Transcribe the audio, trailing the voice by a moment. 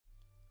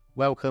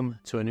Welcome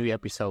to a new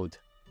episode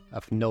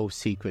of No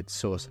Secret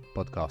Sauce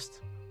podcast.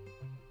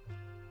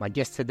 My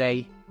guest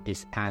today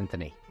is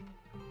Anthony.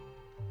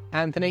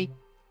 Anthony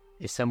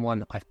is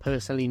someone I've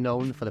personally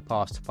known for the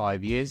past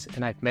 5 years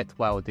and I've met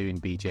while doing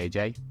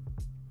BJJ.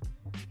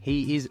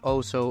 He is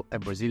also a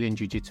Brazilian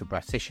Jiu-Jitsu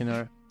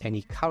practitioner and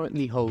he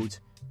currently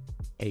holds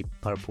a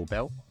purple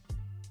belt.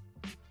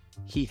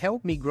 He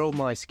helped me grow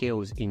my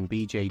skills in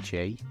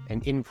BJJ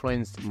and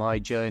influenced my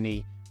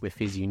journey with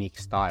his unique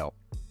style.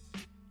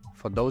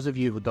 For those of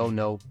you who don't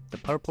know, the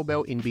purple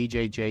belt in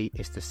BJJ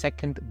is the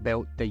second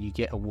belt that you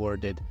get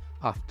awarded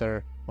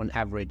after, on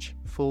average,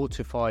 4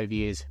 to 5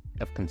 years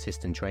of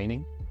consistent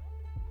training.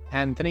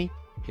 Anthony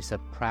is a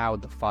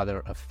proud father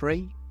of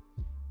 3,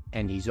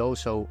 and he's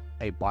also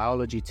a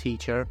biology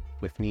teacher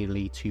with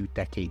nearly 2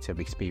 decades of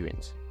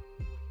experience.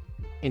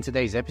 In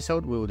today's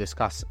episode, we will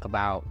discuss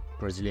about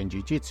Brazilian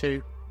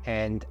Jiu-Jitsu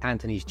and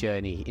Anthony's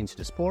journey into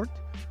the sport,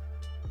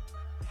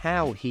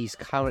 how he's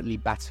currently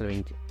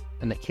battling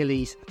an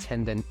Achilles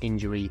tendon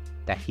injury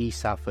that he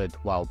suffered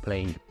while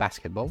playing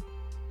basketball.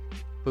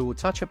 We will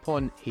touch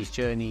upon his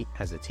journey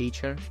as a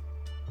teacher,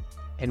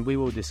 and we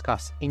will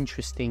discuss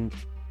interesting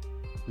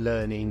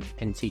learning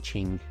and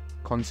teaching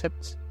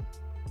concepts.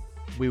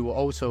 We will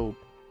also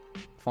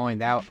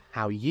find out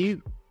how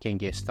you can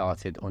get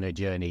started on a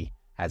journey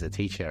as a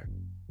teacher.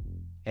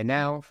 And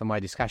now for my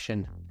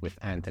discussion with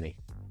Anthony.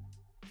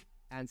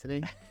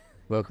 Anthony,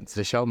 welcome to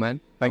the show, man.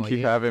 Thank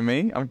you for having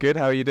me. I'm good.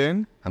 How are you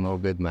doing? I'm all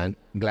good, man.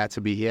 Glad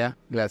to be here.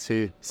 Glad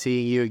to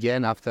see you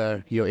again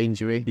after your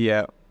injury.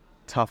 Yeah,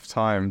 tough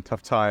time.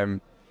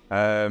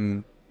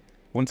 Wouldn't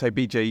say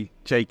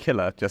BJJ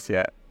killer just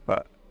yet,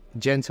 but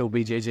gentle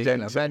BJJ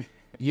killer, man.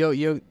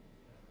 You,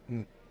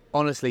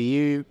 honestly,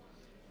 you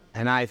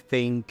and I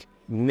think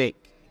Nick,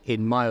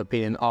 in my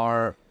opinion,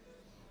 are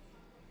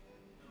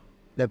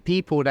the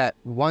people that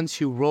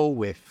once you roll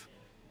with,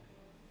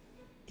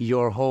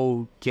 your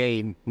whole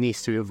game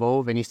needs to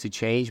evolve and needs to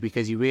change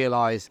because you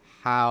realize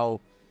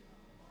how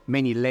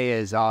many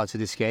layers are to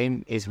this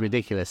game is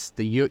ridiculous.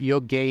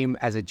 Your game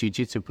as a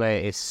jiu-jitsu player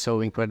is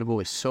so incredible.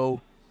 It's so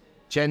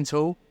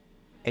gentle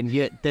and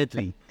yet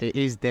deadly. It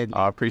is deadly.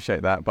 I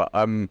appreciate that. But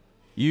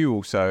you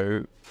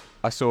also,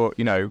 I saw,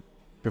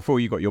 before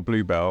you got your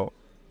blue belt,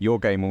 your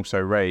game also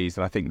raised.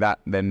 And I think that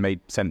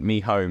then sent me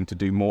home to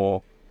do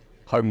more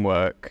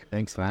homework.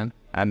 Thanks, man.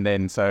 And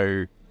then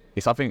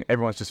I think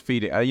everyone's just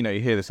feeding,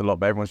 you hear this a lot,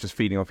 but everyone's just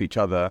feeding off each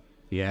other.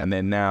 Yeah. And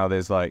then now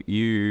there's like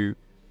you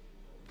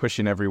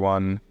pushing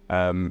everyone,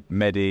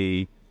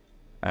 Mehdi,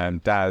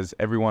 Daz,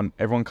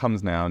 everyone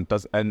comes now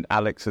and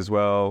Alex as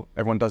well.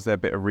 Everyone does their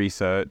bit of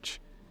research.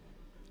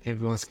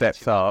 Everyone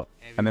steps up.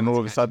 And then all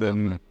of a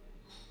sudden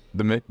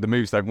the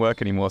moves don't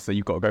work anymore. So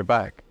you've got to go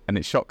back. And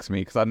it shocks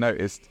me because I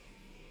noticed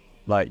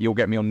like you'll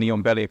get me on knee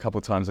on belly a couple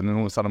of times. And then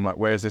all of a sudden I'm like,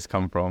 where has this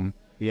come from?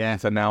 Yeah.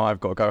 So now I've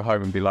got to go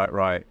home and be like,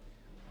 right,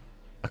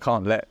 I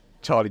can't let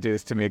Charlie do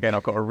this to me again.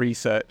 I've got to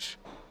research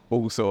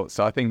all sorts.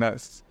 So I think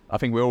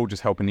we're all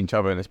just helping each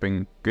other, and it's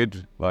been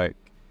good. Like,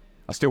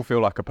 I still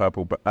feel like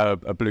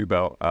a blue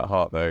belt at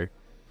heart, though.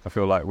 I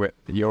feel like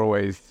you're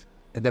always.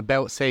 The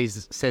belt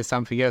says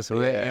something else.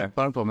 Right? Yeah. You're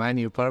purple, man.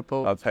 You're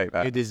purple. I'll take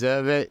that. You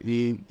deserve it.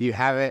 You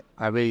have it.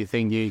 I really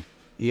think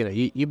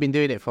you've been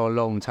doing it for a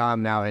long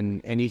time now,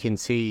 and you can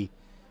see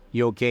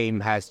your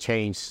game has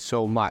changed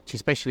so much,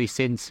 especially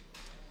since.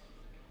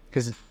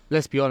 Because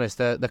let's be honest,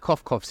 the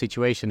cough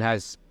situation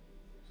has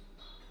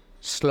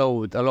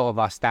slowed a lot of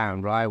us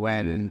down, right?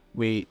 When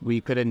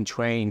we couldn't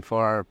train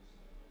for,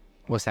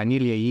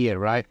 nearly a year,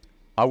 right?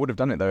 I would have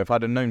done it, though. If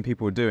I'd have known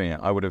people were doing it,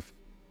 I would have...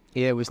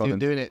 Yeah, we're still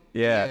doing it.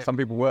 Yeah, some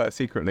people were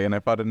secretly, and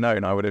if I'd have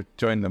known, I would have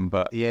joined them,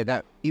 but...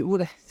 Yeah, it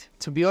would have...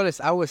 To be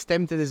honest, I was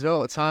tempted as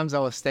well. At times I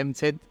was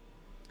tempted,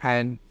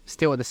 and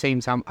still at the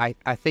same time,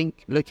 I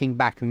think, looking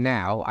back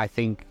now, I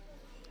think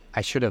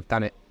I should have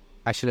done it.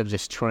 I should have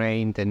just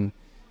trained and...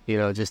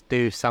 just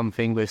do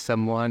something with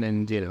someone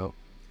and,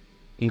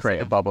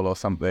 create a bubble or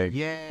something.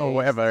 Yeah. Or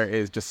whatever it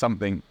is, just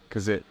something,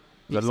 because it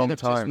was a long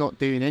time. Just not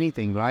doing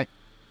anything, right?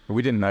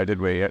 We didn't know, did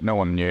we? No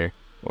one knew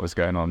what was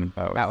going on.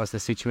 That was the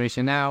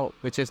situation. Now,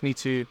 we just need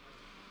to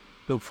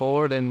look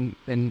forward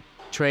and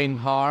train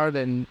hard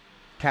and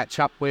catch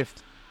up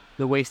with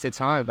the wasted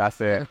time. That's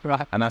it.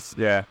 Right. And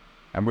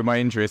and with my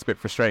injury, it's a bit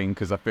frustrating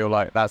because I feel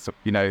like that's,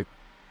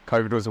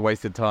 COVID was a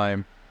wasted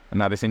time, and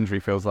now this injury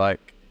feels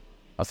like,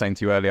 I was saying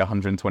to you earlier,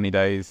 120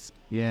 days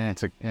to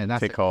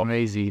tick off.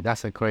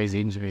 That's a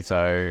crazy injury.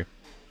 So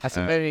that's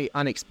a very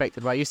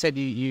unexpected, right? You said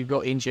you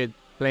got injured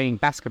playing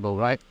basketball,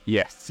 right?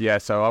 Yes, yeah.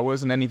 So I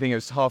wasn't anything. It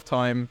was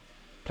half-time,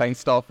 playing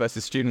staff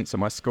versus students at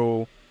my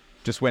school.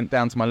 Just went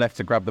down to my left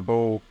to grab the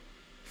ball.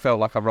 Felt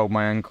like I rolled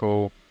my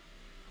ankle.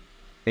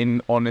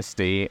 In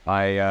honesty,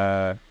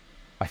 I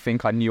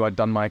think I knew I'd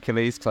done my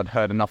Achilles because I'd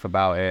heard enough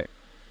about it,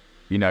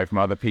 from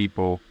other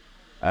people.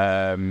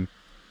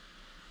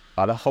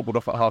 I hobbled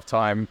off at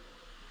half-time,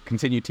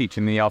 continued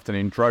teaching in the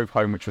afternoon, drove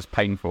home, which was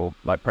painful.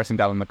 Like, pressing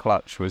down on the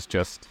clutch was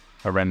just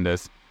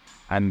horrendous.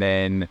 And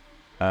then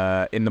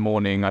in the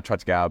morning, I tried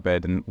to get out of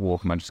bed and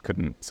walk, and I just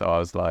couldn't. So I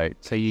was like...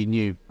 So you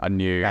knew? I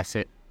knew. That's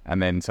it.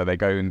 And then so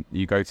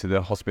you go to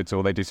the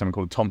hospital. They do something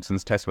called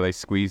Thompson's test, where they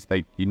squeeze.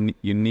 You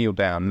kneel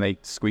down and they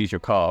squeeze your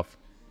calf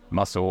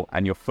muscle,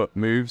 and your foot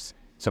moves.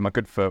 So my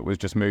good foot was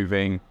just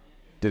moving.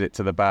 Did it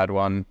to the bad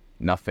one,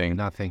 nothing.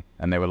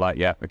 And they were like,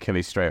 yeah,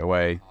 Achilles straight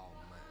away.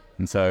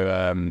 And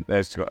so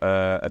there's got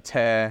a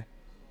tear.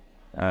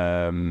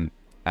 And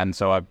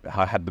so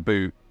I had the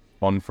boot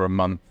on for a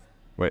month,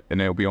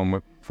 and it'll be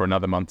on for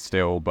another month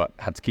still, but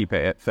had to keep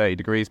it at 30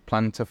 degrees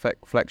plantar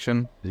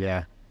flexion.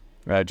 Yeah.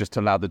 Just to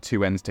allow the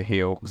two ends to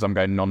heal, because I'm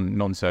going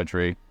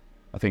non-surgery.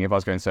 I think if I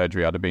was going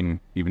surgery, I'd have been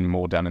even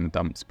more down in the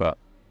dumps, but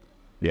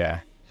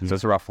yeah, so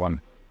it's a rough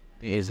one.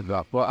 It is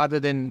rough. Well, other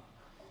than,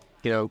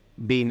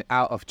 being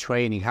out of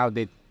training, how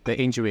did the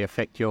injury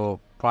affect your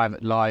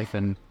private life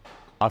and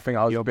I think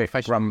I was a bit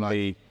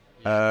grumpy.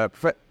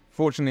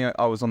 Fortunately,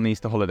 I was on the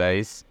Easter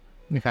holidays,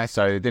 okay,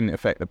 so it didn't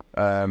affect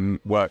the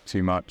work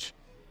too much.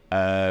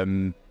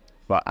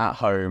 But at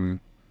home,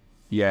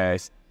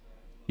 yes,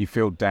 you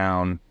feel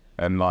down,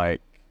 and I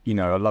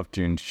love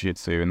doing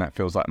Jiu-Jitsu, and that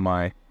feels like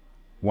my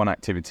one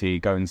activity.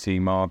 Go and see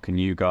Mark and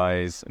you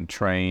guys, and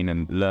train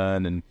and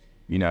learn, and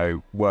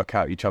work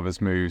out each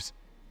other's moves.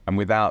 And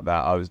without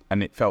that,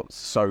 and it felt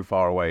so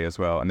far away as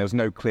well. And there was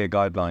no clear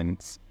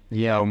guidelines.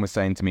 Yeah. No one was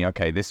saying to me,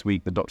 okay, this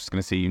week the doctor's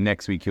going to see you.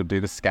 Next week you'll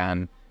do the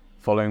scan.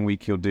 Following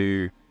week you'll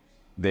do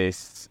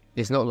this.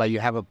 It's not like you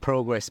have a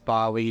progress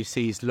bar where you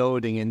see it's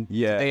loading and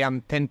today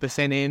I'm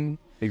 10% in.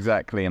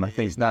 Exactly. And I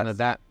think none of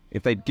that.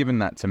 If they'd given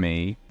that to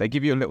me, they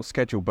give you a little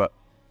schedule, but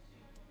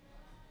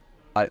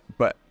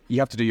you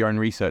have to do your own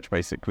research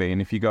basically.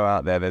 And if you go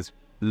out there, there's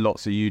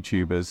lots of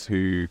YouTubers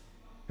who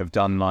have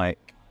done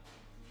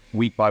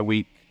week by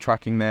week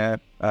tracking their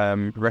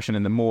progression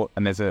and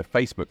there's a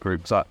Facebook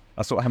group. So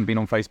I sort of haven't been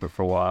on Facebook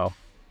for a while,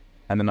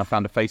 and then I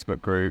found a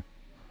Facebook group,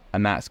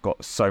 and that's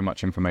got so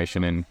much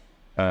information in,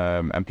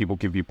 and people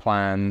give you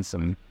plans,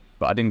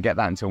 but I didn't get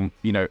that until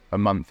a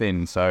month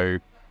in. So,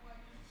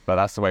 but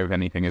that's the way with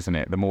anything, isn't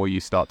it? The more you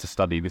start to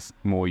study, the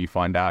more you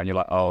find out, and you're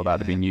like, oh, that'd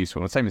have been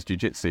useful. And the same as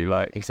Jiu-Jitsu,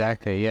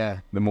 exactly, yeah.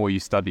 The more you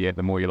study it,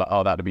 the more you're like,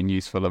 oh, that'd have been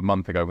useful a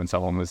month ago when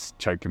someone was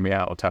choking me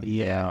out or tapping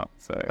me out.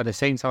 So, but at the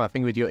same time, I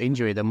think with your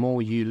injury, the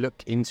more you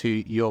look into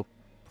your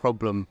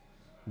problem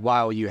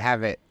while you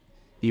have it,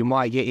 you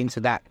might get into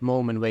that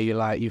moment where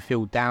you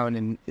feel down,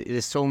 and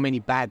there's so many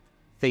bad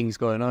things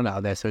going on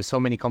out there, so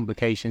many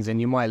complications,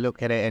 and you might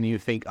look at it and you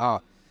think,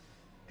 oh,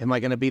 am I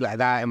going to be like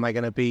that? Am I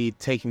going to be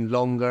taking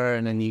longer?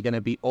 And then you're going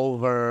to be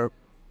over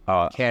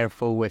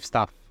careful with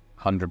stuff.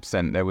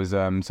 100%. There was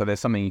so there's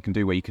something you can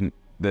do where you can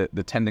the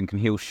tendon can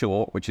heal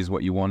short, which is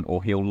what you want,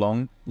 or heal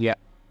long. Yeah.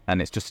 And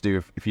it's just to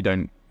do if you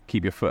don't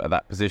keep your foot at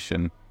that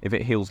position. If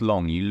it heals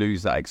long, you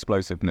lose that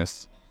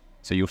explosiveness,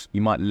 so you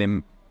might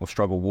limp or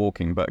struggle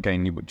walking. But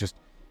again, you just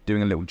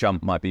doing a little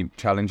jump might be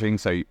challenging.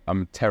 So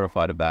I'm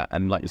terrified of that.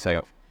 And like you say,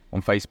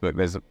 on Facebook,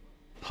 there's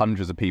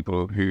hundreds of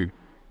people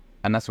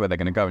and that's where they're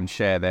going to go and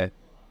share their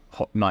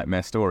hot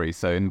nightmare stories.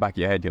 So in the back of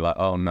your head, you're like,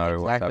 oh no,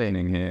 exactly. What's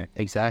happening here?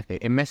 Exactly.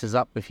 It messes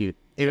up with you.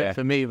 Even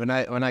for me, when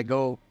I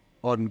go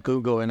on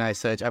Google and I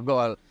search, I've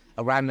got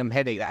a random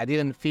headache that I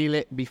didn't feel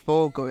it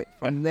before, go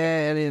from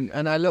there,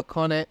 and I look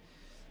on it,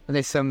 and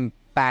there's some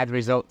bad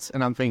results,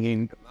 and I'm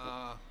thinking...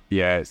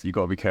 Yes, you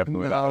got to be careful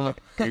with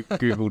that.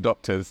 Google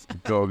doctors, you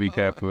got to be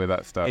careful with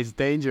that stuff. It's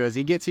dangerous.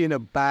 It gets you in a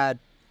bad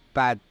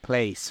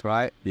place,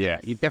 right? Yeah.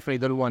 You definitely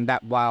don't want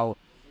that while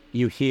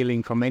you're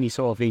healing from any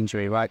sort of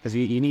injury, right? Because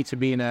you need to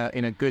be in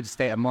a good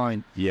state of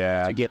mind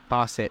to get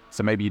past it.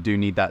 So maybe you do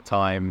need that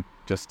time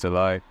just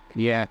to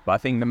Yeah. But I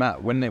think no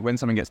matter when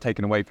something gets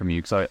taken away from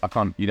you, because I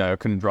can't, I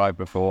couldn't drive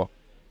before.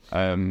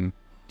 It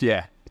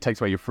takes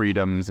away your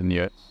freedoms and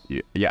your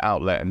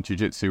outlet, and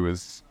Jiu-Jitsu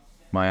was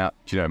my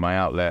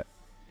outlet.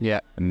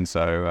 Yeah. And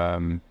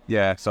so,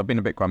 so I've been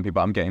a bit grumpy,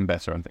 but I'm getting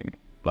better, I think.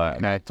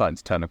 I'm starting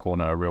to turn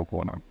a real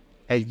corner.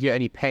 Have you got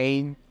any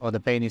pain, or the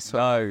pain is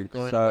no?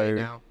 Going away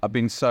now? I've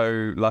been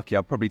so lucky.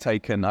 I've probably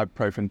taken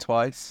ibuprofen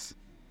twice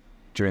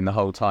during the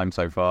whole time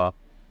so far.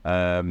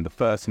 The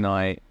first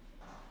night,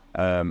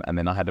 and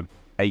then I had an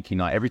achy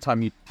night. Every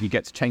time you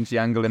get to change the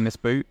angle in this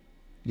boot,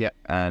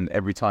 and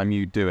every time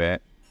you do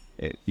it,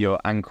 your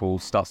ankle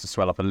starts to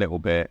swell up a little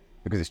bit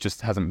because it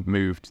just hasn't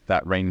moved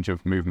that range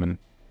of movement.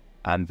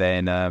 And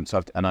then, it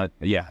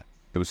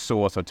was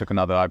sore, so I took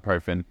another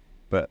ibuprofen.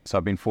 So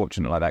I've been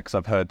fortunate like that, because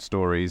I've heard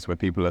stories where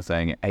people are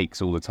saying it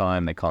aches all the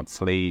time, they can't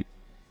sleep,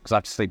 because I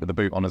have to sleep with the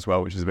boot on as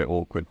well, which is a bit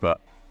awkward.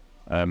 But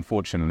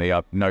fortunately,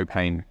 I've no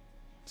pain,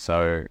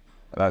 so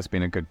that's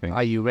been a good thing.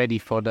 Are you ready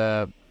for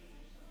the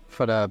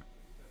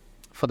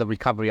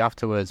recovery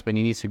afterwards, when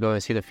you need to go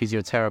and see the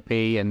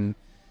physiotherapy and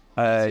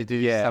to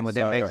do some of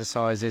them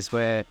exercises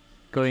where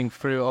going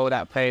through all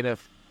that pain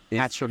of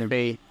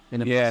atrophy in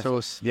the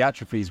muscles? The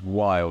atrophy is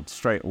wild.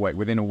 Straight away,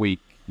 within a week,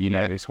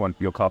 it's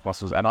your calf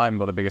muscles, and I'm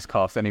not the biggest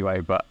calves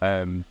anyway. But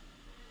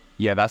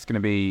that's going to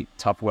be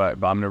tough work.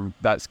 But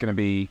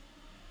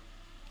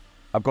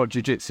I've got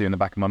Jiu-Jitsu in the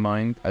back of my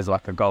mind as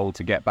like a goal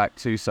to get back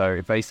to. So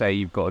if they say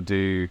you've got to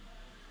do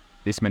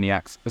this many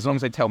acts, as long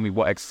as they tell me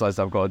what exercise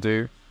I've got to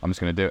do, I'm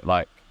just going to do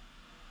it.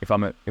 if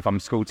I'm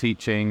school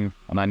teaching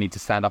and I need to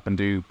stand up and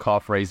do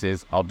calf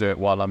raises, I'll do it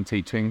while I'm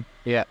teaching.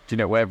 Yeah. Do you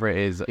know, wherever it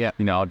is, yeah,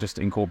 I'll just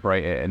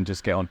incorporate it and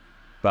just get on.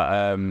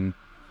 But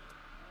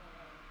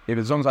if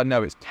as long as I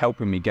know it's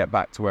helping me get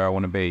back to where I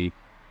want to be,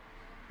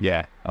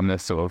 yeah, I'm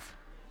this sort of.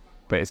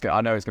 But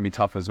I know it's gonna be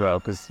tough as well,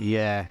 because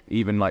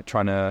even like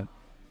trying to,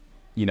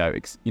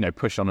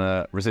 push on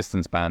a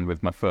resistance band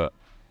with my foot,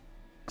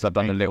 because I've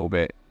done a little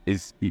bit,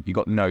 is you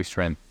got no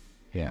strength.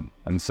 Yeah.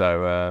 And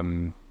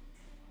so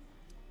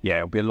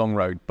it'll be a long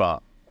road.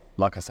 But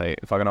like I say,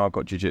 if I know I've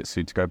got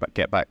jiu-jitsu to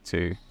get back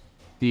to.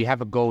 Do you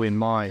have a goal in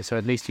mind? So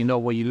at least you know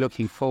what you're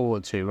looking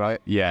forward to, right?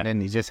 Yeah. And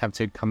then you just have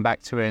to come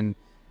back to it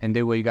and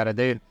do what you got to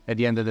do. At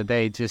the end of the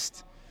day,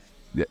 just...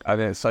 Yeah, I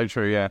think it's so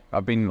true, yeah.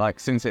 I've been like,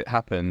 since it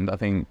happened, I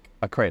think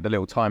I created a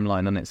little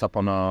timeline, and it's up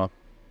on our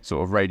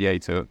sort of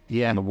radiator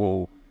on the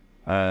wall.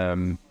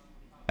 And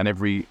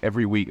every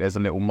week there's a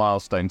little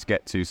milestone to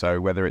get to.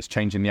 So whether it's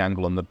changing the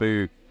angle on the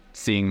boot,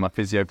 seeing my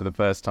physio for the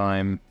first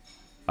time,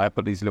 I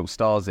put these little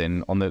stars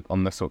in on the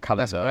sort of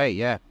calendar. That's great,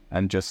 yeah.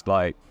 And just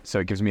like, so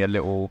it gives me a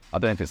little, I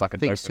don't know if it's like a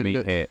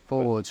dopamine hit.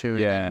 Forward to it.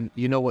 Yeah.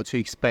 You know what to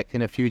expect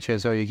in the future,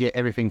 so you get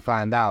everything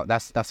planned out.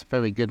 That's a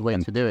very good way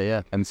to do it,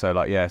 yeah. And so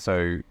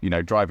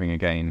driving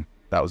again,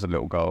 that was a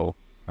little goal.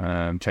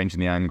 Changing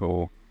the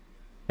angle,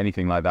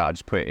 anything like that, I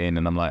just put it in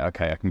and I'm like,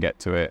 okay, I can get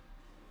to it.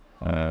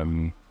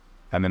 And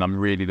then I'm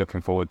really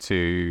looking forward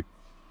to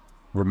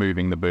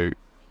removing the boot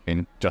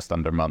in just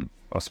under a month.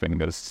 Cross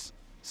fingers.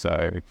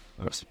 So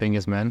cross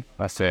fingers, man.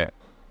 That's it.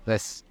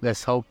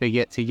 Let's hope he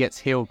gets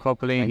healed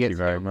properly and gets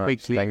very much.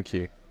 Quickly. Thank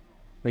you.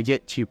 We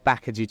get you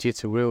back at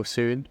jiu-jitsu real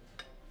soon.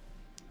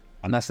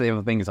 And that's the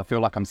other thing, is I feel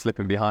like I'm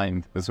slipping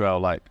behind as well.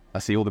 Like, I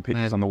see all the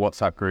pictures on the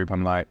WhatsApp group.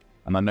 I'm like,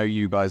 and I know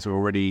you guys are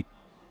already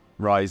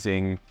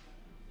rising,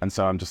 and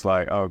so I'm just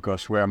like, oh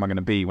gosh, where am I going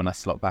to be when I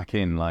slot back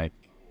in? Like,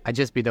 I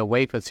just been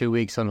away for 2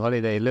 weeks on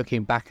holiday,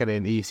 looking back at it,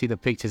 and you see the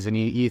pictures, and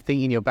you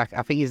think in your back,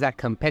 I think it's that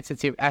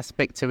competitive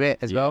aspect to it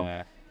as well.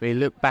 Where you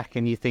look back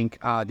and you think,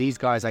 these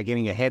guys are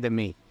getting ahead of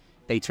me.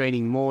 They're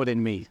training more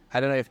than me.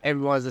 I don't know if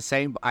everyone's the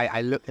same, but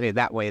I look at it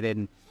that way.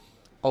 Then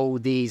all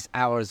these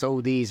hours,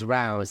 all these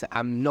rounds,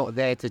 I'm not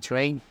there to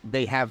train.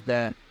 They have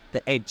the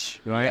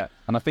edge, right? Yeah.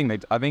 And I think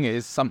it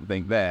is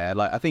something there.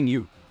 Like, I think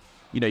you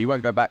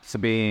won't go back to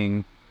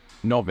being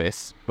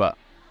novice, but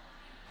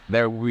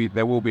there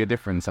will be a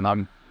difference.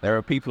 And there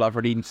are people I've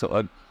already sort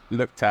of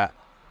looked at.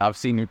 I've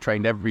seen who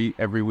trained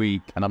every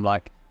week, and I'm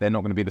like, they're not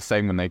going to be the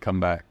same when they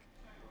come back.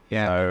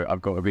 Yeah. So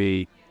I've got to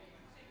be.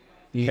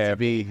 You need to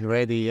be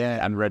ready,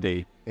 yeah. And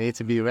ready. You need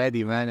to be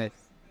ready, man.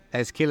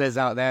 There's killers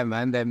out there,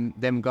 man.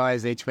 Them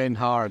guys, they train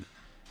hard.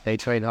 They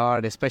train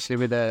hard, especially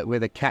with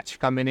the catch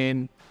coming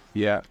in.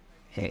 Yeah.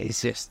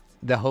 It's just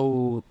the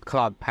whole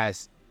club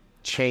has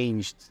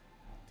changed.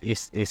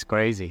 It's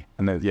crazy.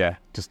 And there's,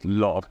 just a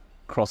lot of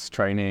cross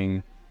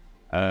training.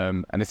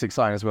 And it's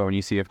exciting as well when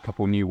you see a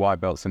couple new white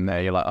belts in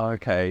there. You're like, oh,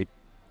 okay,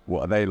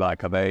 what are they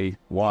like? Are they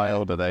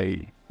wild? Are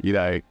they,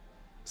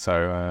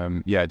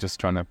 So, just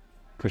trying to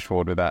push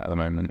forward with that at the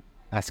moment.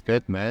 That's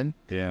good, man.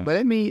 Yeah. But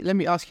let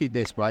me ask you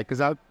this, right?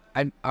 Because I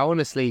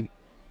honestly,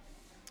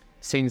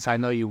 since I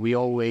know you, we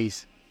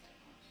always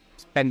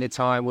spend the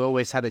time, we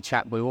always had a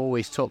chat, we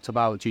always talked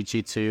about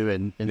jiu-jitsu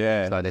and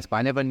things like this. But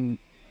I never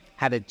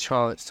had a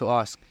chance to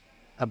ask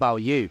about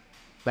you.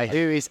 Like, who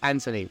is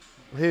Anthony?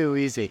 Who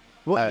is he?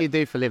 What do you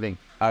do for a living?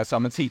 So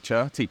I'm a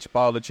teacher, teach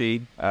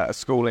biology at a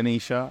school in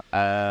Isha.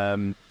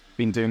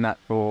 Been doing that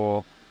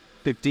for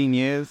 15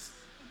 years,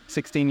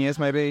 16 years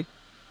maybe.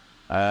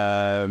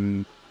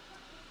 I'm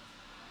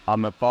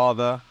a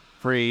father,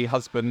 3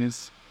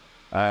 husbands,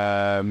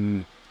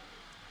 and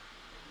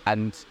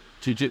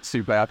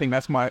jiu-jitsu player. I think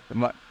that's my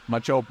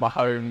job, my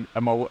home,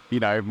 and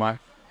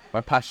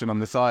my passion on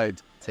the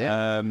side.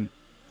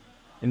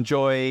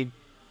 Enjoy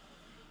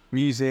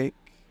music,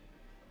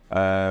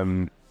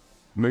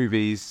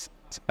 movies,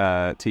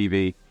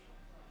 TV,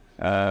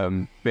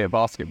 bit of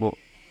basketball.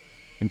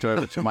 Enjoy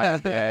it to my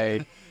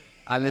day.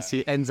 Unless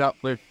he ends up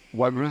with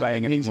one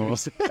playing anymore.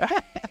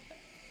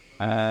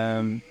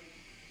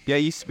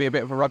 Used to be a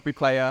bit of a rugby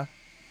player,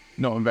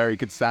 not a very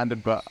good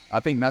standard, but I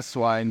think that's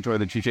why I enjoy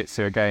the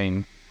jiu-jitsu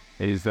again,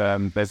 is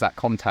there's that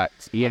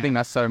contact. I think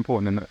that's so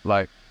important,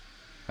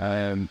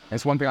 and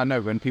it's one thing I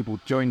know when people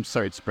join,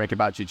 sorry to break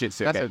about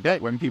jiu-jitsu again, okay.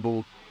 When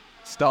people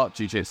start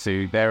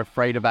jiu-jitsu, they're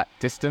afraid of that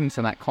distance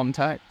and that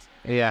contact.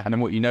 Yeah. And then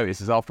what you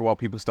notice is after a while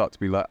people start to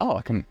be like,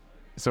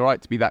 it's all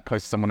right to be that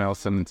close to someone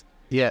else and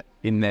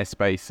in their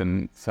space,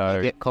 and so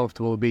you get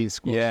comfortable being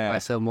squashed by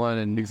someone.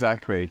 And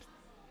exactly.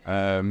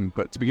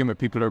 But to begin with,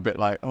 people are a bit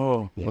like,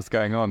 what's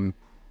going on?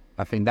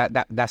 I think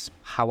that's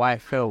how I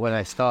felt when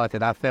I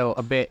started. I felt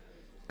a bit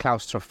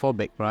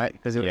claustrophobic, right?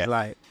 Because it was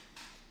like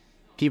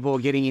people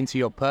getting into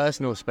your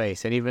personal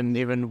space, and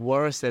even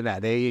worse than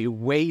that, they're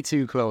way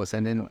too close.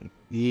 And then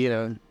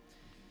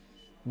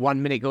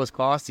 1 minute goes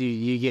past,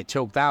 you get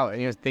choked out,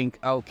 and you think,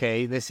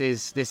 okay, this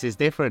is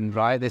different,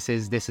 right? This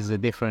is a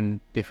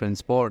different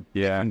sport,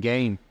 different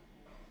game.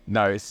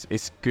 No,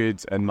 it's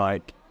good, and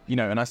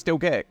and I still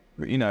get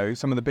you know,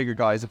 some of the bigger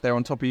guys, if they're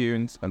on top of you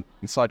and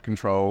side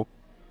control,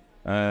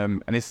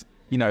 and it's,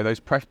 you know,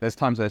 there's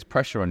times there's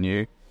pressure on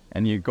you,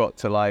 and you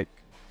got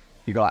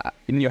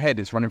in your head,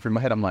 it's running through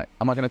my head. I'm like,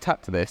 am I going to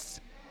tap to this?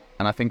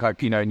 And I think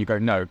you know, and you go,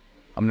 no,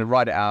 I'm going to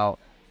ride it out.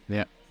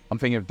 Yeah. I'm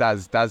thinking of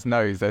Daz. Daz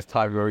knows there's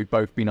times where we've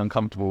both been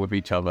uncomfortable with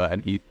each other,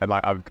 and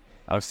like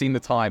I've seen the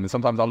time, and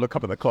sometimes I'll look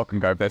up at the clock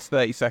and go, if there's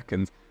 30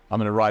 seconds, I'm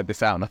going to ride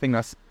this out. And I think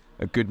that's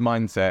a good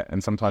mindset,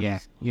 and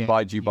sometimes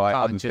guide you by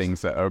other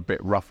things that are a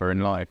bit rougher in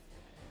life.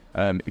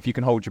 If you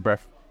can hold your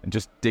breath and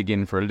just dig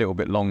in for a little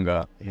bit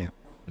longer,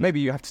 maybe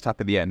you have to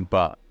tap at the end,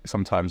 but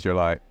sometimes you're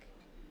like...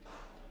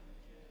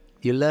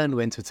 You learn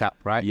when to tap,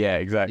 right? Yeah,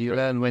 exactly. You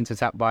learn when to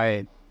tap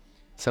by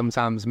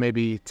sometimes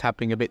maybe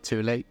tapping a bit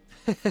too late.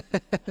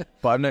 But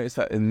I've noticed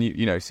that in,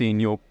 you know, seeing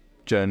your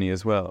journey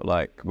as well,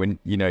 like when,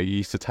 you know, you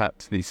used to tap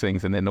to these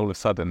things, and then all of a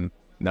sudden,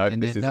 it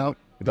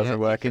doesn't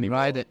work anymore.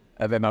 Ride it.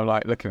 And then I'm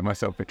like looking at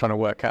myself and trying to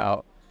work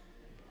out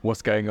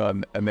what's going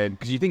on. And then,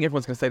 because you think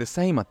everyone's going to stay the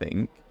same, I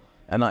think.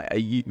 And like,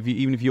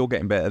 even if you're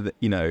getting better,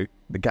 you know,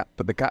 the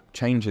gap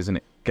changes and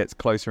it gets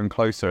closer and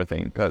closer. I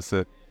think that's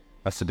the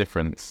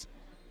difference.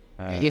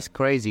 It's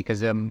crazy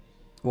because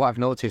what I've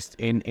noticed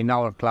in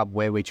our club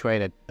where we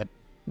train at,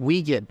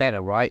 we get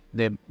better, right?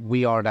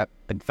 We are that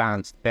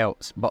advanced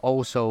belts, but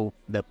also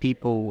the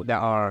people that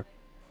are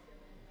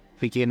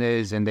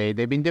beginners and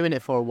they've been doing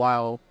it for a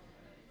while,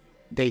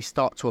 they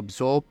start to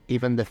absorb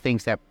even the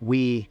things that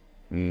we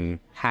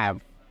have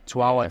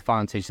to our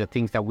advantage, the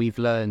things that we've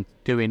learned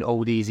doing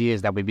all these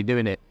years that we've been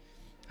doing it.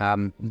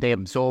 They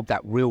absorb that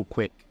real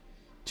quick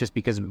just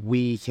because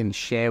we can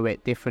share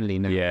it differently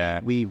now. Yeah.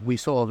 We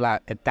sort of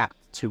like adapt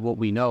to what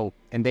we know,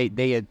 and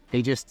they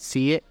just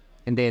see it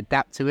and they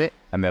adapt to it,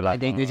 and they're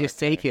like, and they just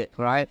take it,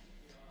 right?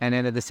 And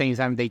then at the same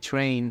time they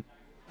train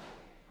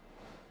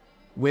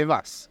with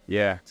us.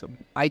 Yeah. So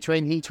I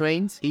train, he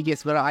trains, he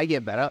gets better, I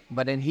get better,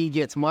 but then he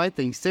gets my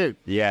things too.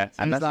 Yeah.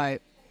 So and it's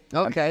like,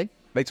 okay.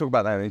 They talk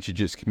about that in the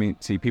Jiu-Jitsu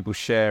community, people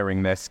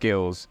sharing their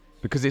skills,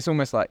 because it's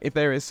almost like if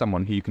there is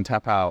someone who you can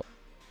tap out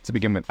to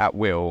begin with at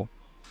will,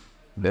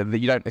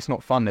 it's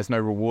not fun, there's no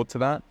reward to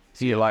that.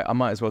 So you're like, I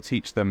might as well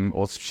teach them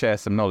or share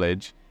some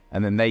knowledge,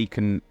 and then they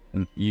can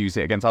use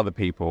it against other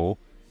people.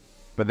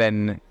 But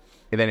then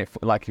it,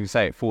 like you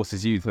say, it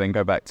forces you to then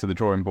go back to the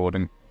drawing board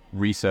and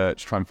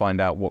research, try and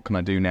find out what can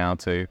I do now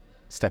to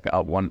step it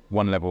up one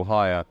level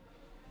higher.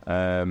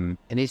 And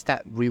it's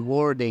that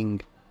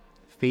rewarding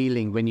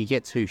feeling when you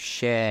get to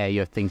share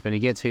your things, when you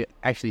get to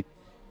actually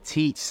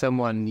teach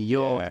someone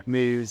your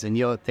moves and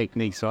your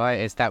techniques, right?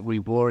 It's that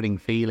rewarding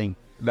feeling.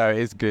 No, it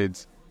is good.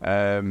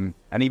 And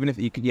even if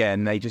you could,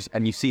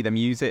 and you see them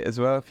use it as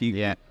well. If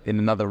you in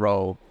another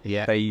role,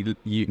 they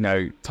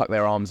tuck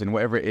their arms in,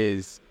 whatever it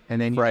is, and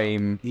then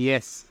frame,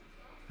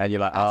 and you're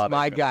like, that's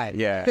my guy.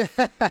 Yeah.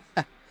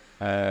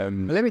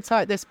 Let me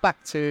tie this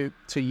back to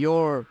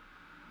your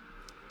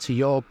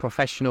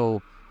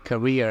professional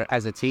career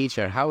as a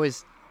teacher. How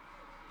is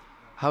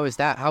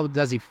that? How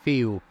does it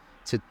feel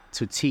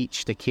to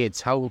teach the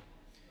kids?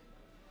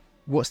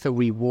 What's the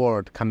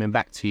reward coming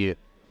back to you?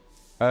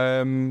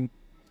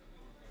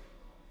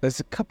 There's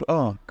a couple.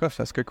 Oh gosh,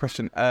 that's a good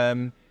question.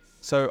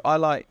 So I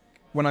like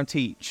when I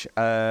teach,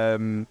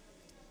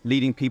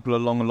 leading people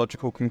along a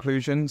logical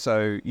conclusion.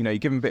 So you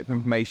give them a bit of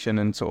information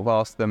and sort of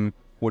ask them,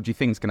 what do you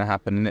think is going to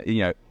happen? And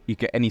you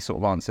get any sort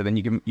of answer. Then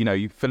you give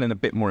you fill in a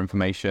bit more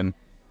information,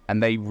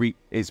 and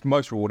it's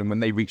most rewarding when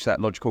they reach that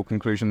logical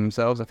conclusion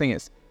themselves. I think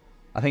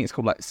it's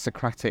called like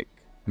Socratic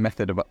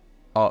method of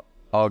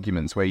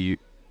arguments, where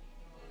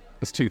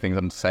there's two things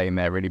I'm saying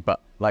there really,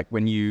 but like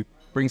when you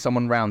bring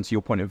someone round to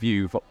your point of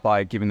view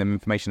by giving them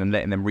information and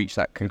letting them reach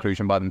that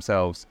conclusion by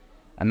themselves,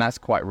 and that's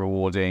quite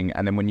rewarding.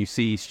 And then when you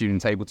see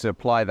students able to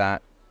apply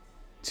that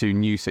to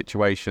new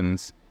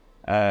situations,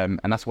 and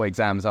that's why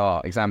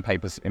exam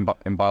papers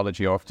in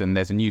biology are often,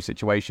 there's a new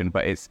situation,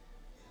 but it's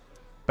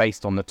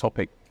based on the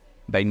topic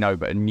they know,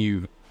 but a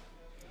new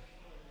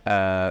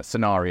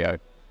scenario,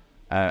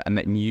 and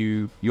that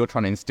you're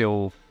trying to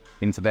instill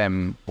into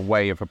them a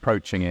way of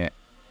approaching it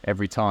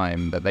every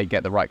time that they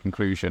get the right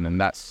conclusion, and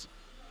that's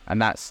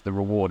the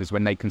reward, is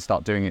when they can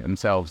start doing it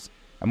themselves.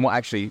 And what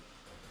I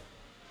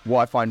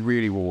find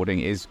really rewarding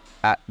is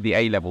at the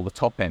A level, the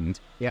top end,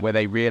 where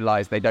they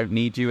realize they don't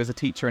need you as a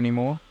teacher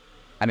anymore.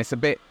 And it's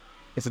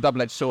a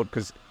double-edged sword,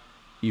 because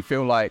you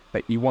feel like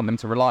that you want them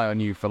to rely on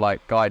you for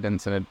like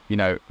guidance and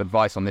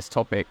advice on this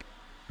topic,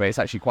 but it's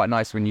actually quite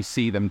nice when you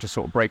see them just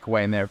sort of break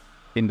away and they're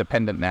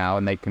independent now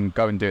and they can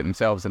go and do it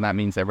themselves, and that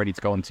means they're ready to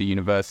go on to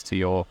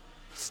university or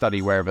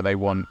study wherever they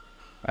want.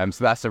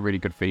 So that's a really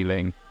good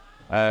feeling.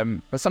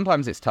 But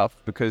sometimes it's tough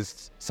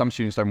because some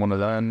students don't want to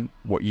learn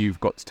what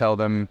you've got to tell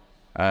them.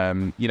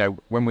 When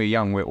we're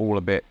young, we're all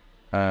a bit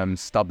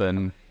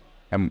stubborn,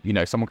 and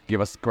someone could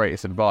give us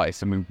greatest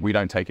advice and we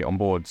don't take it on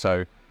board.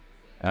 So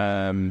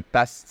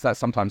that's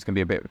sometimes can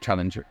be a bit of a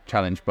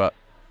challenge. But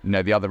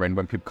the other end,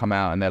 when people come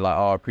out and they're like,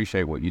 "Oh, I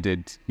appreciate what you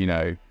did.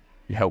 You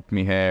helped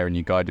me here and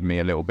you guided me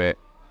a little bit."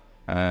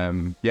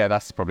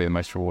 That's probably the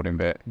most rewarding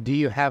bit. Do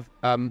you have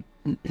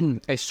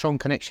a strong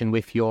connection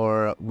with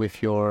your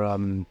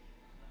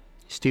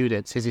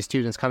students? Is the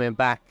students coming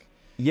back?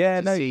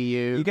 Yeah, to see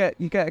you?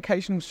 You get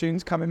occasional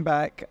students coming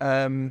back.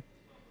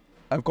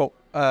 I've got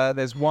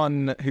there's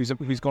one who's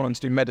gone on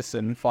to do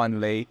medicine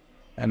finally,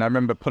 and I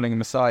remember pulling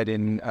him aside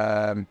in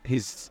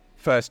his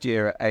first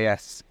year at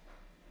AS,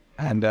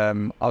 and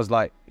I was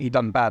like, he'd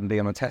done badly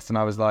on a test, and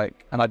I was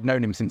like, and I'd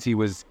known him since he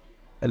was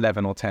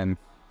 11 or 10,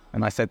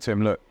 and I said to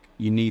him, look,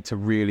 you need to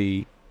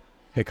really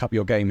pick up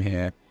your game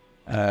here,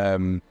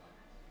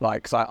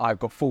 like, cause I've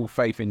got full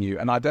faith in you,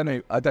 and I don't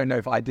know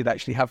if I did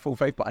actually have full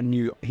faith, but I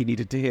knew he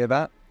needed to hear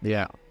that.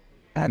 Yeah.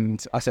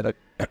 And I said,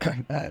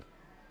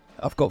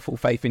 I've got full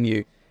faith in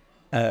you.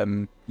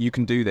 You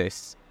can do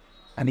this.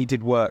 And he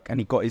did work, and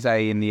he got his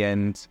A in the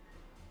end.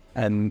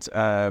 And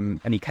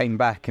he came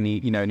back, and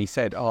he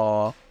said,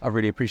 "Oh, I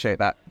really appreciate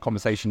that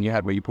conversation you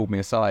had where you pulled me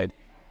aside."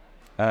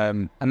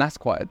 And that's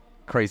quite a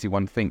crazy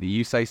one to think, that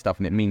you say stuff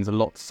and it means a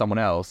lot to someone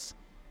else.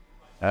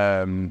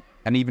 And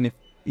even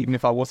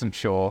if I wasn't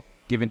sure,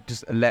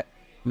 letting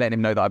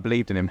him know that I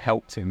believed in him,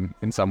 helped him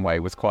in some way,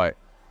 was quite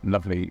a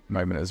lovely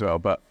moment as well.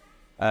 But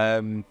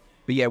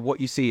yeah, what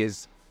you see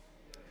is,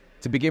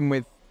 to begin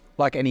with,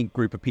 like any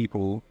group of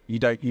people, you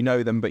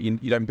know them, but you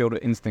don't build an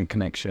instant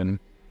connection.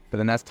 But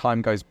then as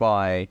time goes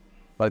by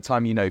the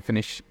time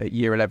finish at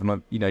year 11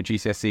 or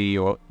GCSE,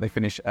 or they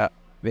finish at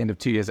the end of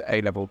 2 years at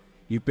A level,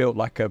 you've built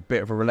like a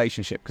bit of a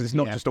relationship, because it's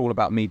not just all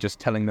about me just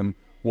telling them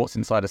what's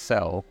inside a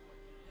cell.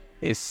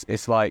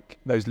 It's like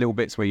those little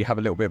bits where you have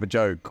a little bit of a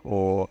joke,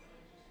 or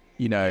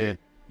you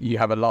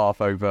have a laugh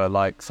over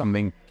like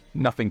something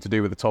nothing to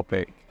do with the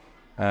topic,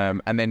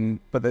 and then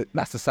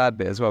that's the sad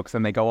bit as well, because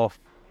then they go off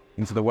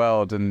into the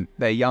world, and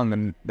they're young,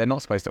 and they're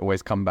not supposed to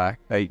always come back.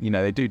 They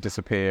do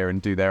disappear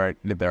and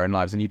live their own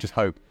lives, and you just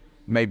hope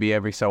maybe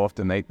every so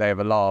often they have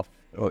a laugh,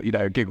 or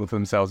giggle to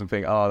themselves and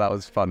think, oh, that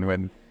was fun,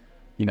 when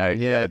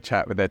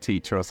chat with their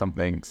teacher or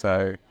something.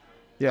 So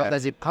yeah.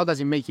 How does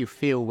it make you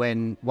feel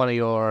when one of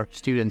your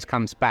students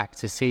comes back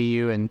to see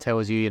you and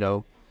tells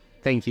you,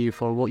 thank you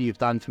for what you've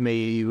done for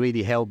me, you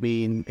really helped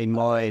me in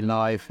my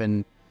life?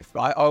 And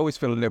I always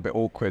feel a little bit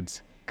awkward,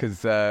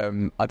 because I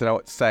don't know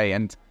what to say.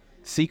 And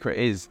secret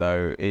is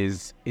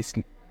it's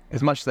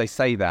as much as they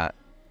say that,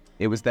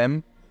 it was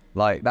them.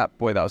 Like that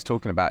boy that I was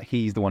talking about,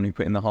 he's the one who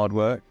put in the hard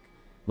work.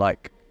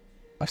 Like,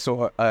 I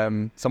saw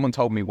someone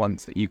told me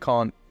once that you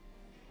can't,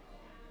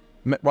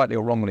 rightly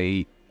or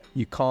wrongly,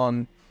 you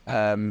can't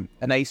an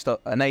A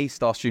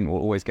star student will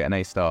always get an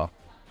A star.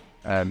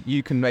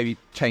 You can maybe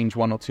change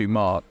 1 or 2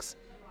 marks,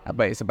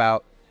 but it's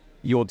about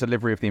your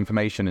delivery of the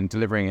information and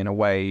delivering in a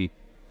way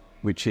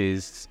which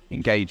is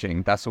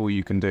engaging. That's all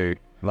you can do.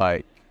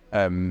 Like,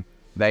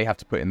 they have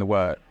to put in the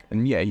work,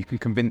 and yeah, you can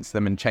convince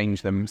them and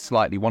change them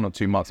slightly, 1 or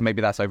 2 marks.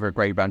 Maybe that's over a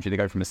grade boundary. They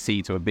go from a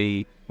C to a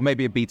B, or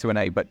maybe a B to an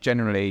A, but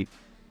generally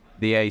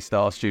the A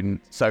star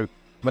student. So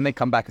when they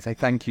come back and say,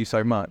 thank you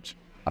so much,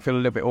 I feel a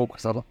little bit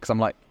awkward, because I'm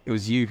like, it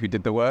was you who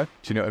did the work.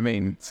 Do you know what I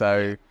mean?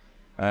 So,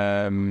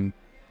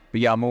 but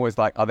yeah, I'm always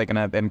like, are they going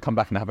to then come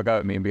back and have a go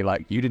at me and be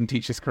like, you didn't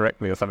teach this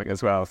correctly or something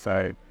as well?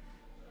 So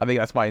I think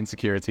that's my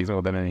insecurities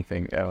more than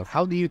anything else.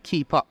 How do you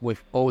keep up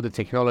with all the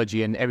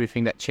technology and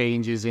everything that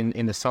changes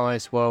in the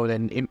science world?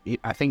 And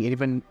I think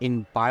even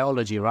in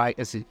biology, right?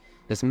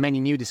 There's many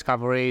new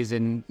discoveries,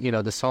 and,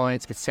 the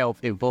science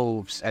itself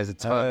evolves as the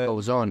time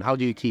goes on. How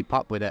do you keep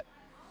up with it?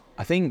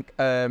 I think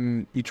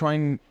you try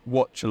and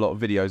watch a lot of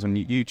videos on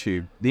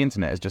YouTube. The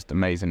internet is just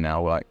amazing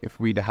now. Like, if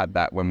we'd had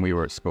that when we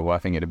were at school, I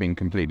think it'd have been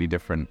completely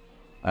different.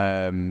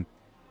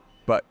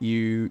 But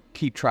you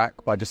keep track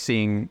by just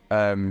seeing,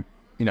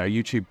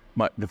 YouTube,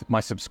 my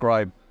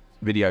subscribe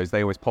videos,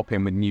 they always pop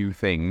in with new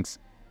things.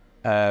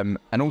 And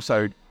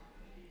also,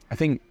 I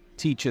think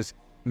teachers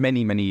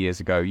many, many years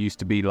ago used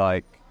to be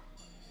like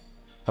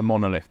a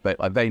monolith.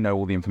 They know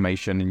all the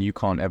information, and you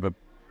can't ever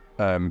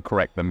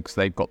correct them because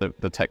they've got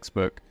the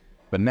textbook.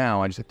 But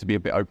now I just have to be a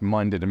bit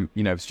open-minded, and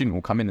a student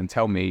will come in and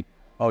tell me,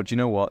 oh, do you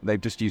know what,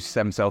 they've just used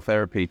stem cell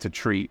therapy to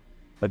treat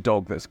a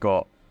dog that's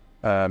got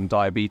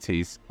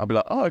diabetes. I'll be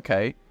like, oh,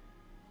 okay,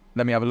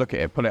 let me have a look at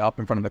it, pull it up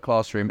in front of the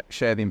classroom,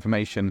 share the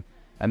information,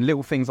 and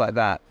little things like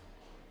that.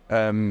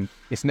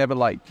 It's never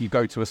like you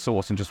go to a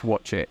source and just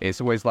watch it. It's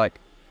always like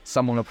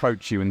someone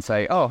approach you and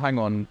say, oh, hang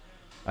on,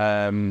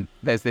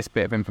 there's this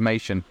bit of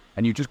information,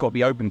 and you just got to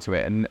be open to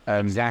it. And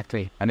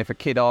exactly. And if a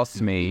kid asks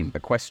me a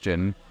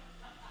question,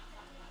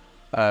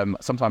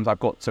 sometimes I've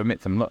got to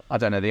admit to them, look, I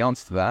don't know the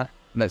answer to that.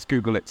 Let's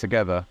Google it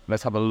together.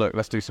 Let's have a look.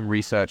 Let's do some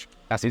research.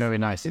 That's very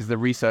nice. Is the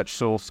research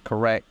source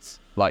correct?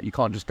 Like, you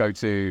can't just go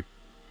to,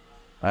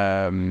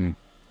 I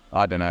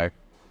don't know,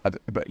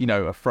 but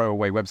a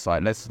throwaway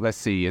website. Let's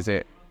see. Is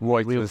it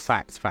Reuters? Real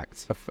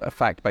facts. A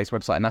fact-based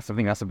website, and I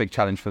think that's a big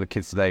challenge for the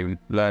kids today.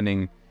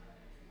 Learning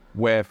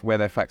where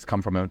their facts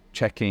come from, and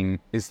checking,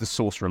 is the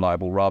source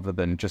reliable, rather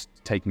than just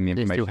taking the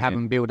information. They still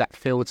haven't built that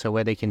filter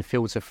where they can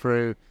filter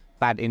through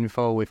bad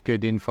info with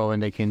good info,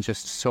 and they can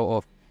just sort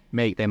of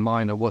make their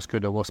mind of what's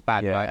good or what's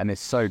bad. Yeah, right? And it's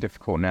so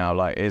difficult now.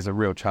 Like, it is a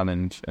real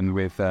challenge, and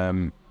with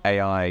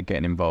AI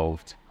getting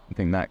involved, I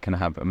think that can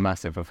have a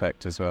massive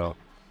effect as well.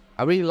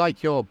 I really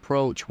like your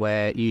approach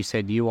where you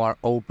said you are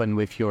open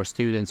with your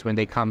students when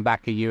they come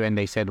back at you and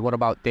they said, what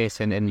about this?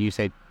 And you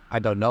said, I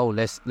don't know,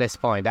 let's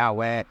find out.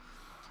 Where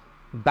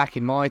back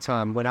in my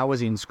time when I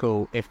was in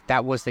school, if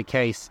that was the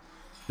case,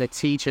 the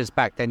teachers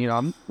back then,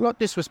 I'm not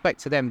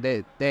disrespect to them,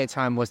 their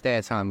time was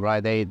their time,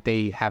 right?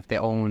 They have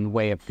their own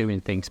way of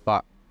doing things.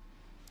 But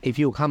if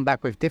you come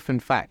back with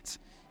different facts,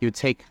 you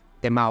take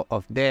them out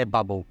of their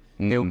bubble.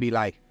 They'll be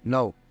like,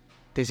 no,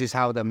 this is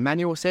how the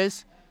manual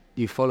says,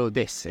 you follow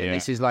this. Yeah.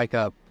 This is like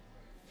a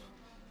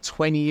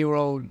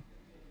 20-year-old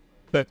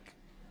book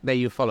that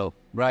you follow,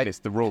 right? It's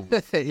the rule.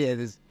 Yeah,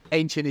 there's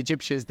ancient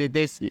Egyptians did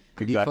this,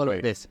 Exactly. you follow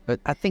this. But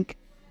I think,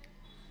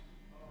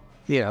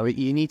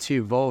 you need to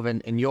evolve,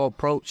 and your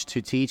approach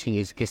to teaching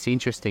is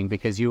interesting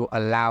because you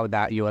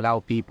allow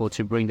people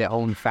to bring their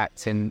own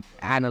facts and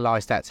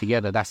analyze that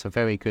together. That's a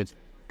very good.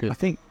 I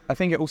think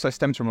it also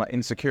stems from like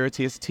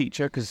insecurity as a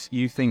teacher, because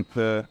you think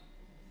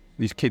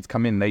these kids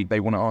come in, they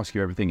want to ask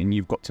you everything and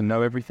you've got to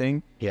know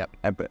everything. Yeah.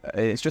 But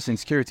it's just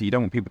insecurity. You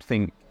don't want people to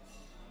think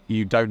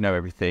you don't know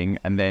everything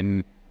and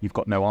then you've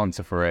got no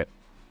answer for it.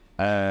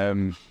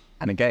 And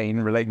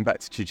again, relating back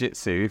to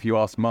Jiu-Jitsu, if you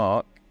ask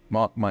Mark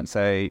might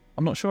say,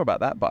 I'm not sure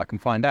about that, but I can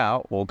find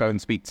out, or go and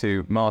speak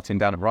to Martin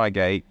down at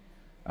Reigate.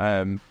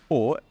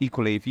 Or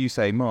equally, if you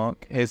say,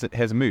 Mark, here's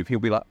a move, he'll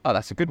be like, oh,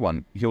 that's a good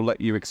one. He'll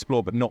let you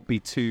explore, but not be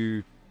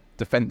too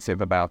defensive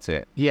about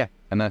it. Yeah.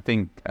 And I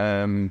think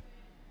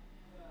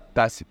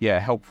that's,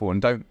 helpful.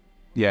 And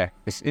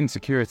it's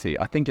insecurity.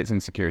 I think it's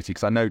insecurity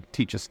because I know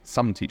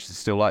some teachers are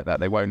still like that.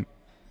 They won't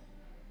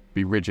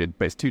be rigid,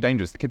 but it's too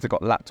dangerous. The kids have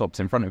got laptops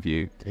in front of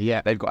you.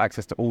 Yeah. They've got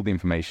access to all the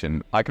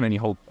information. I can only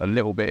hold a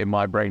little bit in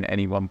my brain at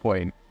any one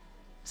point.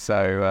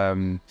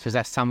 So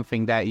that's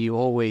something that you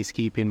always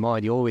keep in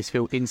mind. You always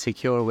feel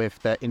insecure with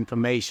the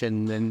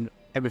information and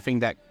everything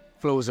that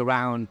flows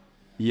around.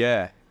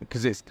 Yeah,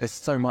 because there's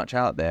so much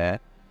out there,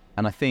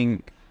 and I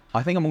think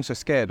I'm also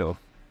scared of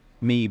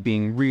me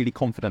being really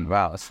confident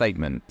about a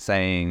statement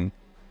saying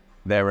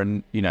there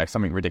are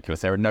something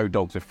ridiculous. There are no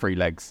dogs with 3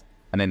 legs,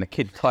 and then the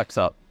kid types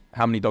up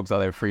how many dogs are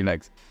there with 3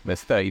 legs.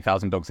 There's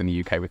 30,000 dogs in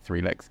the UK with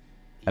 3 legs,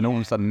 and all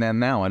of a sudden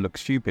now I look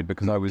stupid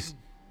because I was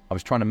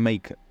trying to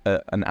make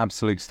an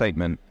absolute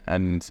statement,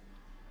 and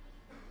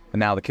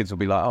now the kids will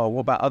be like, oh,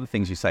 what about other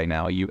things you say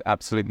now? Are you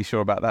absolutely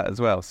sure about that as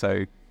well?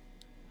 So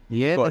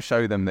you've got to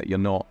show them that you're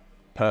not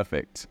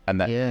perfect, and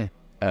that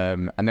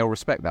and they'll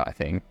respect that, I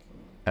think,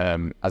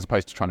 as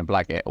opposed to trying to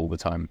blag it all the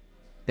time.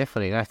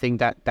 Definitely, and I think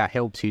that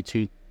helps you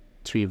to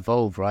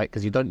evolve, right?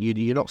 Because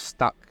you're not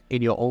stuck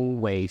in your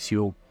own ways.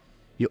 You're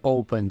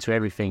open to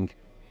everything.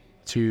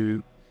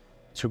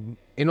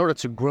 In order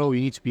to grow,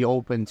 you need to be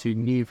open to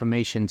new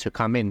information to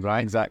come in,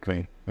 right?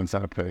 Exactly.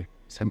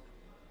 So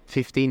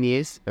 15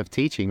 years of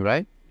teaching,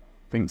 right?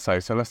 I think so.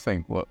 So let's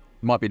think. What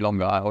might be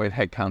longer. I always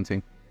head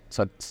counting.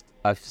 So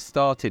I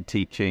started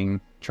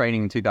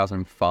training in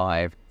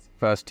 2005.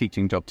 First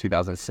teaching job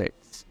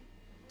 2006.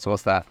 So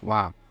what's that?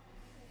 Wow.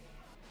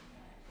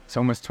 It's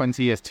almost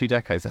 20 years, 2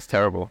 decades. That's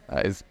terrible.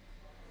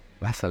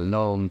 That's a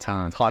long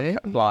time. Time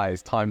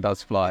flies. Time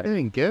does fly.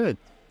 Doing good.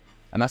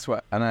 And that's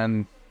what. And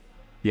then,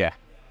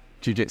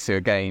 Jiu-Jitsu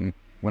again.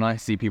 When I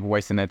see people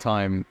wasting their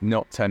time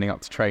not turning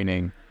up to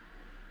training,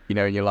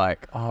 you're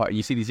like, oh,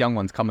 you see these young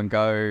ones come and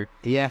go.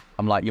 Yeah.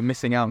 I'm like, you're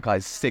missing out,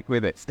 guys. Stick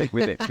with it.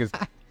 Because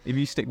if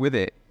you stick with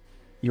it,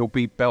 you'll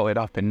be belted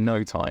up in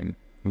no time.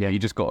 Yeah, you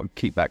just got to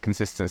keep that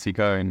consistency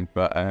going.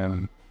 But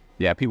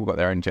people got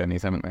their own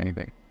journeys, haven't they?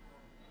 Anything?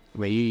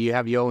 Well, you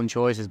have your own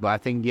choices, but I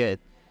think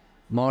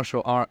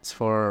martial arts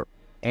for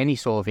any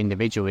sort of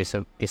individual is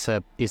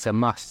a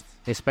must,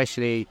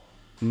 especially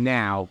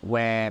now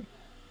where,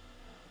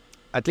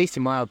 at least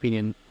in my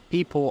opinion,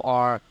 people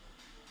are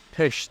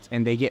pushed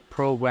and they get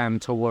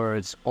programmed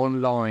towards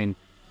online.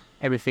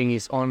 Everything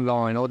is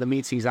online. All the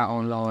meetings are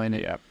online.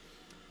 Yeah.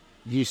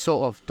 You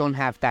sort of don't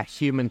have that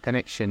human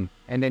connection.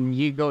 And then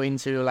you go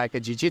into like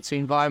a jiu-jitsu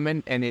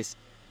environment and it's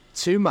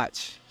too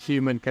much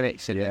human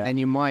connection. Yeah. And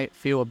you might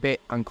feel a bit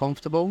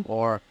uncomfortable,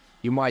 or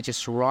you might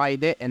just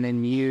ride it and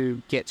then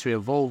you get to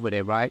evolve with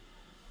it, right?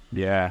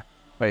 Yeah.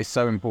 But it's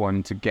so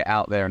important to get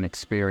out there and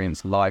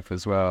experience life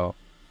as well.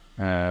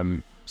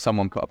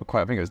 Someone put up a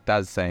quote, I think it was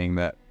Daz, saying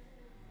that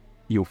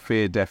you'll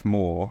fear death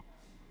more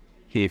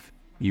if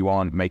you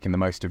aren't making the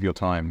most of your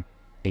time.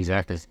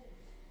 Exactly.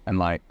 And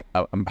like,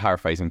 I'm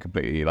paraphrasing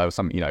completely. There was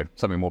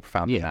something more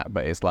profound than that.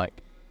 But it's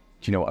like,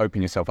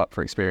 open yourself up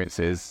for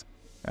experiences.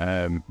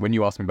 When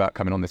you asked me about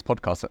coming on this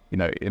podcast,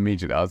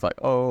 immediately I was like,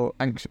 oh,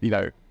 anxious,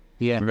 with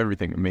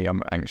everything with me,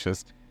 I'm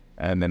anxious.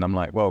 And then I'm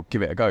like, well,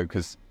 give it a go,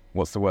 because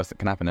what's the worst that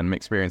can happen? And I'm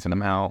experiencing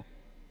them how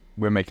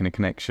we're making a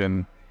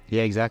connection.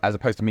 Yeah, exactly. As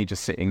opposed to me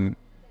just sitting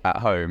at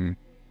home,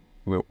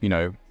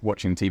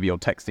 watching TV or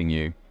texting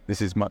you.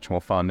 This is much more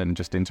fun and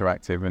just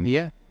interactive. And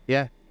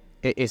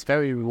it's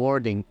very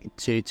rewarding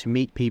to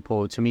meet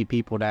people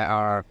that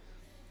are,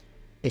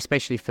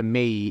 especially for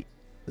me,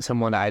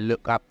 someone that I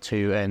look up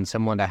to and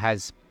someone that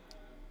has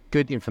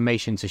good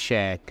information to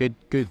share,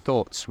 good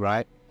thoughts,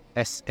 right?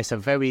 It's a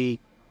very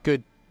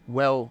good,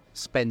 well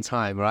spent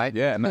time, right?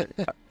 Yeah. And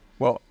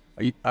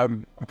I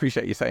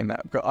appreciate you saying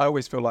that, but I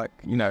always feel like,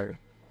 you know,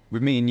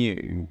 with me and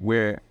you,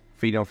 we're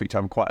feeding off each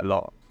other quite a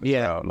lot.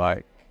 Yeah. So,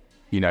 like,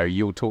 you know,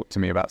 you'll talk to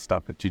me about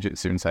stuff at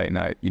Jiu-Jitsu and say,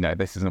 no, you know,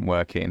 this isn't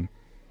working,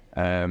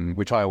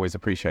 which I always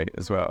appreciate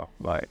as well.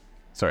 Like,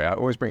 sorry, I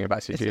always bring it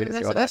back to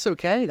Jiu-Jitsu. That's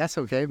okay. That's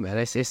okay, man.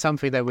 It's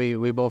something that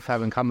we both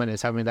have in common.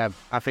 It's something that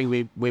I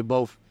think we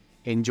both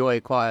enjoy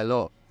quite a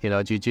lot. You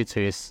know,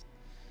 Jiu-Jitsu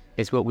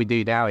is what we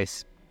do now.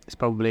 It's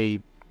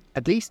probably,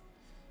 at least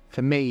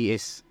for me,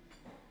 it's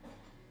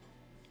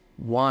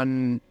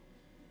one,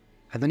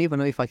 I don't even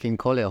know if I can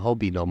call it a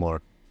hobby no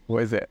more.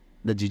 What is it?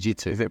 The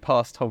Jiu-Jitsu. Is it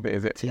past hobby?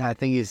 Is it? Yeah, I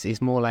think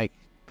it's more like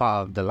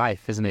part of the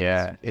life, isn't it?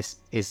 Yeah.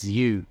 It's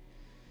you.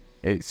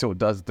 It sort of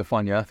does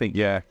define you, I think,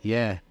 yeah.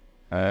 Yeah.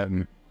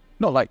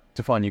 Not like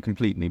define you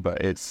completely,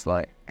 but it's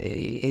like...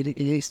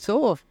 It's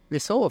sort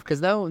of,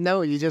 because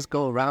now you just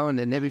go around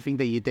and everything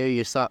that you do,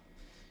 you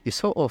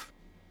sort of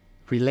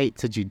relate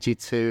to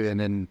Jiu-Jitsu, and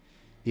then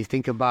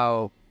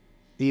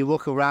you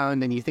walk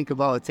around and you think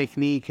about a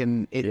technique,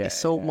 and it's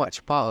so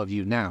much part of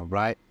you now,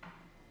 right?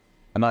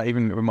 And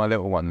even with my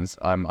little ones,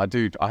 I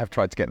have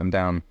tried to get them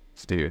down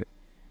to do it.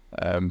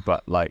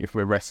 But like if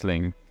we're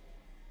wrestling,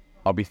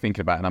 I'll be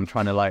thinking about it, and I'm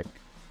trying to like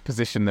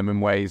position them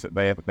in ways that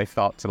they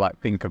start to like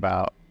think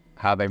about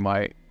how they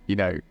might, you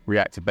know,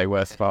 react if they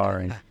were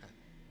sparring.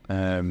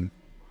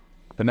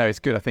 But no, it's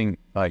good. I think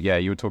like, yeah,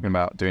 you were talking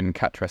about doing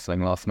catch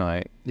wrestling last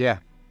night. Yeah.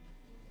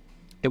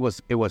 It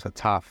was a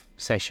tough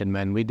session,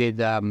 man. We did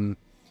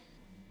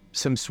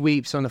some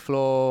sweeps on the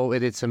floor. We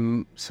did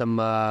some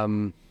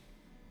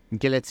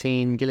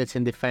guillotine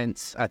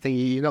defense. I think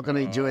you're not going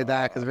to enjoy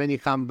that, because when you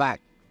come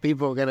back,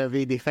 people are going to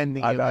be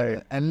defending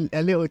you.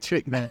 A little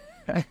trick, man.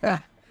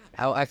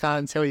 I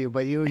can't tell you,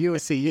 but you will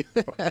see.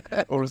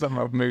 All of a sudden,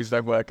 my moves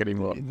don't work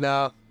anymore.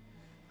 No.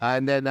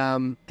 And then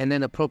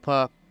a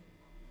proper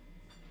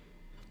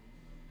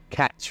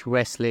catch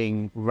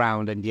wrestling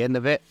round at the end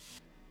of it.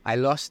 I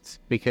lost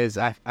because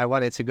I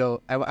wanted to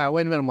go. I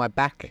went on my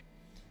back,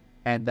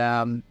 and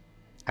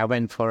I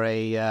went for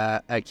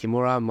a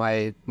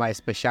Kimura, my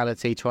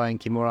specialty, trying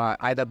Kimura,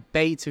 either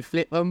bait to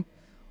flip them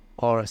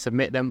or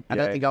submit them. I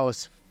don't think I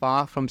was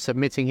far from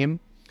submitting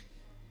him,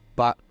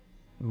 but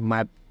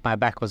my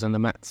back was on the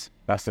mats.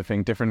 That's the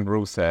thing, different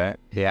rule set.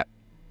 Yeah.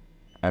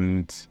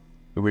 And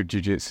with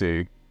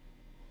Jiu-Jitsu,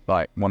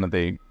 like one of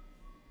the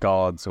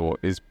guards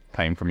is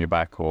playing from your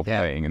back or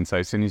playing, and so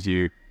as soon as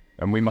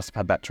and we must have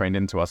had that trained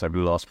into us over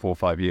the last 4 or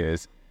 5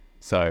 years.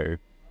 So,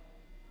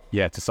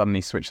 yeah, to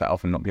suddenly switch that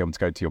off and not be able to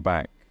go to your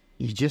back.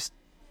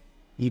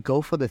 You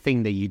go for the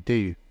thing that you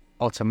do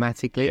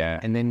automatically,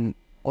 and then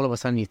all of a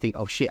sudden you think,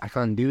 oh shit, I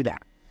can't do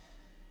that.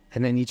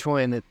 And then you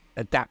try and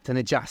adapt and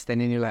adjust, and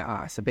then you're like,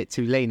 it's a bit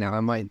too late now. I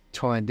might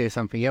try and do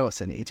something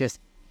else, and it just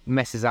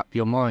messes up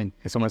your mind.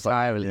 It's almost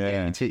entirely.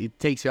 like, it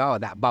takes you out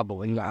of that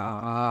bubble, and you're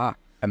like,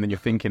 And then you're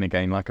thinking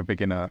again like a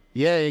beginner.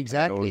 Yeah,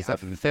 exactly. I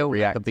felt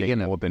like a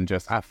beginner. More than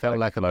just... I felt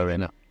like a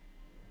beginner.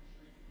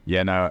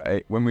 Yeah, no,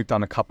 when we've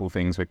done a couple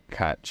things with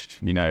catch,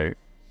 you know,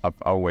 I've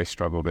always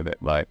struggled with it.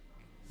 Like,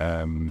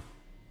 and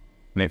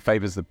it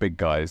favours the big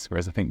guys,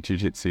 whereas I think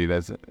Jiu-Jitsu,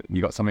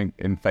 you got something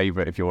in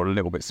favour if you're a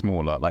little bit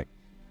smaller. Like,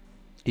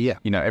 you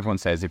know, everyone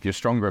says if you're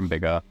stronger and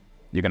bigger,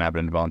 you're going to have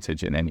an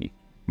advantage in any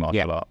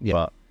martial art. Yeah.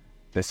 But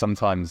there's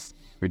sometimes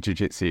with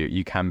Jiu-Jitsu,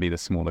 you can be the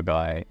smaller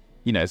guy.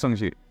 You know, as long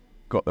as you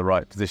got the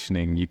right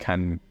positioning, you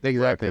can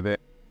work with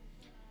it.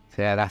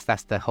 Yeah,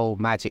 that's the whole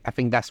magic. I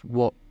think that's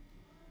what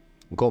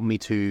got me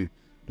to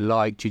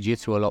like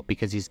Jiu-Jitsu a lot,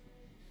 because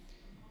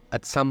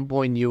at some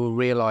point you'll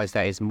realize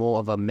that it's more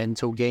of a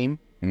mental game,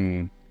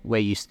 where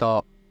you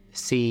start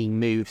seeing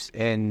moves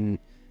and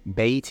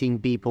baiting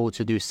people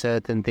to do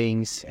certain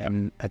things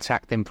and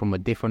attack them from a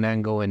different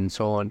angle and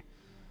so on.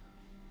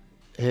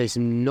 There's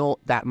not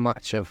that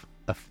much of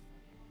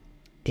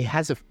it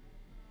has a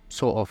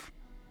sort of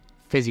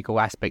physical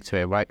aspect to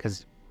it, right?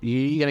 Because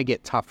you're going to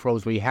get tough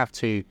throws where you have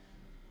to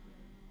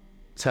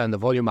turn the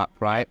volume up,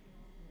 right?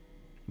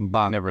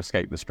 But never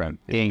escape the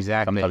strength.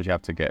 Exactly. Sometimes you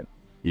have to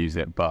use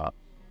it, but...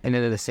 And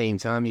then at the same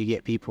time, you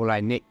get people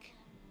like Nick.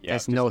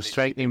 There's no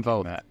strength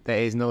involved. There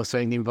is no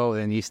strength involved,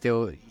 and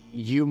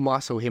you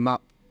muscle him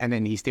up, and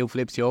then he still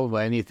flips you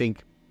over, and you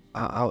think,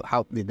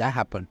 how did that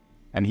happen?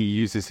 And he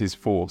uses his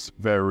force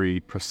very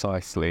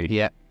precisely.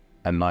 Yeah.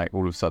 And like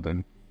all of a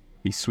sudden,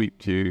 he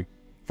sweeps you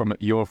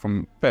you're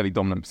from fairly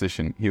dominant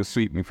position. He'll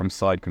sweep me from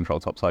side control,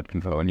 top side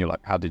control, and you're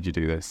like, how did you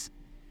do this?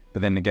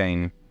 But then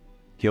again,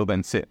 he'll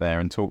then sit there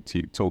and talk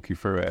you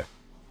through it.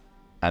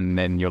 And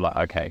then you're like,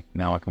 okay,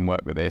 now I can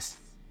work with this.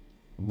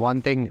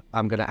 One thing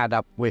I'm going to add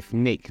up with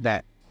Nick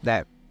that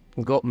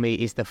got me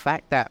is the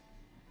fact that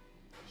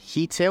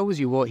he tells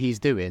you what he's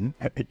doing.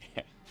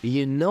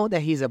 You know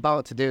that he's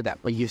about to do that,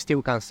 but you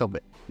still can't stop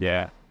it.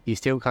 Yeah. You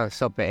still can't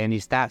stop it. And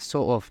it's that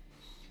sort of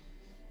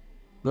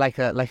like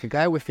a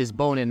guy with his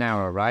bow and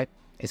arrow, right?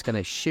 It's going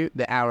to shoot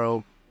the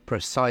arrow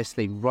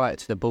precisely right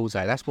to the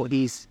bullseye. That's what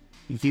he's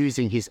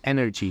using his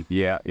energy.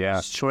 Yeah.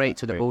 Straight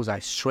to the bullseye,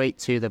 straight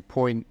to the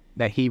point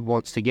that he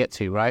wants to get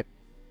to, right?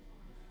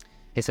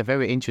 Nick is a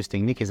very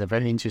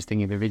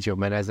interesting individual,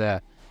 man. As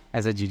a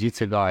as a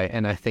jiu-jitsu guy,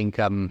 and I think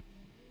I'm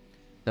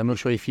not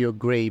sure if you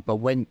agree, but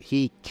when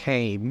he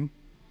came,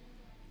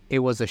 it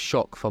was a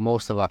shock for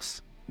most of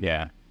us.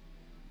 Yeah,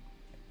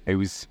 it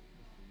was.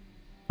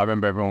 I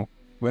remember everyone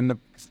when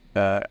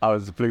I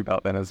was a blue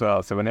belt then as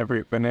well. So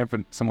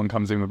whenever someone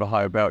comes in with a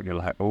higher belt, you're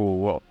like,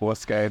 oh,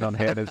 what's going on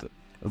here? There's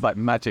like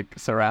magic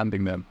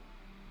surrounding them.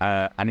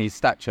 And his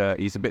stature,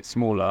 he's a bit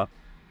smaller,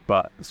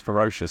 but it's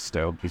ferocious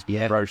still. He's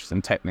ferocious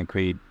and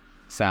technically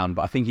sound.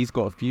 But I think he's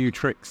got a few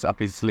tricks up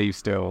his sleeve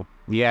still.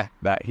 Yeah,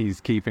 that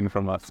he's keeping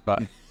from us.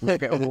 But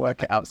we'll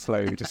work it out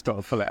slowly. We just got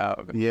to pull it out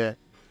of it. Yeah,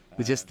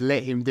 we just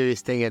let him do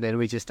his thing, and then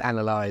we just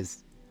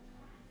analyze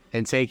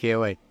and take it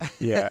away.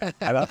 Yeah,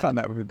 and I found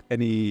that with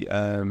any.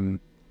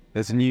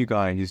 There's a new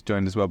guy who's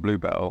joined as well, blue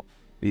belt.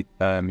 He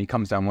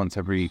comes down once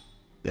every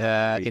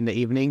in the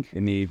evening.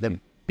 The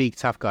big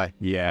tough guy.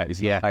 Yeah,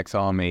 he's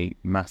ex-army,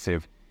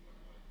 massive.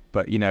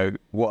 But you know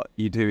what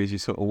you do is you're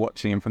sort of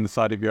watching him from the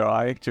side of your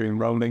eye during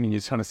rolling, and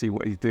you're trying to see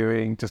what he's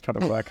doing, just trying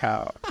to work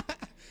out.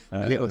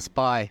 Little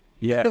spy.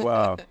 Yeah,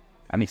 well,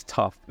 and he's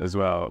tough as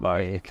well.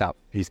 Like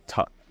he's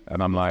tough,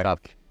 and I'm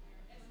like,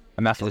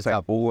 and that's what's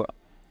like.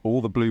 All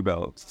the blue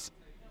belts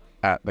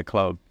at the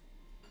club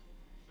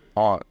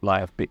aren't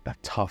like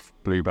tough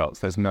blue belts.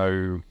 There's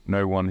no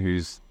one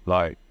who's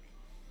like.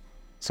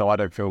 So I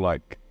don't feel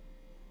like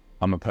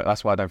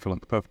that's why I don't feel like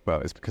the perfect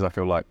belt. Is because I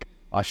feel like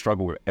I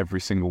struggle with every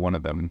single one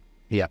of them.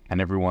 Yeah. And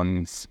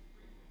everyone's,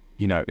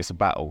 it's a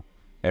battle,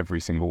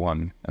 every single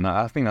one. And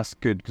I think that's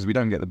good because we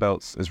don't get the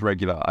belts as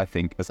regular, I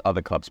think, as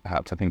other clubs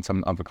perhaps. I think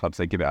some other clubs,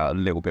 they give it out a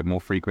little bit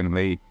more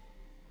frequently.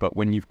 But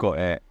when you've got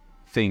it,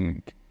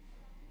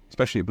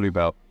 especially a blue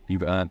belt,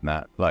 you've earned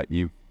that. Like,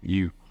 you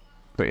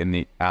put in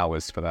the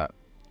hours for that.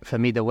 For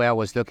me, the way I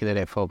was looking at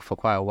it for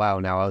quite a while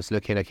now, I was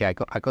looking, okay,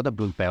 I got a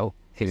blue belt.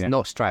 It's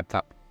not strapped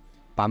up.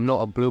 But I'm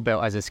not a blue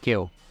belt as a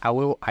skill. I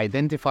will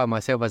identify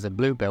myself as a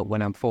blue belt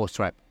when I'm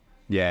 4-strap.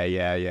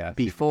 Yeah.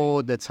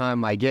 Before the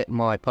time I get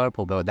my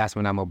purple belt, that's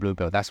when I'm a blue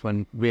belt. That's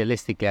when,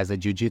 realistically, as a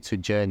jiu-jitsu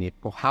journey,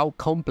 or how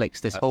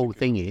complex this whole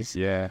thing is.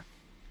 Yeah.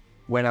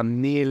 When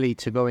I'm nearly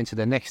to go into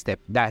the next step,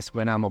 that's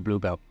when I'm a blue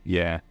belt.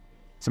 Yeah.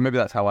 So maybe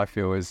that's how I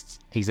feel is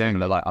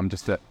exactly like I'm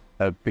just a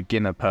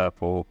beginner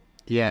purple.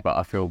 Yeah.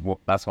 But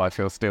that's why I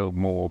feel still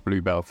more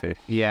blue belty.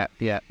 Yeah.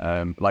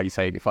 Like you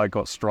say, if I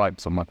got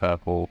stripes on my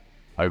purple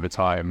over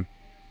time,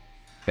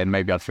 then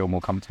maybe I'd feel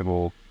more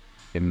comfortable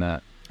in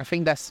that. I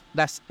think that's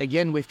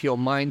again with your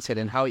mindset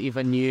and how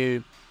even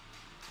you,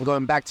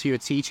 going back to your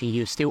teaching,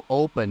 you're still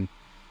open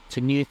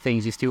to new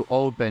things. You're still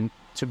open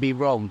to be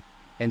wrong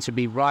and to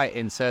be right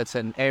in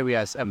certain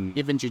areas.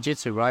 Even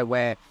jiu-jitsu, right,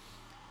 where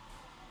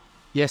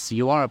yes,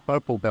 you are a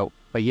purple belt,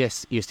 but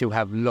yes, you still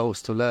have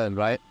loads to learn,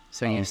 right?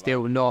 So you're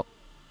still not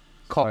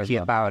cocky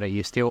about it.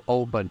 You're still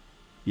open.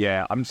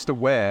 Yeah, I'm just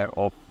aware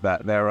of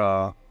that. There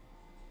are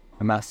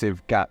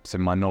massive gaps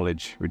in my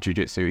knowledge with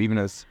jiu-jitsu, even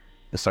as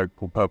a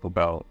so-called purple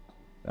belt.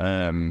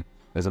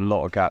 There's a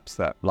lot of gaps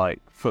that, like,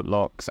 foot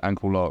locks,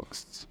 ankle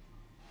locks.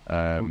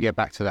 We'll get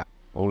back to that.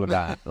 All of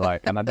that.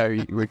 And I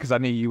know, because I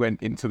knew you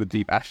went into the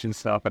deep Ashton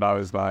stuff, and I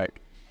was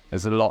like,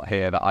 there's a lot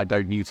here that I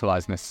don't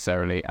utilize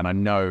necessarily, and I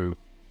know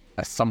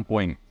at some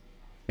point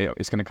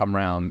it's going to come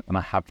around, and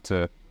I have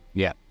to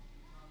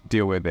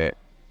deal with it.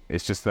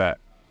 It's just that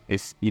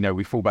it's,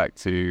 we fall back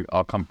to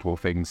our comfortable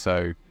things.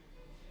 So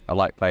I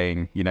like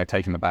playing,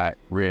 taking the back,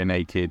 rear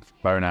naked,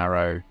 bow and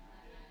arrow.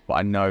 But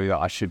I know that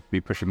I should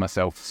be pushing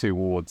myself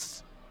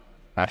towards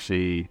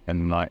Ashi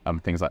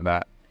and things like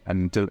that,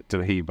 and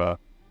Dilhiba.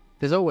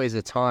 There's always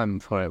a time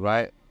for it,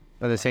 right?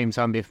 At the same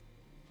time,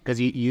 because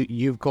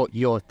you've got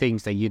your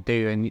things that you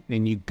do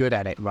and you're good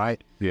at it,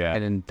 right? Yeah.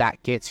 And then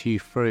that gets you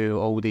through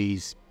all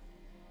these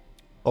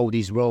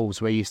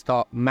roles where you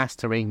start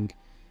mastering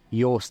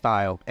your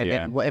style, and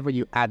then whatever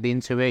you add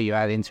into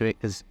it,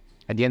 because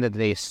at the end of the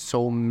day, there's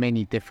so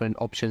many different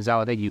options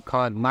out there. You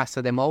can't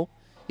master them all.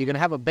 You're going to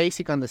have a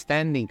basic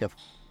understanding of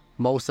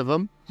most of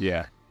them.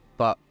 Yeah.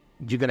 But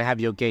you're going to have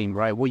your game,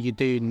 right? What you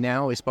do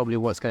now is probably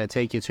what's going to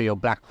take you to your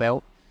black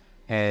belt.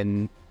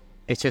 And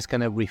it's just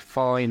going to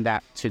refine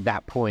that to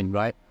that point,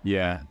 right?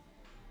 Yeah.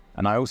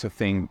 And I also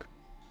think,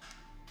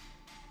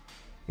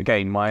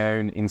 again, my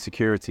own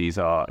insecurities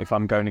are, if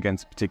I'm going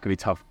against a particularly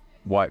tough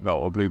white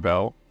belt or blue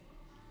belt,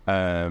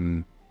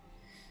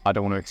 I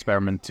don't want to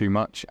experiment too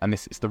much. And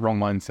it's the wrong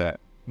mindset.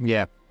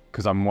 Yeah.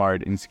 Because I'm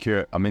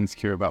insecure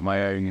about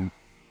my own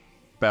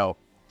belt.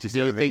 Do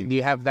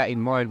you have that in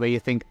mind where you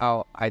think,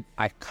 oh, I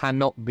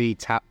cannot be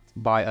tapped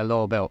by a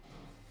lower belt?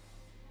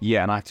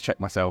 Yeah, and I have to check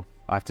myself.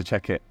 I have to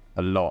check it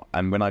a lot.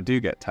 And when I do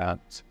get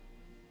tapped,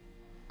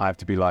 I have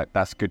to be like,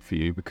 that's good for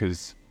you,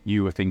 because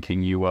you were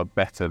thinking you were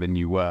better than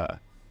you were.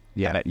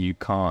 Yeah. And that you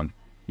can't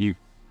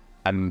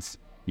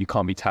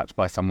be tapped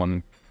by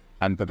someone.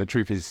 But the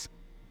truth is,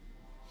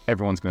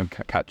 everyone's going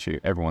to catch you.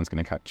 Everyone's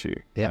going to catch you.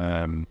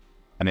 Yeah. And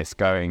it's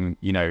going,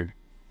 you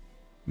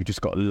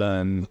just got to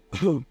learn.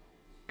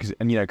 Because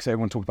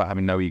everyone talks about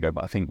having no ego,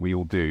 but I think we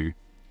all do.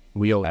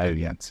 We all do,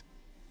 yeah.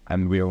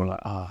 And we're all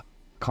like,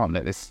 can't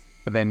let this.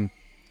 But then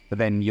but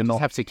then you're not.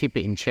 Just have to keep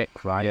it in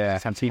check, right? Yeah,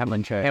 just have to have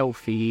a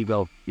healthy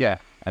ego. Yeah,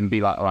 and be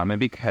like, all right, I'm gonna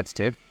be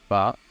competitive,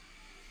 but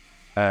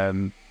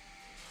then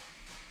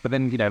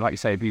like you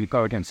say, if you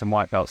go against some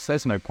white belts,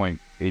 there's no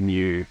point in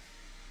you.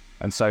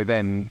 And so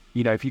then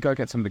if you go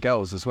against some of the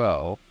girls as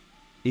well,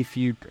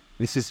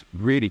 this is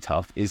really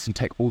tough, is to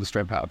take all the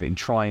strength out of it and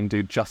try and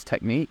do just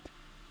technique.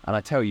 And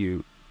I tell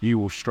you, you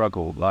will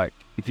struggle. Like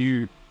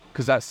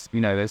because that's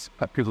there's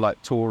people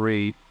like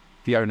Tori,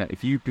 Fiona.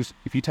 If you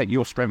take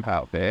your strength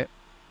out of it,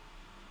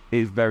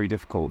 it's very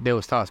difficult. They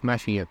will start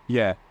smashing you.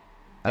 Yeah,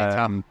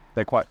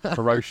 they're quite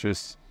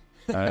ferocious,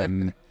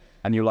 and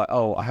you're like,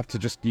 oh, I have to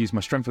just use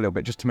my strength a little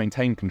bit just to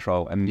maintain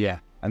control. And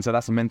and so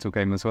that's a mental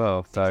game as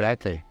well. So,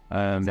 exactly.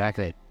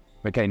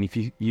 Again, if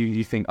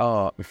you think,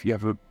 if you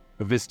have a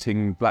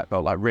visiting black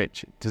belt like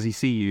Rich, does he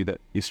see you that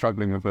you're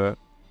struggling with a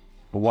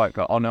white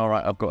belt? Oh no, all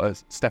right, I've got to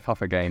step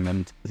up again,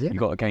 and you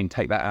got to again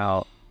take that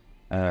out.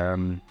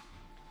 I'm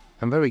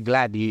very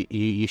glad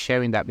you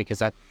sharing that,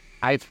 because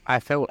I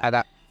felt at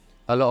that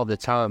a lot of the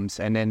times,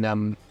 and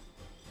then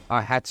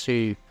I had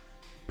to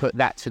put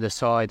that to the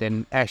side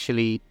and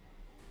actually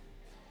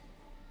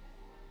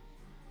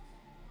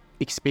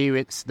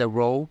experience the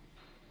role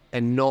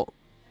and not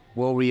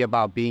worry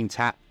about being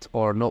tapped,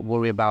 or not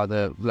worry about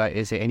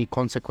is there any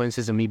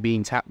consequences of me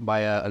being tapped by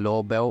a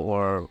lower belt,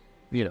 or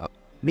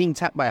being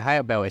tapped by a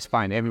higher belt is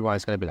fine.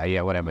 Everyone's going to be like,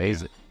 yeah, whatever,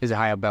 he's a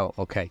higher belt,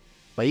 okay.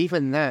 But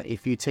even that,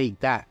 if you take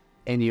that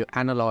and you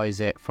analyze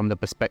it from the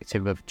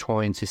perspective of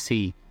trying to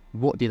see,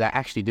 what did I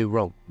actually do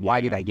wrong?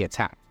 Why did I get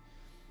tapped?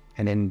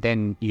 And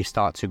then you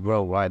start to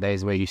grow, right?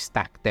 There's where you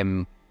stack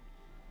them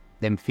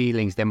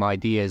feelings, them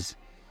ideas.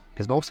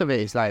 Because most of it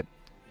is like,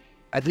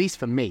 at least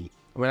for me,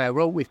 when I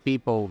roll with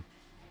people,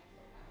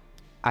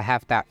 I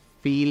have that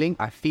feeling.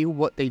 I feel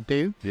what they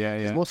do.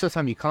 Yeah. Most of the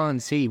time, you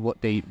can't see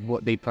what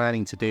they're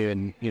planning to do,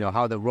 and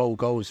how the roll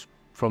goes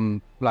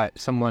from like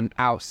someone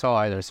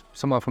outside or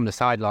someone from the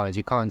sidelines.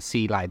 You can't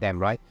see like them,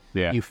 right?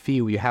 Yeah. You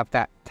feel, you have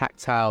that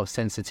tactile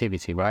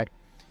sensitivity, right?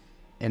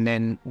 And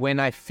then when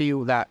I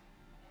feel that,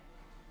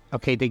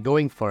 okay, they're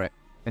going for it,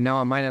 and now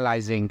I'm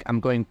analyzing, I'm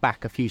going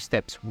back a few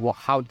steps.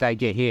 How did I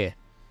get here?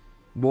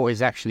 What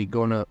is actually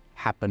gonna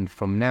happen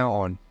from now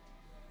on?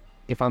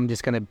 If I'm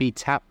just gonna be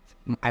tapped,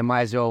 I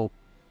might as well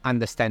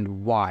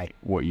understand why.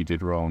 What you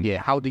did wrong.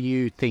 Yeah. How do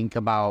you think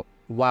about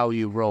while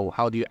you roll?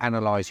 How do you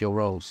analyze your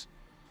rolls?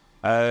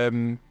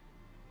 Do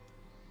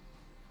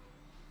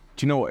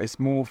you know what? It's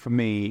more for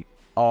me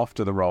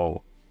after the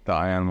roll that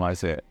I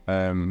analyze it.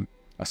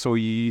 I saw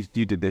you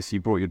did this. You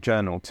brought your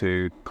journal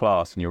to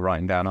class and you're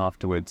writing down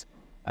afterwards.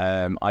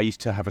 I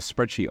used to have a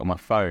spreadsheet on my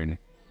phone,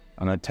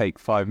 and I'd take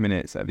 5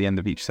 minutes at the end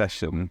of each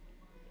session,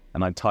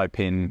 and I'd type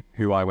in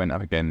who I went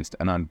up against,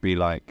 and I'd be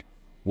like,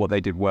 what they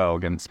did well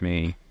against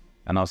me,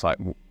 and I was like,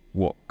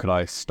 what could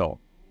I stop,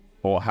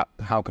 or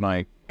how can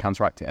I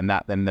counteract it? And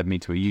that then led me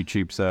to a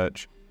YouTube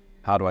search.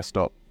 How do I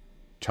stop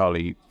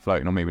Charlie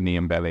floating on me with knee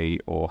and belly,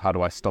 or how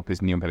do I stop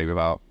his knee and belly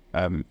without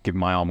giving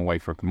my arm away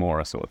for a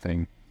Kimura sort of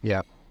thing?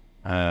 Yeah.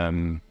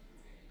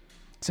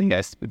 So yeah,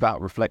 it's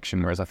about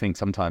reflection. Whereas I think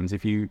sometimes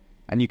I've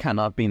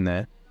been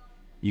there,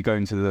 you go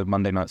into the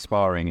Monday night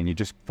sparring and you're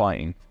just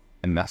fighting,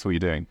 and that's all you're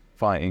doing,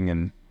 fighting,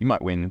 and you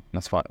might win,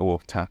 that's fine, or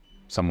tap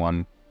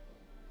someone.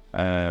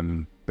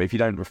 But if you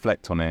don't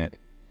reflect on it,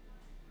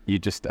 you're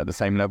just at the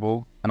same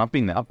level. And I've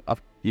been there,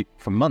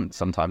 for months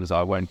sometimes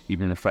I won't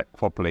even reflect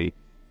properly,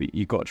 but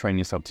you've got to train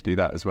yourself to do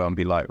that as well and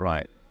be like,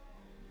 right,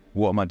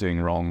 what am I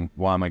doing wrong?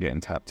 Why am I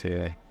getting tapped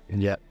here?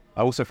 Yeah.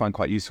 I also find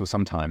quite useful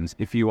sometimes,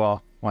 if you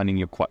are finding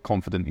you're quite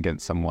confident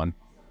against someone,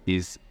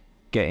 is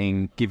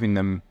giving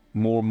them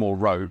more and more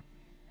rope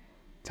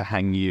to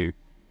hang you.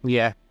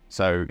 Yeah.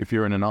 So if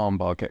you're in an arm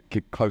bar,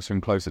 get closer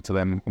and closer to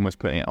them, almost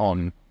putting it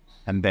on,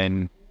 and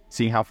then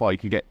see how far you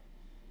can get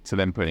to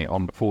them putting it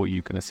on before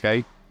you can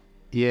escape.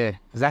 Yeah,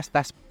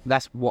 that's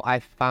what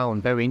I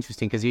found very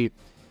interesting, because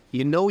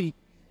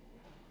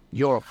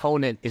your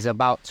opponent is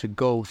about to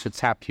go to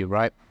tap you,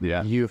 right?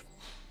 Yeah.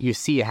 You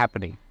see it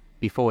happening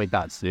before it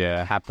does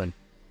happen,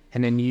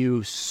 and then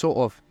you sort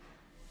of,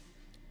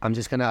 I'm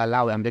just gonna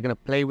allow it. I'm just gonna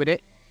play with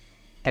it,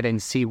 and then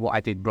see what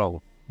I did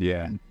wrong.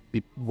 Yeah.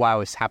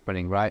 While it's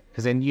happening, right?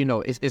 Because then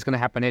it's gonna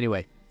happen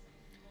anyway.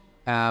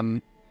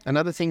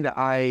 Another thing that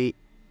I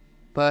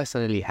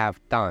personally have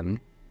done,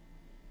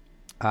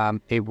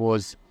 it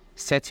was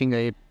setting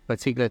a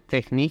particular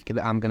technique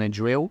that I'm gonna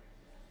drill.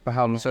 For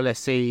how long? So let's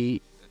say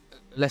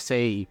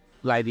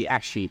like the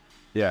Ashi.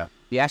 Yeah.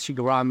 The Ashi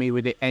Garami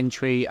with the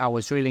entry, I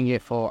was drilling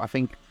it for I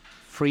think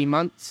 3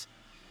 months,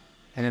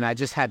 and then I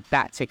just had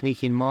that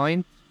technique in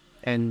mind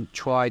and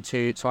so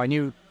I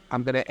knew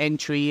I'm gonna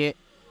entry it,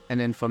 and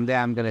then from there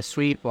I'm gonna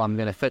sweep, or I'm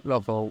gonna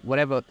footlock, or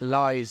whatever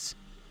lies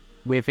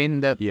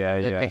within the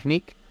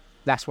technique.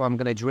 That's what I'm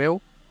gonna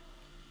drill.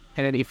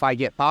 And then if I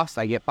get past,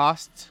 I get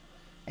past.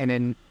 And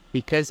then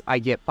because I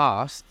get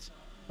past,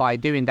 by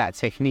doing that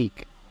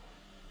technique,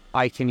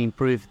 I can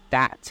improve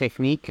that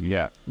technique.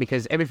 Yeah.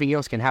 Because everything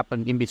else can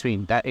happen in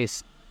between.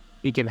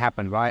 It can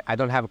happen, right? I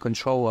don't have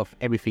control of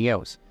everything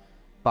else,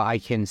 but I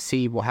can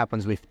see what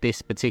happens with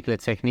this particular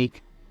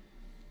technique.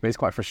 But it's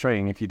quite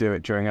frustrating if you do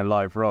it during a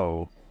live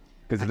roll,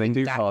 because if they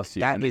do pass you...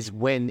 That is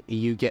when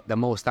you get the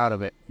most out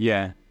of it.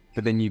 Yeah,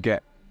 but then you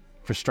get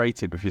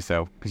frustrated with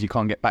yourself because you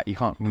can't get back. You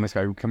can't almost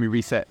go, can we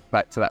reset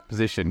back to that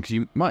position? Because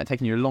you might have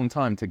taken you a long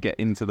time to get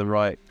into the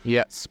right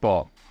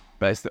spot.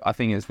 But I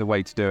think it's the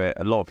way to do it.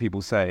 A lot of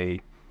people say,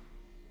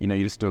 you know,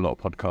 you just do a lot of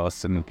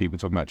podcasts and people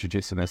talking about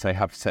jiu-jitsu and they say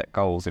have set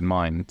goals in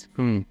mind.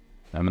 And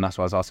that's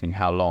why I was asking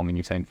how long, and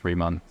you're saying 3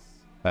 months.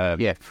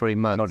 3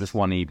 months. Not just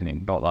one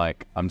evening. Not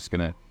like, I'm just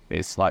going to...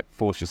 It's like,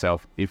 force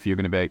yourself. If you're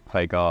going to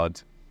play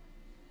guard,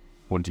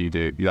 what do?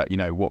 You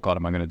know, what guard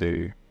am I going to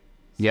do?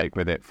 Stick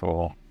with it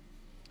for...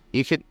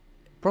 You could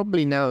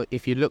probably now,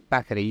 if you look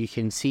back at it, you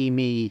can see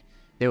me.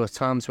 There was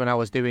times when I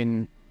was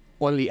doing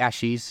only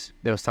Achilles.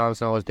 There was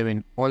times when I was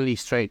doing only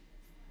straight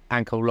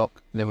ankle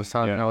lock. There was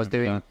times when I was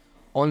doing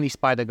only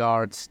spider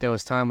guards. There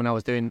was time when I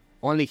was doing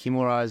only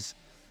kimuras.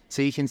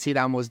 So you can see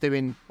that I was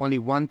doing only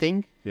one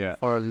thing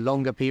for a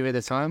longer period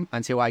of time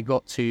until I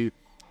got to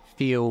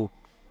feel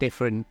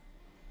different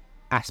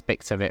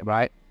aspects of it,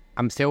 right?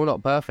 I'm still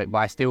not perfect, but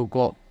I still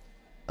got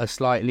a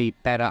slightly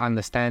better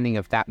understanding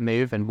of that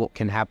move and what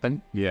can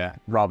happen. Yeah,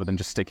 rather than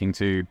just sticking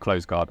to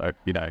close guard,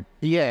 you know.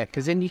 Yeah,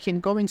 because then you can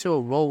go into a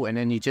roll and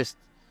then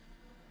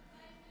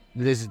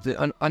there's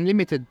the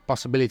unlimited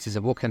possibilities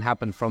of what can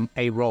happen from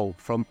a roll,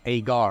 from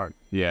a guard.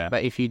 Yeah.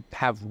 But if you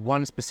have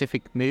one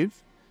specific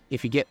move,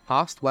 if you get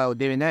passed while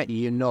doing that,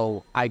 you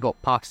know, I got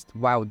passed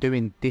while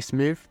doing this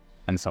move.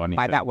 And so I need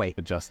to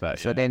adjust that.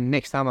 So then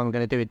next time I'm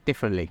going to do it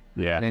differently.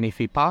 Yeah. And then if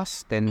he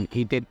passed, then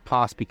he did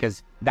pass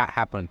because that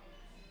happened.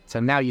 So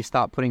now you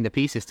start putting the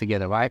pieces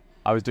together, right?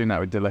 I was doing that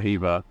with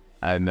Dillahiva,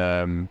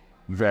 and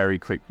very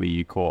quickly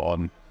you caught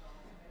on,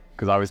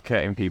 because I was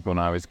getting people and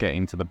I was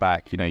getting to the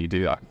back. You know, you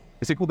do that.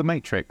 Is it called the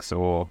Matrix,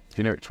 or do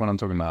you know which one I'm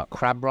talking about?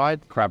 Crab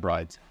ride? Crab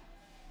ride.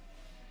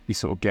 You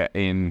sort of get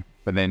in,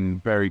 but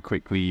then very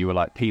quickly you were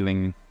like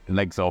peeling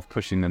legs off,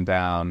 pushing them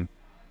down.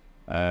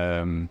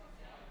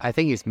 I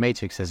think it's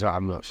Matrix as well.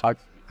 I'm not sure.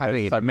 I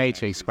think it's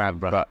Matrix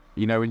crab ride. But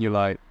you know when you're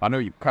like, I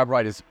know crab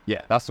ride is,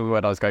 that's the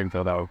word I was going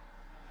for though.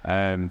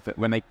 But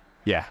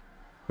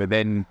but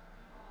then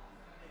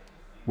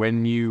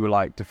when you were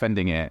like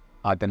defending it,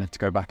 I then had to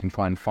go back and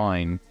try and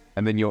find,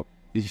 and then your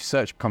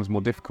search becomes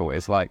more difficult.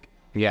 It's like,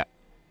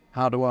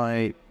 how do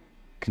I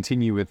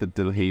continue with the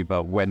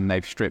Dillahiva when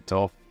they've stripped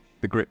off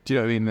the grip? Do you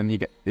know what I mean? Then you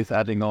get it's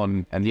adding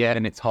on, and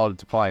and it's hard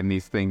to find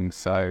these things.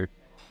 So,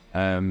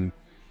 and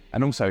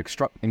also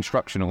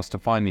instructionals to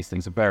find these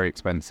things are very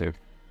expensive.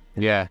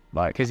 Yeah,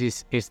 like because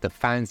it's the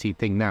fancy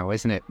thing now,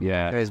 isn't it?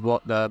 Yeah, there's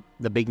what the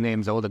big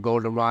names are, the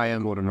Gordon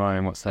Ryan,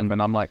 what's that? And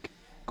I'm like,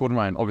 Gordon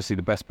Ryan, obviously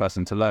the best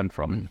person to learn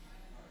from.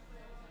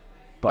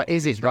 But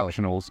is it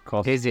instructionals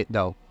cost? Is it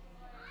though?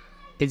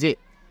 Is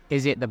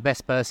it the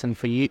best person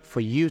for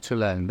you to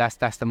learn? That's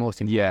the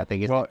most important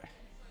thing. Well,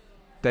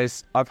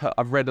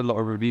 I've read a lot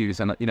of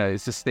reviews, and you know,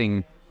 it's this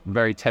thing. I'm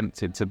very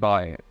tempted to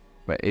buy it,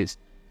 but it's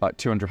like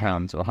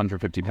 £200 or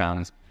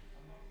 £150.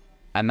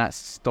 And that's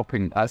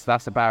stopping.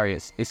 That's a barrier.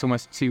 It's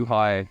almost too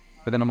high.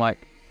 But then I'm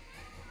like,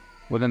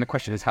 well, then the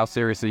question is, how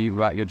serious are you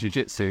about your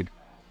jiu-jitsu?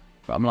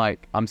 But I'm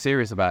like, I'm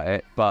serious about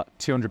it. But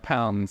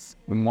 £200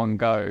 in one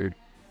go.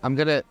 I'm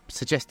gonna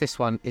suggest this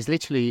one. Is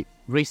literally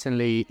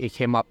recently it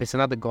came up. It's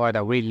another guy that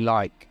I really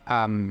like.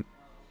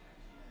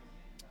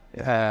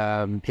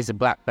 He's a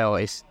black belt.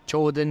 It's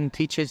Jordan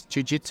teaches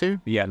jiu-jitsu.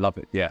 Yeah, love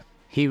it. Yeah.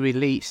 He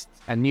released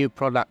a new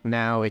product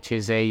now, which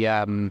is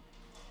a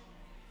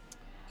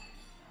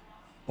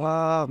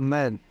oh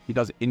man, he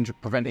does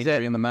prevent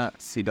injury on the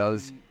mats. He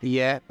does,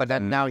 but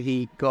then now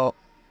he got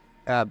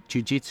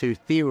jiu-jitsu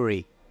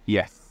theory.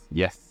 Yes,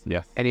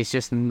 and it's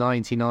just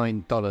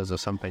 $99 or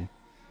something.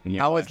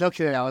 Yeah. I was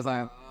looking at it, I was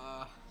like,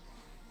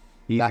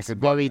 that's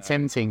very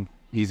tempting.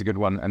 He's a good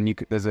one, and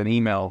there's an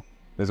email.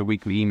 There's a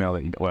weekly email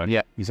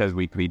that he says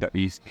weekly.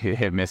 He's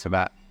hit and miss with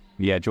that.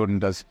 Yeah,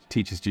 Jordan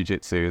teaches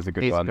jiu-jitsu is a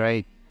good one.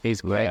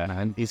 He's great,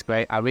 man. He's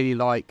great. I really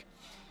like.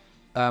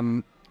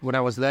 When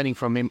I was learning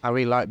from him, I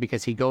really like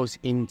because he goes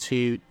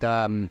into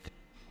the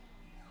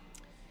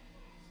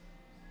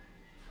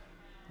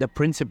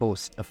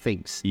principles of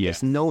things.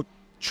 Yes. There's no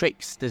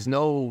tricks. There's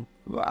no,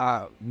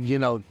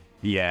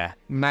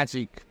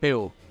 magic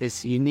pill.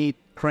 You need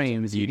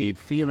frames. You need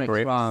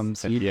Phoenix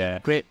arms. You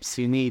need grips.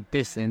 You need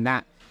this and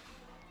that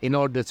in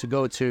order to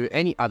go to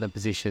any other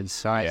positions.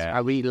 So I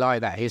really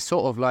like that. He's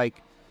sort of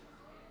like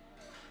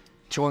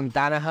John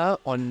Danaher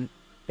on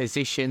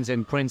positions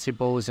and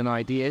principles and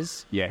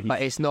ideas,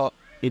 but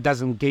it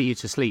doesn't get you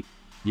to sleep.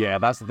 Yeah,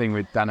 that's the thing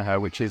with Danaher,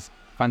 which is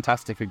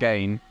fantastic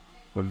again,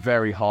 but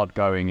very hard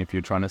going if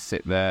you're trying to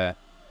sit there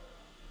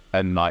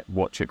and like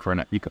watch it for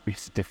an. You could be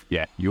stiff.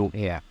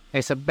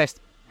 It's the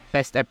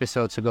best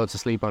episode to go to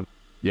sleep on.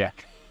 Yeah,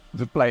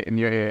 just play it in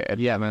your ear.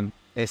 Yeah, man,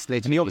 it's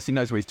legit. And he obviously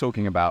knows what he's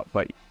talking about,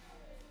 but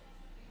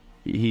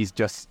he's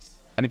just.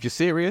 And if you're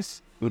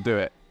serious, you'll do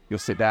it. You'll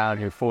sit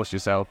down. You'll force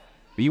yourself.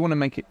 But you want to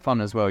make it fun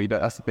as well.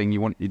 That's the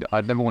thing.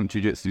 I'd never want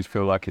jiu-jitsu to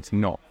feel like it's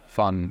not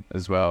fun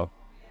as well.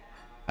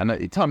 And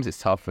at times it's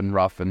tough and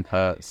rough and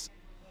hurts.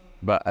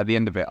 But at the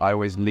end of it, I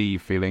always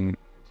leave feeling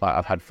like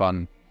I've had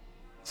fun.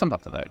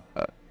 Sometimes I don't,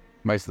 but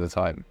most of the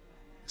time.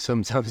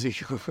 Sometimes you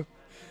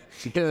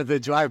know, the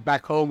drive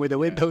back home with the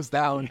windows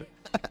down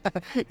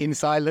in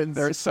silence.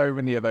 There are so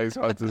many of those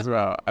ones as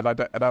well,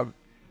 and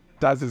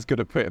Daz is good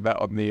at putting that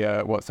on the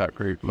WhatsApp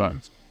group.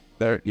 But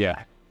there,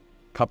 a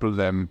couple of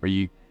them where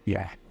you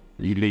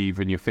leave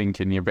and you're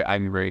thinking you're a bit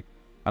angry.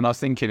 And I was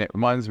thinking, it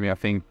reminds me, I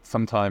think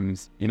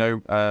sometimes, you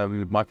know,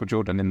 Michael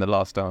Jordan in The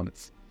Last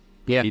Dance,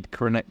 he'd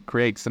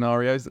create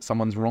scenarios that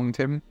someone's wronged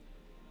him.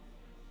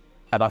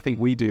 And I think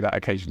we do that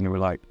occasionally. We're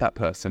like, that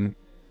person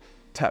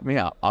tapped me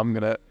up. I'm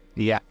gonna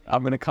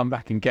come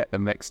back and get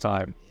them next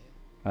time.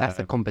 That's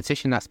the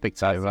competition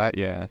aspect of it, right?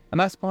 Yeah. And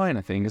that's fine,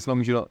 I think, as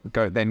long as you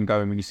don't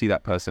go and when you see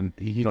that person,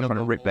 you're not trying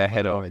to rip their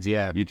head off.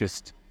 Yeah. You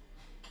just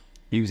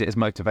use it as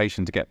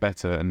motivation to get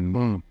better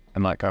and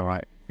like, all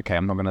right, okay,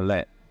 I'm not going to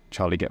let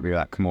Charlie get me with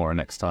that Kimura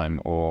next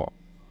time, or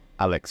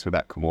Alex with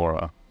that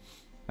Kimura.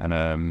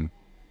 And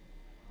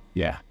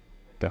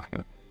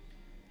definitely.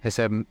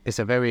 It's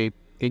a very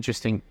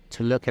interesting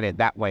to look at it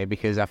that way,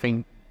 because I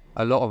think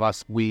a lot of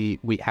us, we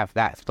have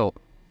that thought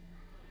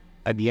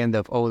at the end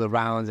of all the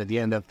rounds, at the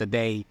end of the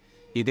day.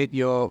 You did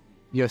your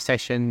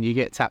session, you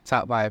get tapped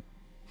up by,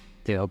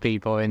 you know,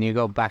 people, and you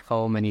go back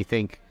home and you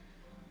think,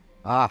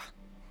 I'm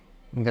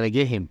gonna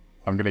get him.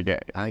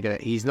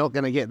 He's not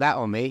gonna get that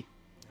on me.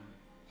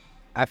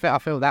 I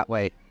feel that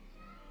way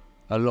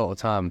a lot of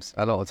times.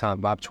 But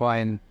I'm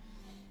trying to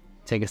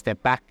take a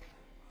step back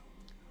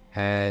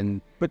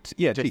and just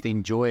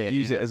enjoy it.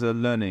 Use it as a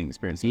learning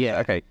experience. Yeah.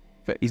 Okay,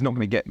 but he's not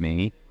going to get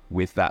me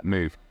with that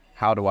move.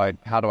 How do I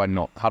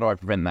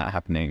prevent that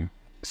happening?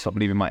 Stop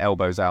leaving my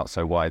elbows out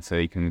so wide so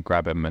he can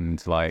grab him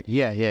and like.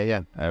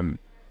 Yeah.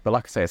 But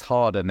like I say, it's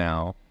harder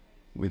now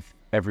with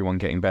everyone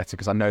getting better,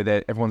 because I know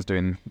that everyone's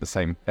doing the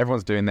same.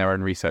 Everyone's doing their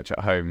own research at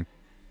home.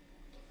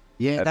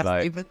 Yeah, that's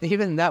like,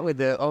 even that with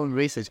their own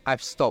research.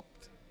 I've stopped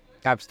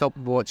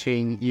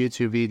watching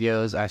YouTube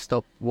videos. I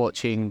stopped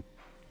watching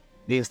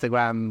the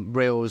Instagram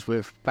reels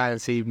with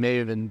fancy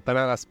move and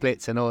banana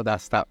splits and all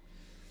that stuff.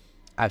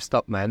 I've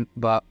stopped, man.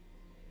 But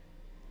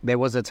there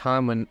was a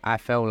time when I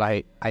felt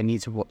like I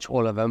need to watch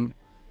all of them,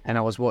 and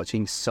I was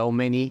watching so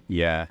many.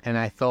 Yeah. And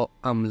I thought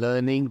I'm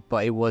learning, but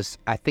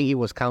I think it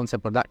was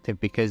counterproductive,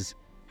 because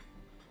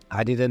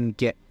I didn't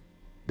get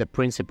the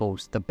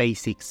principles, the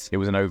basics. It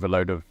was an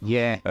overload of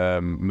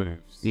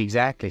moves.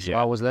 Exactly. So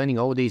I was learning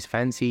all these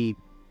fancy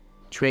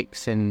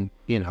tricks and,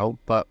 you know,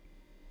 but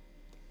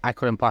I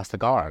couldn't pass the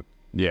guard.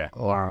 Yeah.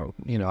 Or,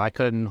 you know, I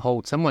couldn't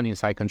hold someone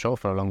inside control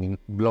for a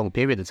long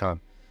period of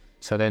time.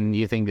 So then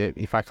you think that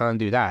if I can't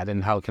do that,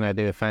 then how can I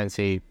do a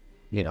fancy,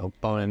 you know,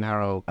 bow and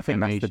arrow? I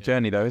think that's the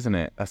journey though, isn't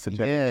it? That's the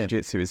journey of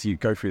Jiu-Jitsu, is you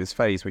go through this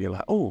phase where you're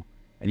like, and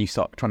you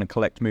start trying to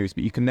collect moves,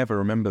 but you can never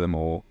remember them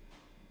all.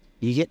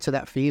 You get to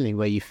that feeling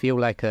where you feel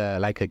like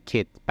a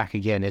kid back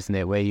again, isn't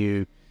it? Where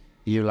you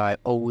like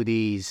all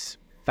these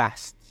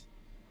fast,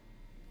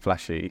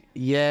 flashy.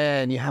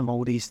 Yeah, and you have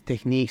all these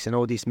techniques and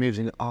all these moves,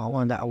 and I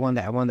want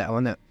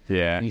that.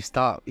 Yeah. And you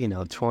start, you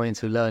know, trying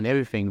to learn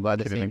everything,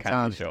 but at the same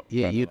time,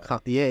 you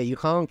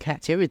can't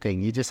catch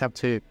everything. You just have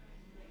to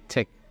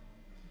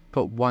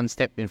put one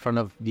step in front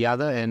of the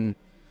other.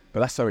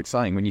 But that's so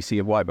exciting when you see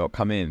a white belt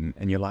come in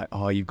and you're like,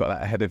 you've got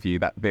that ahead of you,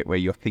 that bit where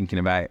you're thinking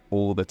about it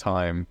all the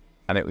time.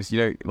 And it was, you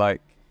know, like,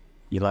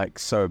 you're like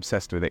so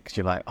obsessed with it because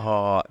you're like,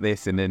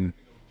 this, and then,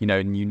 you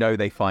know,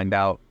 they find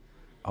out,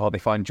 they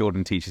find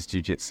Jordan teaches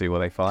jiu-jitsu, or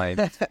they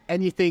find...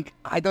 And you think,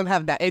 I don't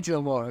have that edge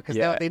no more, because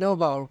they know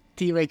about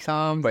T-Rex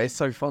arms. But it's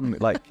so fun,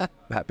 like,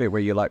 that bit where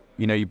you're like,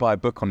 you know, you buy a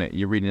book on it,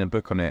 you're reading a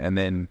book on it, and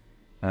then,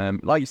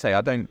 like you say,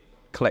 I don't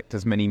collect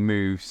as many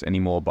moves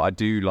anymore, but I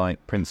do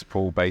like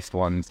principle-based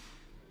ones,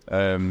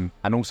 and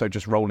also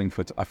just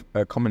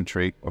a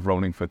commentary of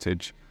rolling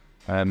footage.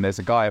 There's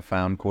a guy I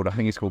found I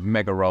think he's called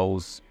Mega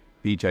Rolls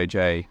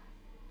BJJ,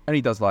 and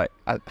he does like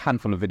a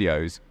handful of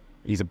videos.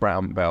 He's a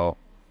brown belt,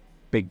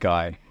 big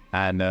guy,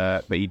 and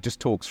but he just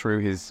talks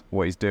through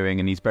what he's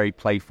doing, and he's very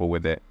playful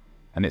with it.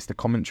 And it's the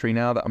commentary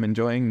now that I'm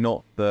enjoying,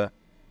 not the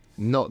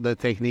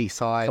technique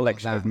side,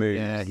 collection of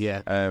moves.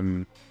 Yeah.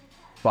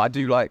 But I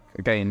do like,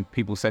 again,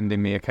 people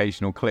sending me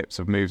occasional clips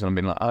of moves, and I'm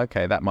being like,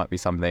 okay, that might be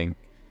something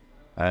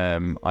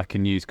I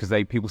can use, because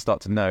people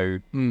start to know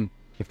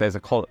if there's a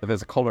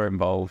collar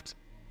involved.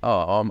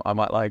 I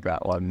might like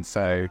that one.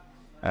 So,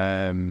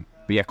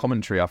 but yeah,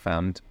 commentary I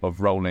found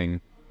of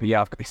rolling. But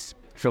yeah, I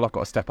feel I've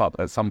got to step up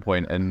at some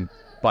point and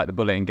bite the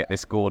bullet and get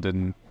this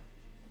Gordon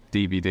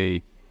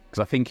DVD,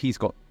 because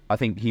I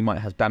think he might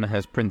have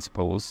Danaher's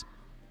principles,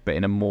 but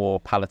in a more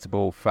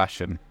palatable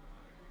fashion.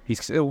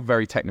 He's still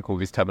very technical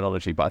with his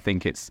terminology, but I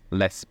think it's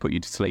less put you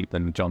to sleep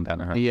than John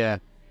Danaher. Yeah,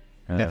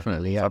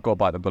 definitely. Yeah, so I've got to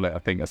bite the bullet, I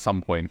think, at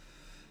some point.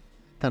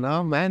 Don't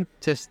know, man.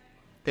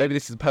 Maybe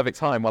this is the perfect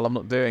time while I'm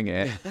not doing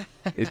it.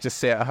 Is just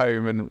sit at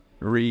home and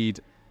read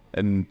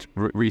and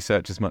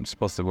research as much as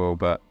possible.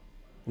 But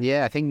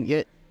yeah, I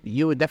think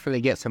you would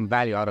definitely get some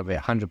value out of it,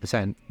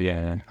 100%.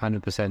 Yeah,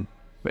 100%.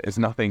 But it's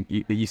nothing.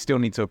 You still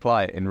need to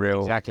apply it in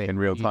real time.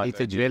 You need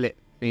to drill it.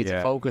 You need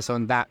to focus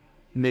on that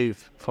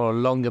move for a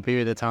longer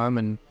period of time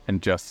and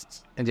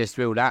just But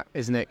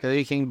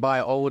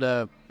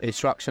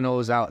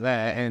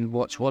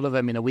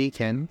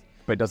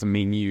it doesn't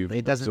mean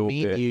it doesn't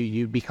mean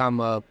you become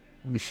a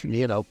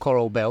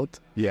coral belt.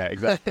 Yeah,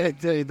 exactly.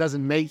 It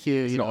doesn't make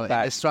you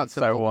instructor.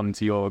 So on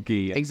to your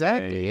gi.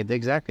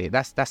 Exactly.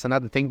 That's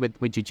another thing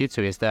with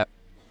jiu-jitsu is that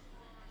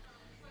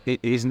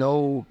it's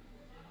no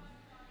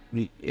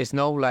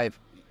like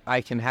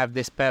I can have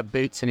this pair of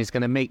boots and it's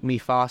going to make me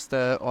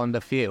faster on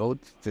the field.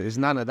 There's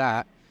none of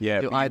that.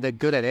 Yeah, you're either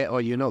good at it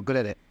or you're not good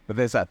at it. But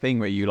there's that thing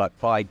where you like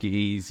buy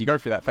gis. You go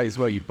through that phase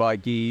where you buy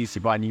gis,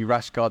 you buy new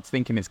rash guards,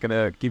 thinking it's going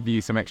to give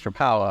you some extra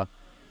power.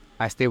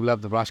 I still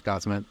love the rash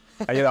guards, man.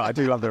 I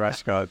do love the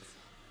rash guards,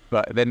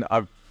 but then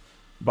I've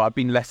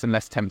been less and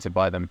less tempted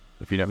by them.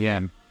 If you know what I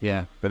mean.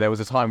 Yeah. But there was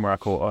a time where I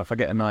thought, if I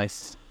get a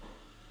nice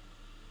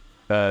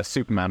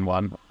Superman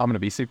one, I'm going to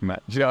be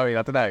Superman. Do you know what I mean?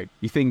 I don't know.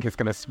 You think it's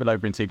going to spill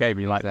over into your game,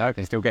 and you're like,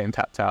 okay, still getting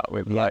tapped out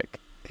with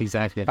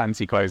exactly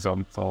fancy clothes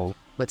on. So,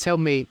 but tell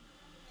me,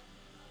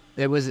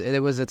 there was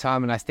a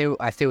time, and I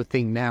still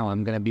think now,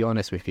 I'm going to be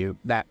honest with you,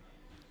 that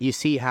you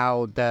see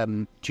how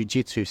the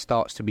jiu-jitsu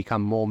starts to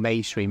become more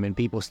mainstream and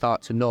people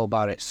start to know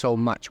about it so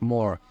much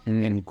more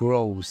and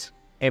grows.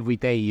 Every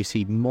day you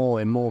see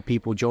more and more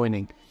people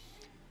joining.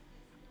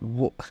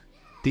 Do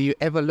you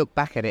ever look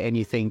back at it and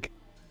you think,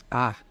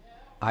 I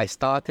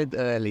started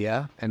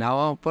earlier and now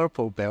I'm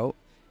purple belt,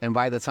 and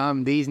by the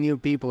time these new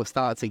people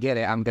start to get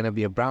it, I'm going to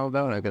be a brown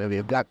belt and I'm going to be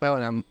a black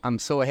belt, and I'm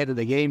so ahead of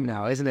the game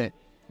now, isn't it?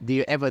 Do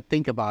you ever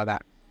think about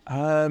that?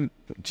 Do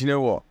you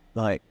know what?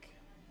 Like,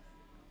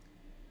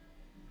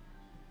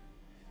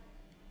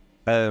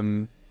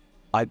 I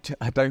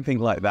don't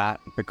think like that,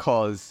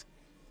 because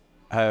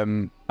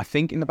I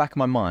think in the back of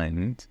my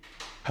mind,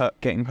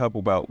 getting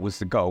purple belt was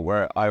the goal,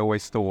 where I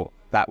always thought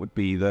that would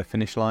be the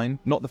finish line.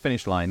 Not the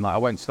finish line, like I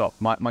won't stop.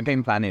 My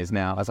game plan is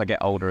now, as I get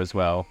older as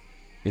well,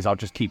 is I'll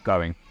just keep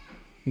going.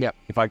 Yeah.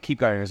 If I keep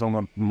going, as long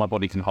as my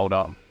body can hold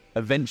up,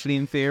 eventually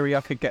in theory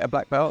I could get a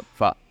black belt,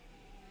 but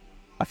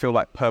I feel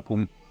like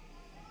purple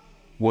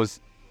I was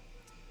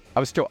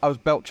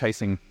belt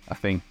chasing, I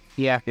think.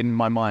 Yeah. In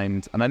my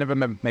mind, and I never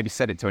maybe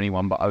said it to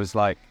anyone, but I was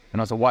like, when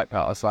I was a white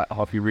belt, I was like,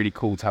 oh, it'd be really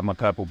cool to have my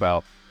purple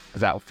belt,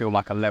 because that would feel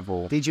like a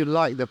level. Did you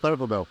like the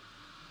purple belt?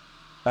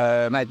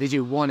 Did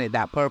you wanted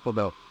that purple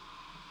belt?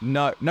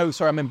 No,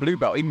 sorry, I meant blue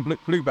belt, even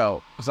blue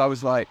belt, because I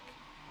was like,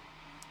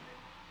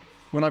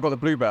 when I got the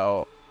blue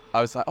belt,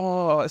 I was like,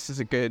 oh, this is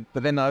a good,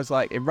 but then I was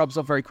like, it rubs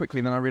off very quickly,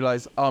 and then I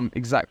realized I'm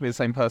exactly the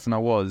same person I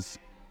was,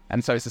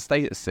 and so it's a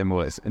status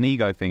symbol, it's an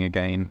ego thing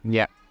again.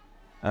 Yeah.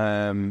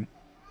 And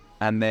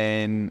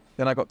then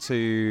I got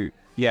to,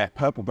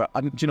 purple belt.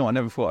 Do you know, I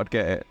never thought I'd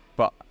get it,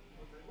 but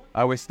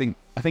I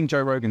think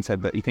Joe Rogan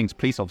said that he thinks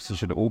police officers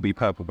should all be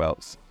purple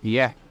belts.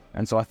 Yeah.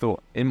 And so I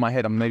thought, in my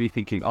head, I'm maybe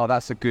thinking, oh,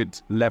 that's a good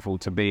level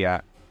to be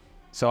at.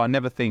 So I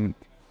never think,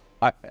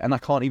 I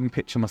can't even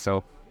picture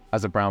myself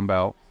as a brown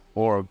belt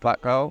or a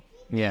black belt.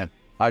 Yeah.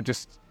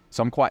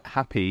 So I'm quite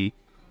happy.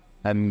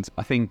 And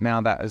I think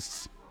now that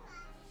has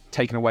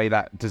taken away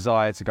that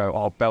desire to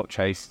go, belt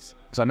chase.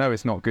 Because I know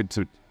it's not good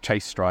to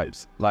chase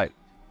stripes. Like,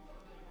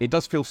 it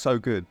does feel so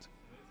good.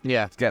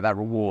 Yeah. To get that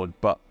reward.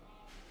 But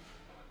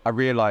I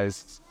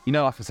realised,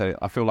 like I said,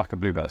 I feel like a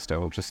blue belt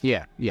still.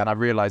 Yeah. And I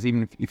realised,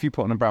 even if you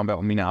put on a brown belt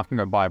on me now, I can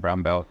go buy a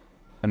brown belt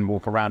and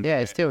walk around. Yeah,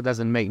 it still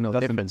doesn't make no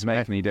difference.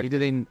 Make any difference. You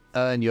didn't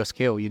earn your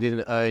skill. You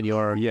didn't earn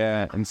your...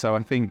 Yeah, and so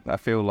I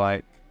feel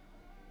like...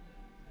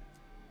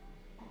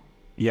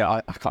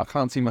 Yeah, I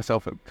can't see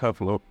myself at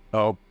purple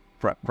or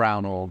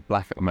brown or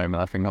black at the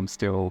moment. I think I'm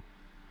still...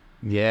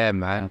 Yeah,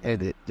 man.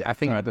 I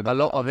think a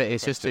lot of it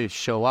is just to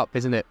show up,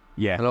 isn't it?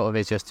 Yeah. A lot of it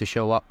is just to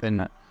show up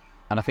and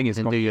I think it's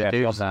do your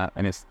dues. That.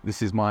 And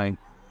this is my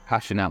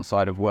passion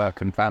outside of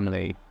work and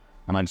family,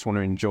 and I just want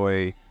to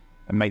enjoy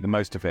and make the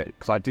most of it,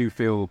 because I do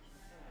feel,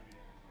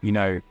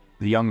 the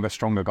younger,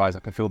 stronger guys, I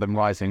can feel them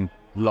rising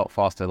a lot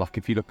faster. Like,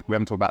 if you look, we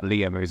haven't talked about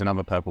Liam, who's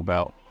another purple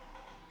belt.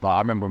 Like, I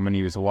remember when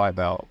he was a white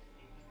belt,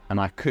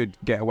 and I could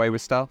get away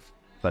with stuff,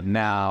 but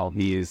now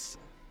he is,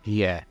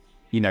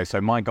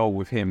 so my goal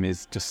with him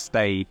is just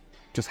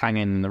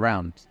hanging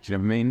around. Do you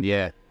know what I mean?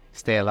 Yeah,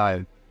 stay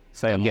alive.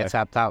 Get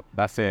tapped out.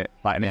 That's it.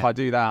 Like, and if I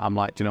do that, I'm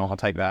like, do you know what, I'll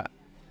take that.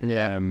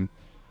 Yeah. And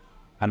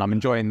I'm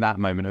enjoying that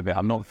moment of it.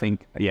 I'm not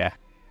thinking, the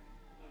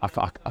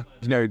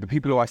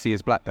people who I see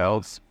as black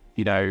belts,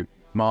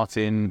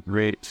 Martin,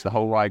 Rich, the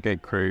whole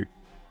Reigate crew,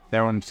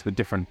 they're on to a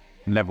different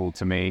level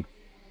to me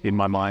in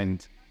my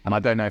mind. And I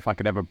don't know if I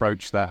could ever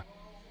broach that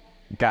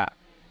gap.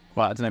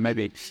 Well, I don't know,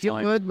 maybe...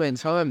 Still good when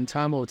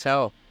time will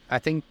tell. I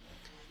think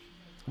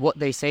what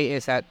they say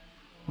is that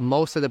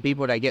most of the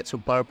people that get to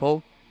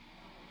purple,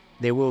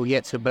 they will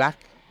get to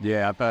black.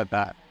 Yeah, I've heard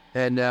that.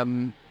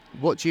 And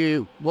what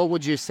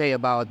would you say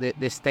about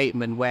this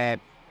statement where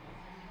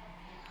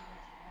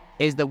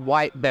is the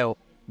white belt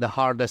the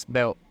hardest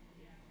belt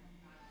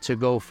to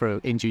go through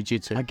in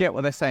jiu-jitsu? I get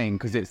what they're saying,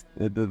 because it's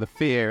the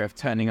fear of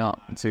turning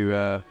up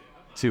to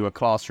a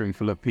classroom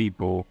full of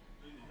people.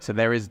 So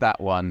there is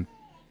that one.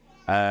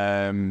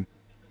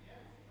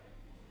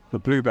 The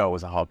blue belt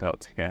was a hard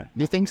belt to get.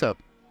 Do you think so?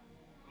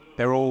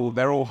 They're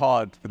all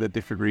hard for the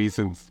different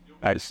reasons.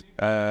 Actually,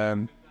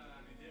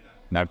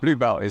 no, blue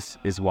belt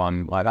is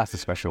one, like, that's a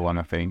special one,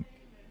 I think,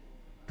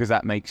 because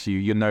that makes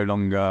you're no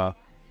longer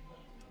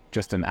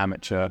just an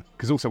amateur.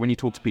 Because also when you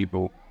talk to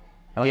people,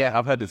 yeah,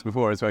 I've heard this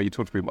before as well. You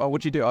talk to people, oh,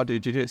 what do you do? I do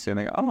jiu-jitsu, and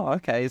they go, oh,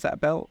 okay, is that a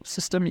belt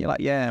system? You're like,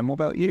 yeah. And what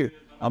about you?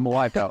 I'm a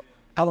white belt.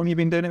 How long have you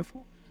been doing it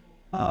for?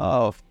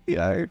 Oh,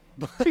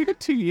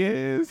 2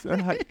 years.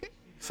 Like,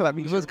 so that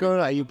means what's going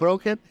on? Are you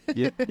broken?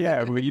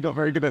 yeah. Well, you're not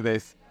very good at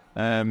this.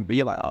 But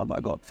you're like, oh,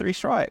 I got 3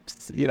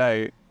 stripes.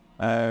 Yeah.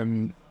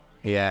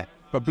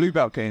 But blue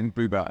belt, getting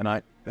blue belt, and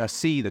I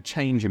see the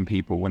change in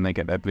people when they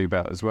get their blue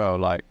belt as well.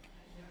 Like,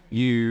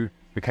 you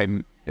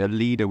became a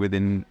leader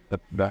within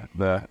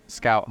the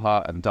Scout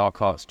Hut and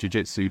Dark Arts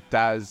Jiu-Jitsu.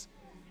 Daz,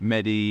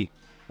 Mehdi,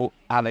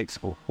 Alex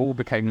all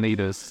became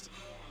leaders.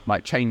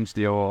 Like, changed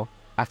your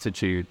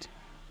attitude,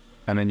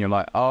 and then you're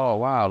like, oh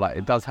wow, like,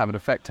 it does have an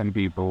effect on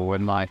people.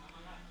 And like,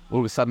 all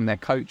of a sudden they're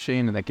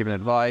coaching and they're giving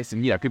advice,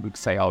 and people could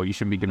say, oh, you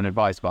shouldn't be giving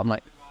advice, but I'm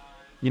like,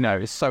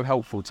 it's so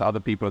helpful to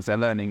other people as they're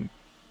learning.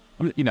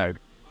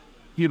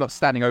 You're not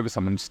standing over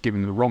someone just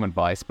giving them the wrong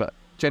advice, but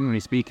generally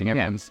speaking,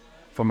 everyone's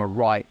from a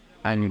right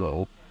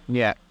angle.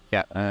 Yeah.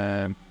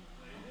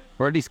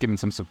 Or at least giving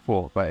some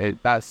support.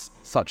 But that's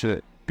such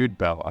a good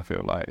belt, I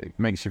feel like. It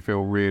makes you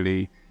feel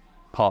really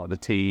part of the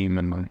team.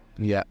 And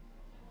yeah.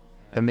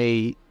 For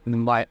me,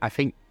 I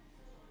think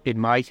in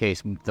my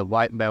case, the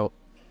white belt,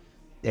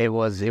 it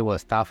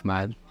was tough,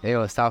 man. It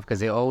was tough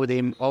because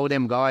all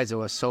them guys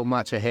were so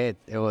much ahead.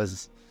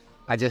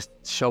 I just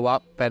show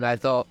up and I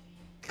thought,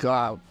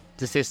 God,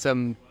 this is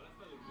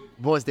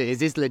is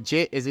this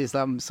legit? Is this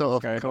some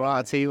sort of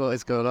karate? What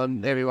is going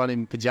on? Everyone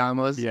in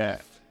pajamas. Yeah.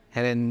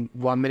 And then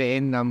 1 minute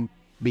in, I'm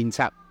being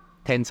tapped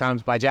 10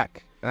 times by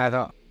Jack. And I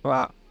thought,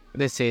 wow,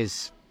 this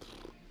is.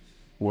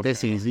 And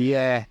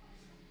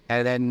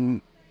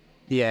then,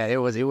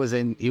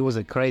 it was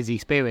a crazy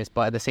experience.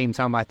 But at the same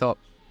time, I thought,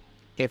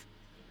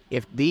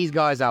 if these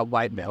guys are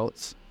white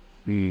belts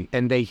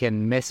and they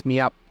can mess me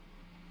up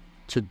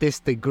to this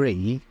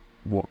degree,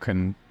 what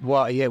can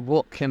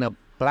a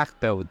black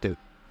belt do?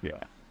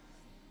 Yeah.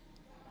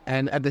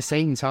 And at the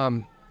same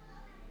time,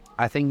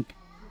 I think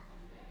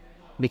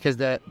because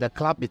the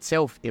club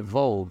itself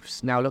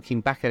evolves. Now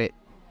looking back at it,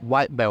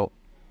 white belt,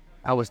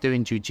 I was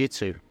doing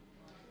jiu-jitsu.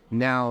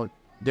 Now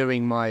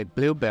during my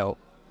blue belt,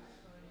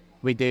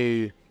 we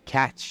do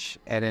catch,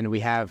 and then we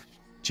have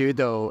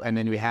judo, and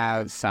then we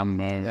have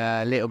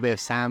a little bit of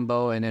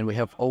sambo, and then we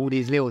have all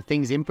these little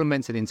things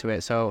implemented into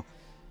it. So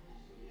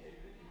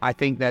I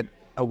think that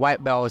a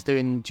white belt is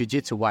doing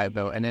jiu-jitsu white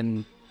belt, and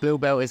then blue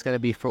belt is going to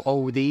be for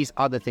all these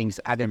other things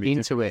added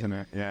into it.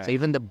 Yeah. So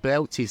even the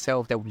belts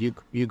itself, that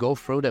you go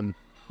through them,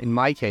 in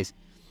my case,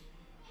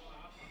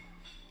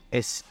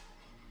 it's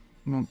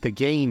the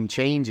game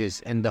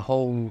changes and the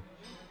whole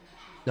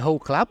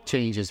club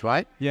changes,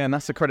 right? Yeah, and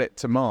that's a credit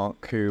to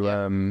Mark, who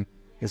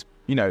is,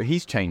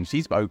 he's changed.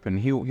 He's open.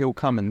 He'll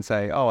come and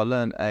say, oh, I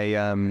learned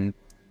a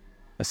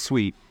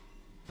sweep,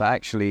 but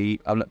actually,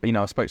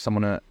 I spoke to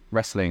someone at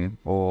wrestling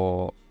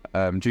or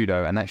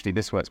judo, and actually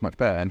this works much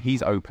better. And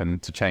he's open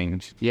to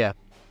change. Yeah.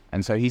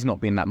 And so he's not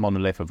being that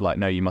monolith of like,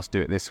 no, you must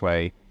do it this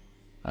way,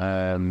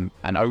 and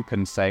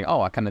open saying,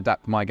 oh, I can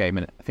adapt my game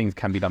and things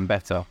can be done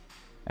better.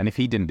 And if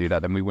he didn't do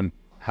that, then we wouldn't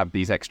have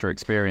these extra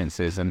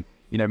experiences. And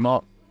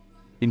Mark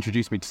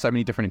introduced me to so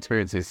many different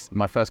experiences.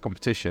 My first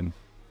competition,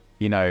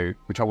 which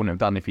I wouldn't have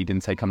done if he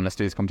didn't say, come and let's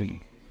do this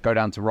competition. Go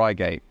down to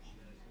Reigate,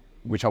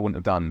 which I wouldn't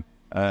have done.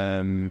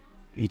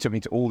 He took me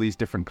to all these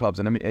different clubs,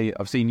 and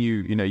I've seen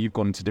you've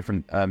gone to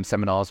different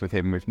seminars with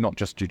him, with not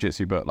just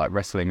jiu-jitsu but like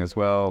wrestling as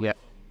well. Yeah.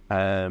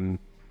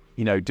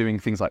 Doing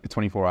things like the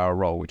 24-hour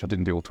roll, which I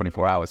didn't do all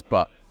 24 hours,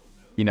 but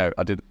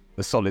I did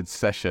a solid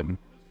session.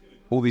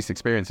 All these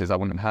experiences I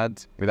wouldn't have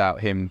had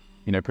without him,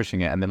 pushing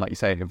it. And then, like you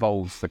say, it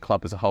evolves the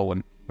club as a whole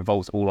and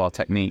evolves all our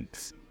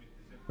techniques.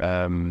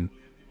 To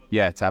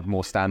have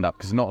more stand-up,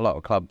 because not a lot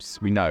of clubs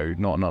not a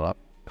lot of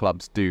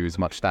clubs do as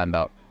much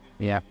stand-up.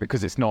 Yeah,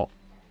 because it's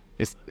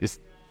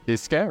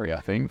scary,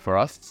 I think, for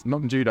us.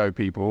 Non-judo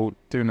people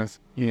doing a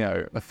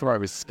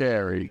throw is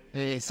scary.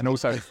 And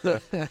also,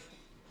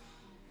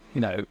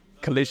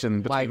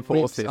 collision between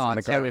forces. My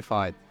ribs are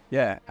terrified.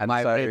 Yeah, and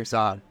my ribs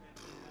are.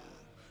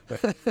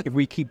 If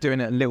we keep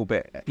doing it a little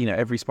bit,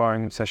 every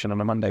sparring session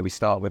on a Monday, we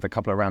start with a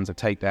couple of rounds of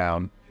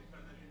takedown.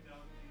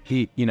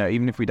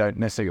 Even if we don't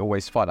necessarily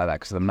always fight like that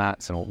because of the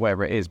mats and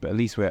whatever it is, but at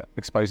least we're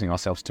exposing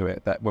ourselves to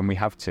it, that when we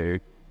go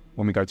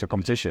to a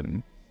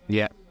competition.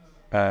 Yeah.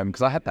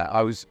 Because I had that.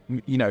 I was,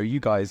 you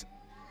guys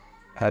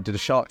did a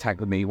shark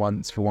tank with me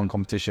once for one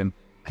competition,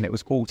 and it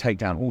was all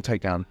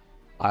takedown.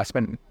 I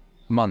spent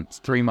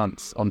 3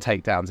 months on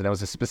takedowns, and there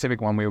was a specific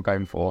one we were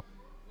going for.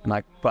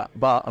 And but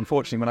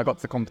unfortunately, when I got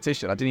to the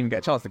competition, I didn't even get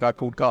a chance. The guy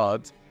called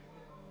guards,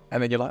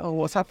 and then you're like, oh,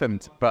 what's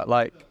happened? But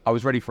I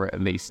was ready for it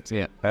at least.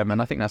 Yeah. And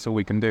I think that's all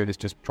we can do, is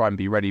just try and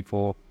be ready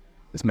for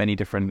as many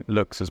different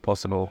looks as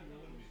possible.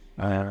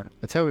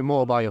 Tell me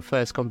more about your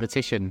first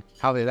competition.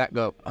 How did that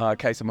go?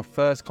 Okay, so my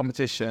first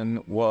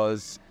competition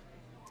was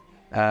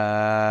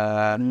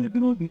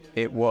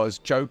It was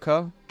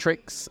Joker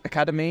Tricks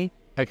Academy.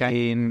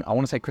 Okay. In, I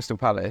want to say, Crystal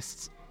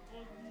Palace.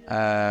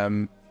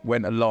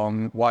 Went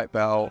along, white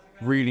belt,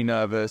 really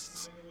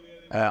nervous.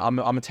 I'm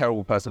a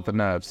terrible person for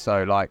nerves,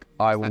 so like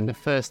I will. And the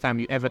first time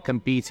you ever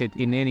competed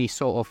in any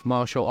sort of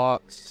martial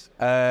arts?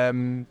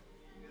 Don't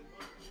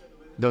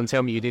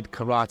tell me you did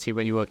karate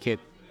when you were a kid.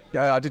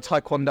 Yeah, I did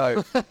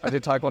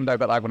taekwondo.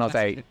 But like when I was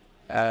 8.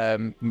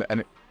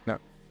 No.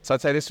 So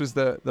I'd say this was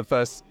the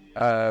first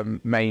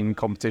main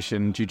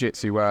competition,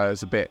 Jiu-Jitsu, where I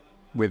was a bit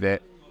with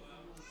it.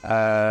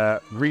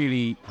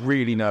 Really,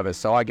 really nervous.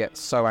 So I get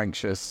so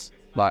anxious.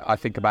 Like I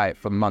think about it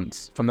for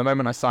months. From the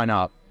moment I sign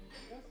up,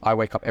 I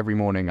wake up every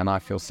morning and I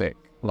feel sick.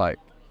 Like,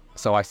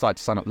 so I start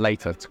to sign up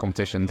later to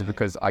competitions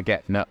because I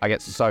get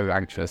so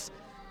anxious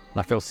and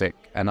I feel sick.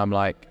 And I'm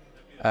like,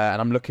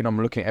 and I'm looking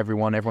at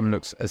everyone. Everyone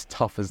looks as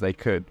tough as they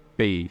could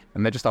be,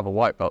 and they're just other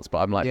white belts. But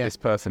I'm like, This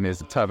person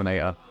is a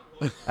Terminator.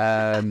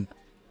 And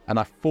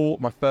I fought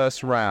my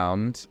first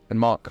round, and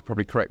Mark could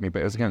probably correct me,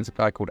 but it was against a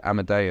guy called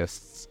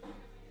Amadeus,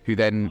 who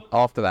then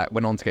after that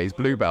went on to get his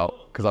blue belt,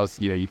 because I was,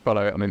 you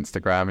follow it on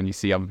Instagram and you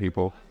see other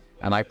people,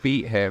 and I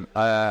beat him.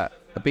 I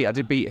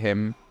did beat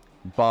him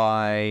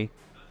by,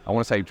 I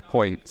want to say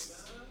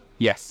points.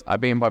 Yes, I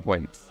beat him by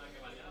points.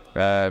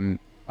 I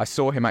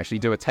saw him actually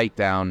do a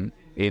takedown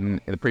in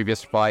the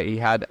previous fight he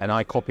had, and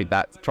I copied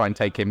that to try and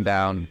take him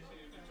down,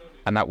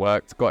 and that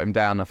worked. Got him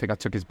down. I think I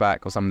took his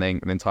back or something,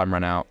 and then time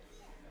ran out.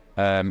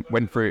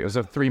 Went through. It was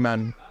a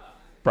 3-man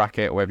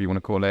bracket, or whatever you want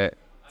to call it.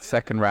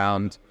 Second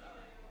round.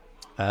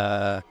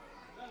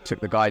 Took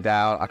the guy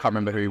down. I can't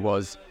remember who he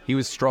was. He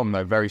was strong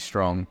though, very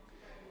strong.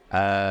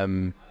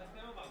 And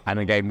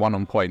again, won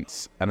on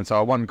points. And so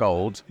I won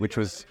gold, which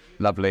was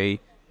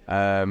lovely.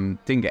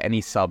 Didn't get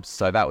any subs,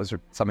 so that was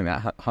something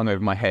that hung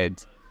over my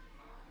head.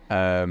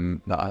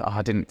 That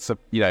I didn't,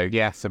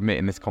 submit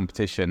in this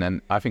competition.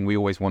 And I think we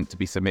always want to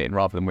be submitting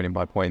rather than winning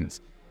by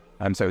points.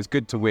 So it was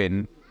good to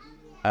win.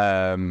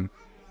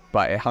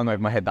 But it hung over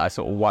my head that I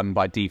sort of won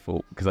by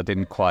default because I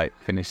didn't quite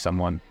finish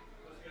someone.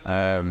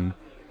 So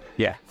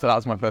that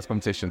was my first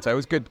competition. So it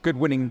was good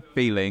winning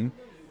feeling,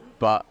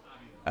 but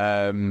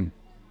I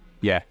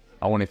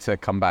wanted to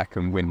come back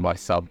and win by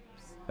subs.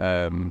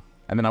 And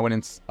then I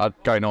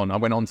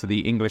went on to the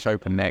English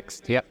Open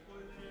next. Yep.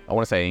 I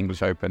want to say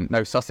English Open.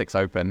 No, Sussex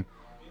Open.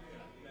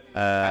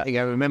 I think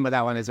I remember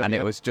that one as well. And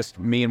it was just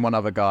me and one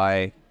other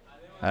guy,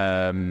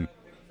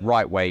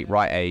 right weight,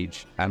 right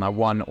age, and I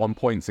won on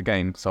points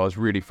again. So I was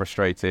really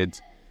frustrated.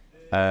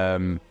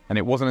 And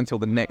it wasn't until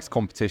the next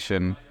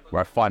competition where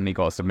I finally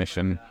got a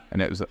submission,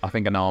 and it was, I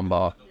think, an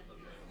armbar.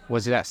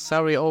 Was it at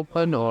Surrey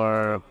Open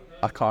or?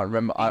 I can't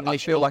remember. I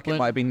feel like it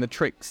might have been the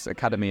Tricks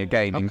Academy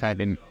again.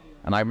 Okay.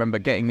 And I remember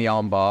getting the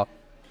armbar.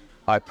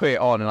 I put it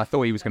on, and I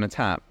thought he was going to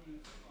tap,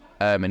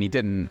 and he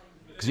didn't.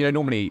 Because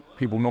normally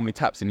people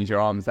tap and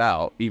your arms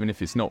out, even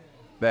if it's not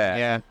there.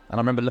 Yeah. And I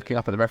remember looking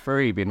up at the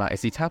referee, being like,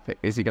 "Is he tapping?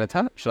 Is he going to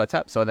tap? Should I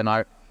tap?" So then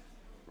I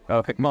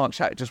picked Mark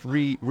Shack, just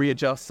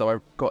readjust. So I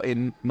got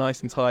in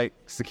nice and tight,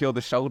 secured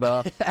the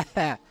shoulder,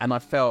 and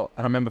I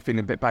remember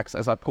feeling a bit back. So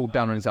as I pulled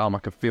down on his arm, I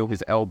could feel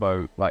his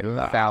elbow, like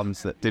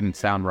sounds that didn't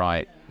sound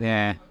right.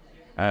 Yeah.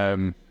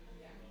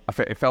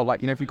 It felt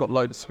like, if you got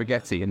loads of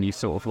spaghetti and you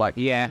sort of like,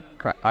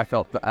 I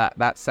felt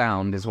that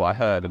sound is what I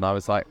heard, and I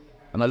was like,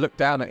 and I looked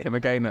down at him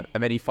again,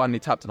 and then he finally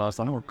tapped, and I was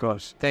like, oh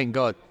gosh, thank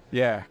God.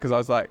 Yeah, because I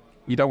was like,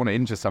 you don't want to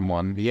injure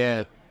someone.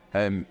 Yeah.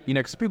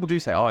 Because people do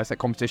say, it's a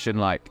competition,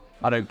 like,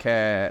 I don't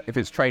care if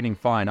it's training,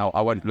 fine,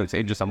 I won't look to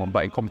injure someone,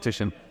 but in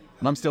competition,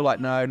 and I'm still like,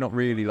 no, not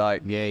really.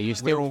 Like, yeah, you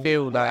still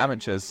feel like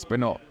amateurs, we're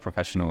not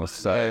professionals,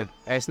 so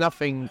there's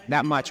nothing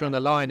that much on the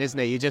line, isn't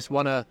it? You just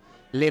want to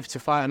live to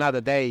fight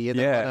another day.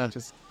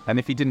 And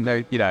if you didn't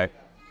know,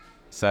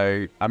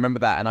 so I remember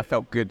that, and I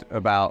felt good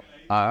about.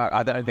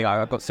 I don't think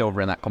I got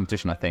silver in that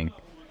competition, I think,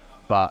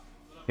 but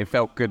it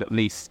felt good at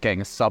least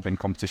getting a sub in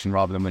competition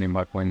rather than winning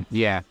by point.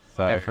 Yeah,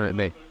 so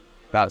definitely.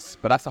 That's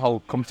a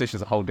whole competition.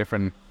 Is a whole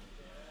different.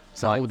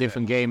 It's a whole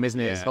different game, isn't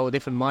it? Yeah. It's a whole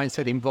different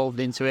mindset involved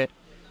into it.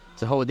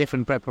 It's a whole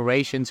different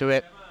preparation to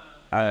it.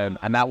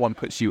 And that one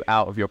puts you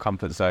out of your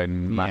comfort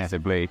zone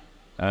massively.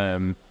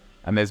 And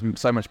there's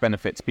so much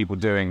benefit to people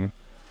doing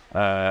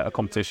a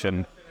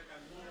competition.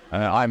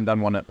 I haven't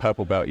done one at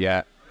purple belt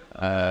yet.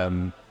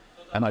 And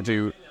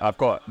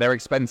they're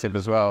expensive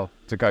as well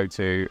to go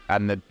to.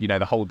 And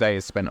the whole day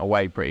is spent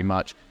away pretty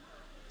much.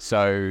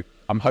 So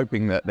I'm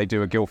hoping that they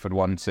do a Guildford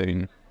one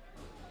soon.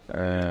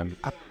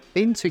 I've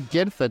been to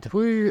Guildford.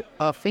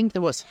 I think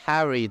there was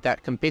Harry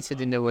that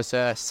competed in, there was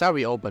a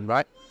Surrey Open,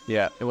 right?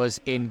 Yeah. It was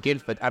in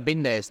Guildford. I've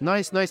been there. It's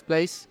nice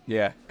place.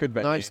 Yeah, good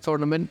venue. Nice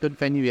tournament, good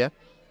venue, yeah.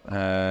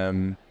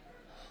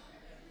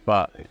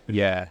 But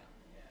yeah,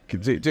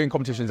 doing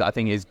competitions I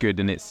think is good,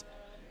 and it's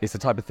the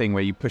type of thing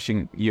where you're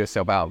pushing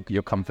yourself out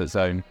your comfort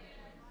zone.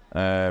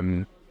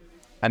 And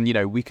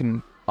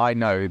I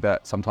know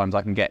that sometimes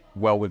I can get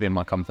well within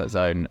my comfort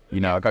zone.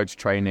 I go to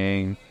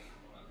training,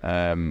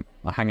 I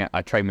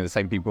train with the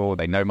same people,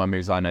 they know my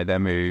moves, I know their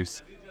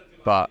moves,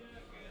 but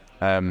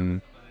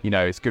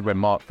it's good when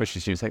Mark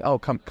pushes you and say, oh,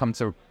 come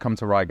to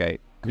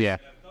Reigate. Yeah.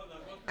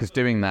 Because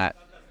doing that,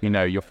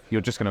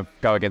 you're just going to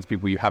go against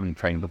people you haven't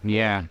trained before.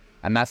 Yeah.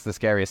 And that's the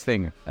scariest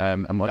thing.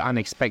 And what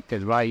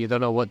unexpected, right? You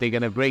don't know what they're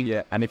going to bring.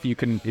 Yeah. And if you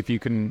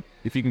can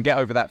get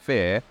over that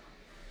fear,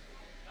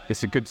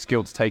 it's a good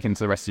skill to take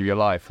into the rest of your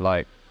life.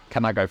 Like,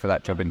 can I go for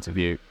that job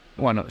interview?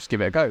 Why not just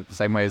give it a go? The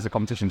same way as the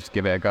competition, just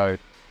give it a go.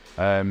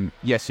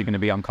 Yes, you're going to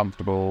be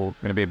uncomfortable,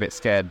 going to be a bit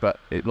scared, but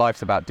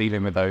life's about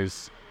dealing with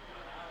those.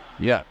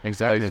 Yeah,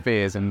 exactly. Those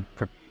fears and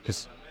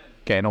just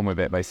getting on with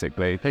it,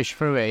 basically. Push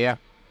through it, yeah.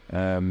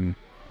 And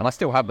I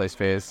still have those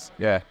fears,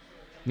 yeah.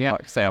 Yeah.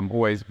 Like I say, I'm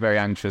always very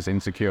anxious,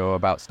 insecure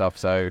about stuff,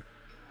 so,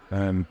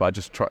 but I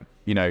just try,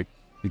 you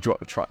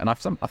try, and I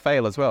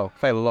fail as well,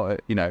 fail a lot,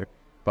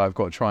 but I've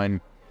got to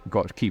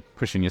keep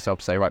pushing yourself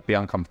to say, right, be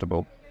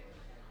uncomfortable.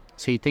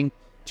 So you think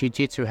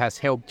Jiu-Jitsu has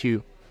helped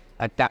you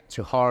adapt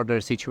to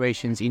harder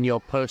situations in your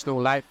personal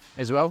life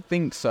as well? I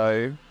think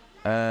so.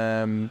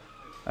 I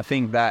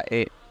think that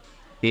it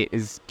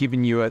is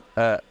giving you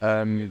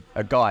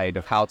a guide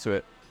of how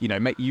to,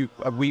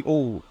 we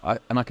all,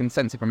 and I can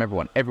sense it from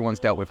everyone. Everyone's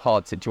dealt with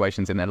hard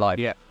situations in their life,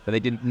 yeah, but they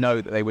didn't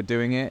know that they were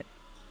doing it.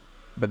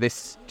 But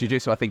this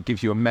Jiu-Jitsu, I think,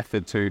 gives you a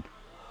method to,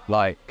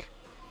 like,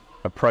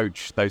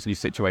 approach those new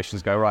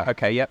situations. Go, right,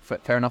 okay, yep,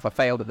 fair enough. I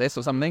failed at this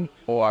or something,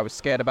 or I was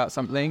scared about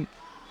something.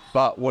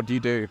 But what do you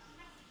do?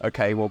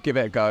 Okay, well, give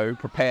it a go.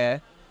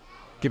 Prepare,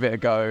 give it a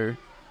go,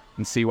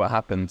 and see what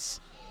happens.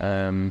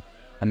 And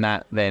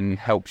that then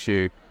helps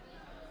you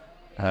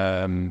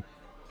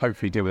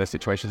hopefully deal with those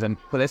situations.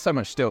 But there's so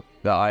much still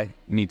that I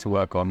need to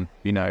work on,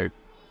 being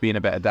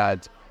a better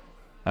dad,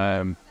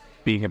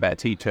 being a better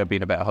teacher,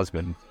 being a better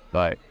husband,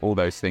 like all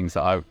those things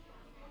that I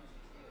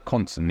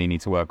constantly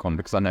need to work on,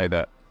 because I know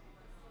that,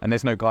 and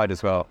there's no guide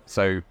as well.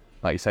 So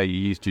like you say, you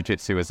use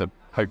Jiu-Jitsu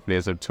hopefully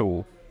as a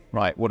tool,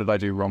 right? What did I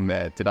do wrong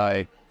there? Did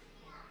I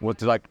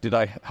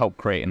help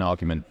create an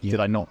argument? Yeah. Did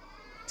I not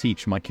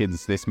teach my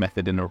kids this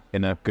method in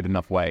a good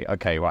enough way?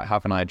 Okay, right, how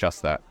can I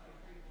adjust that?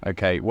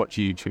 Okay, watch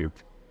YouTube.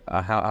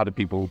 How do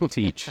people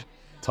teach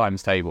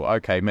times table?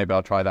 Okay, maybe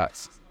I'll try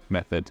that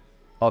method.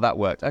 Oh, that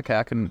worked.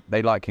 Okay,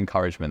 they like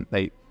encouragement.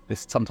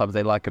 Sometimes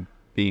they like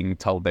being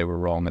told they were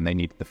wrong and they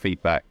need the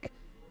feedback.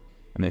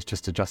 And it's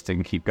just adjusting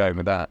and keep going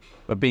with that.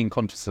 But being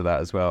conscious of that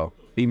as well.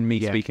 Even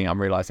me speaking,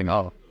 I'm realizing,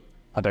 I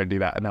don't do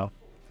that enough.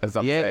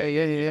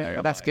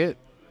 Yeah. That's good.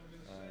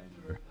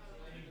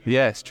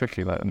 Yeah, it's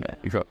tricky. Like,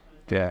 you've got,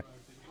 yeah.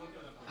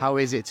 How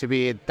is it to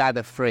be a dad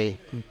of three?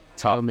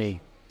 Tell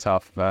me.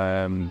 Tough.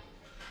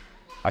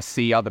 I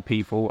see other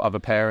people, other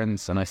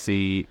parents, and I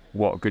see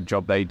what a good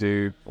job they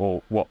do,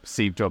 or what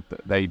perceived job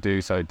that they do.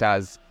 So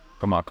Daz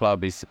from our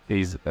club, he's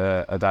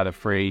a dad of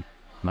three,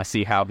 and I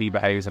see how he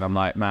behaves, and I'm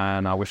like,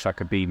 man, I wish I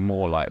could be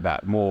more like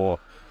that, more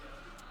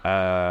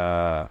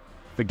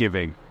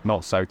forgiving,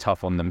 not so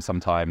tough on them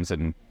sometimes,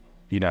 and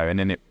and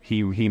then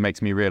he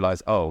makes me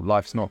realize,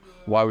 life's not,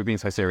 why are we being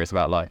so serious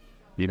about life?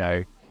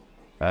 Enjoy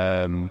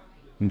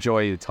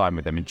the time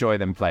with them, enjoy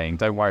them playing,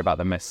 don't worry about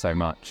the mess so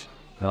much.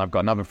 And I've got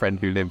another friend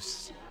who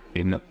lives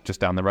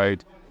just down the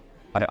road.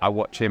 I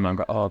watch him and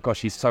I go, oh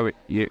gosh, he's so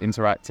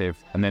interactive.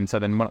 And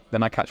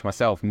then I catch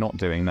myself not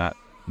doing that,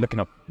 looking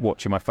up,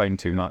 watching my phone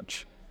too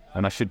much.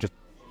 And I should just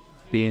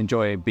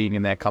enjoy being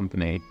in their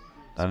company.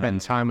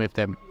 Spend time with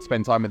them,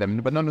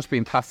 but not just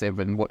being passive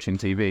and watching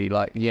TV.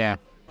 Like,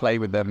 play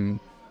with them.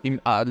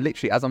 Even,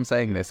 literally, as I'm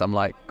saying this, I'm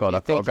like, God,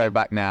 I've got to go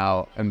back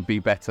now and be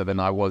better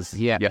than I was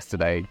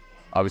yesterday.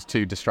 I was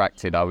too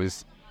distracted. I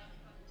was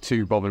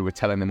too bothered with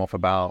telling them off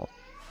about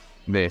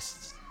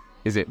this.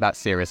 Is it that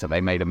serious that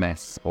they made a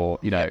mess? Or,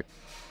 it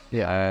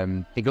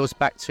goes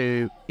back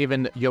to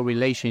even your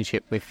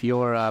relationship with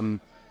your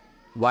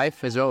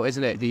wife as well,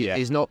 isn't it?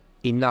 It's not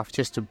enough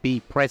just to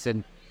be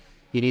present.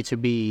 You need to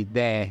be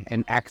there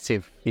and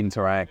active,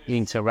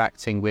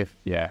 interacting with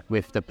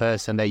the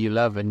person that you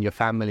love and your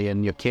family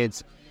and your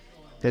kids.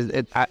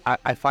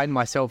 I find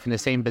myself in the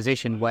same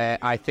position where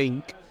I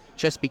think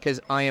just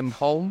because I am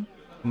home,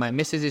 my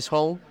missus is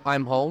home,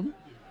 I'm home,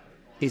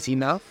 is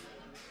enough.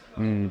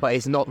 But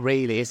it's not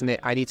really, isn't it?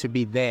 I need to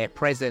be there,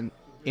 present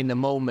in the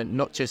moment,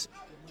 not just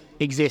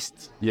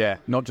exist. Yeah,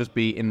 not just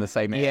be in the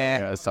same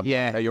area as something.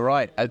 Yeah, you're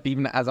right.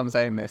 Even as I'm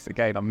saying this,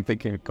 again, I'm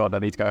thinking, God, I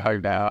need to go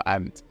home now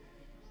and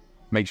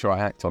make sure I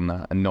act on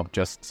that and not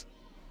just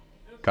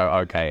go,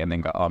 okay, and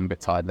then go, I'm a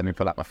bit tired, let me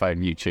pull out my phone,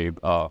 YouTube.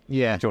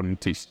 Jordan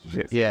teach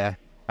shit. Yeah.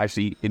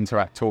 Actually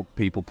interact, talk,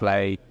 people,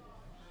 play.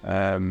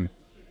 Make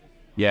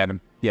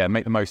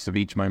the most of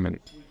each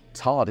moment. It's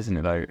hard, isn't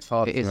it, though? It's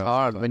hard. It is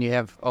hard when you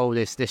have all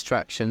these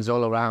distractions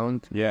all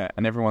around. Yeah,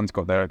 and everyone's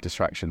got their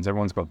distractions.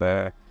 Everyone's got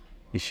their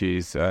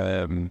issues.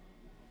 Gosh.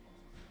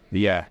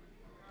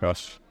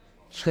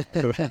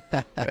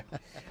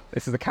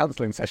 This is a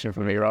counselling session for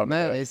me, right?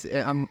 No,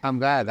 I'm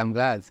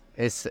glad.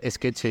 It's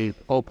good to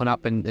open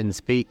up and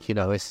speak.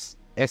 It's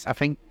I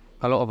think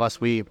a lot of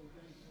us we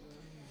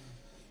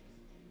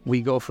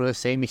go through the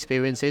same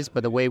experiences,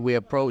 but the way we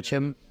approach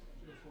them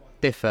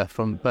differ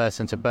from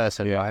person to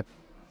person. Yeah. Right?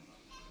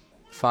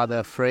 Father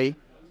of three.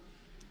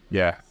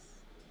 Yeah.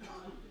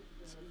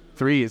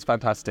 3 is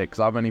fantastic because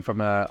I'm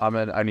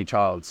an only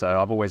child, so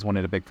I've always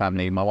wanted a big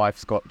family. My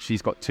wife's she's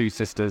got 2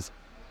 sisters,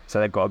 so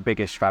they've got a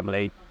biggish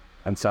family,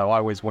 and so I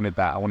always wanted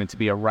that. I wanted to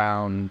be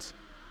around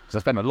because I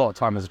spent a lot of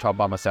time as a child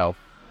by myself,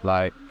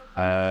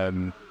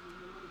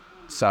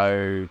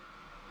 so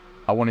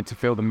I wanted to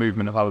feel the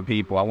movement of other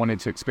people. I wanted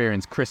to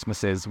experience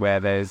Christmases where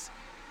there's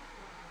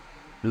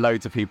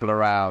loads of people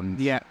around.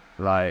 Yeah.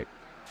 Playing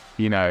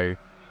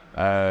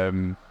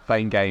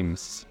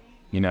games.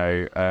 We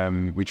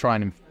try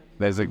and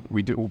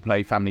we do all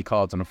play family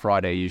cards on a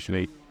Friday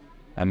usually,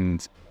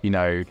 and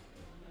because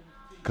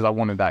I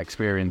wanted that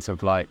experience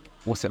of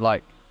what's it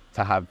like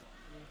to have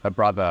a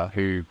brother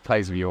who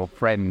plays with you or a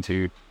friend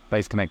who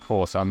plays Connect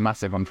 4. So I'm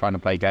massive on trying to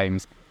play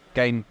games.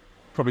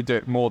 Probably do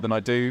it more than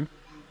I do,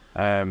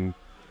 but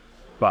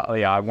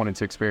yeah, I wanted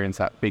to experience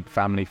that big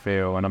family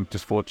feel, and I'm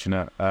just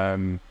fortunate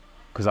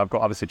because I've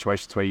got other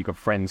situations where you've got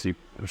friends who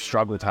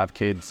struggle to have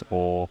kids,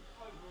 or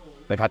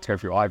they've had to go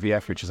through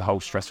IVF, which is a whole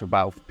stressful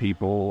battle for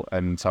people.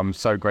 And so I'm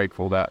so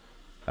grateful that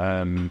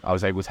I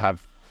was able to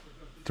have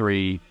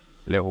 3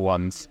 little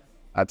ones.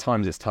 At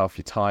times it's tough,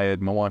 you're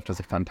tired. My wife does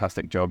a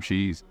fantastic job.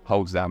 She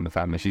holds down the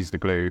family. She's the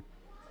glue.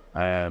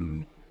 How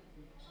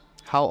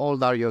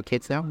old are your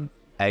kids now?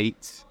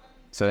 8.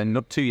 So they're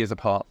not 2 years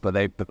apart, but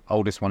the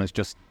oldest one has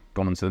just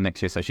gone on to the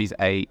next year. So she's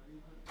 8,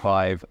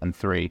 5 and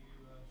 3.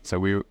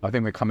 So I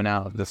think we're coming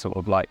out of the sort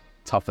of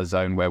tougher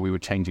zone where we were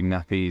changing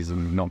nappies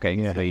and not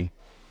getting sleep.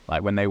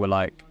 When they were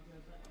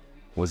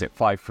was it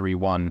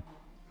 5-3-1?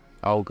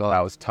 Oh god, that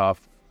was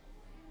tough.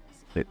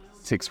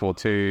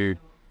 6-4-2,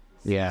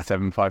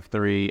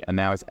 7-5-3, and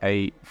now it's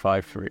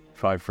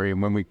 8-5-3.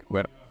 And when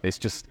it's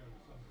just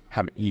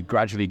you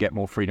gradually get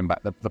more freedom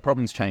back. The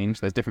problems change.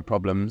 There's different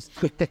problems,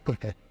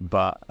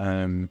 but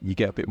you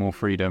get a bit more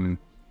freedom,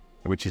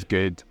 which is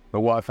good.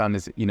 But what I found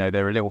is,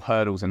 there are little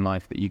hurdles in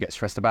life that you get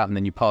stressed about, and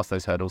then you pass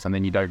those hurdles, and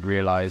then you don't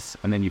realize,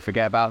 and then you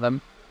forget about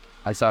them.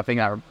 And so I think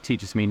that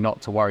teaches me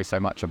not to worry so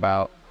much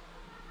about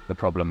the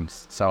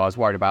problems. So I was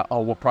worried about,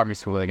 what primary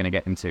school are they going to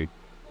get into?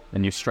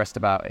 And you're stressed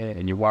about it,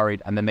 and you're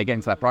worried, and then they get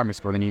into that primary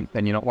school, and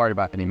then you're not worried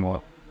about it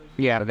anymore.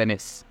 Yeah. But then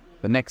it's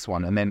the next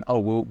one, and then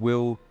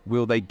will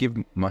they give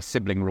my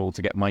sibling rule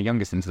to get my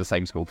youngest into the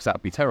same school? Because that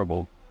would be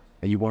terrible.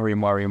 And you worry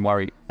and worry and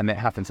worry, and it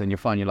happens, and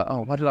you're like,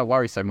 why did I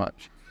worry so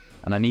much?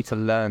 And I need to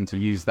learn to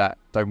use that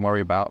don't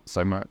worry about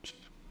so much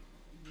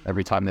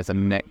every time there's the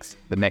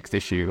next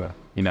issue,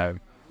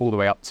 all the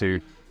way up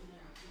to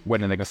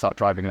when are they going to start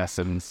driving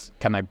lessons?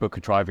 Can they book a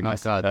driving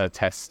test?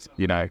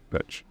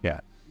 But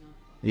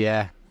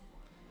yeah.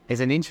 It's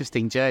an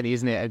interesting journey,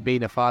 isn't it?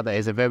 Being a father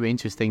is a very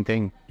interesting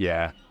thing.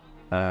 Yeah.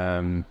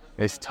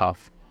 It's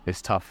tough.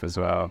 It's tough as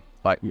well.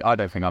 I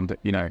don't think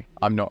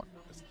I'm not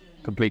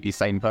a completely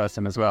sane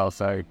person as well,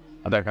 so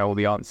I don't know all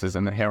the answers,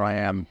 and here I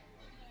am.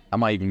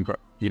 Am I even,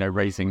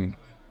 raising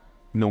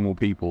normal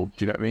people?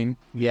 Do you know what I mean?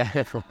 Yeah.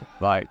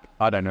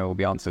 I don't know all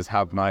the answers.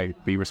 How can I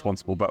be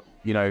responsible? But,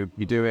 you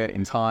do it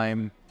in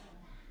time.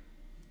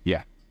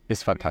 Yeah,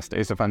 it's fantastic.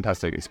 It's a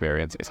fantastic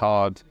experience. It's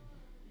hard.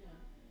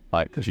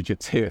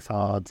 Jiu-Jitsu, it's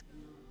hard,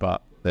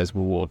 but there's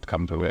reward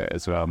come to it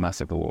as well,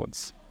 massive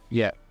rewards.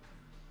 Yeah.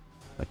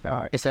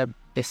 It's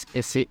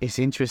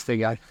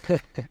interesting.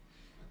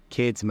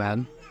 Kids,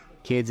 man.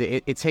 Kids,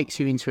 it takes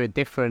you into a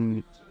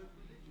different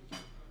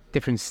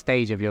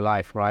stage of your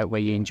life, right,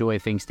 where you enjoy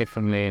things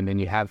differently, and then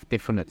you have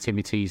different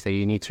activities that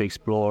you need to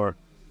explore.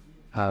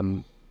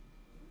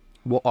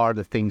 What are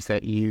the things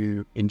that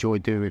you enjoy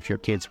doing with your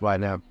kids right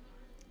now?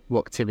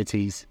 What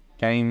activities?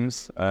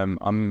 Games.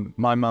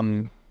 My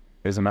mum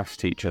is a maths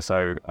teacher,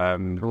 so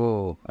and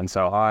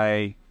so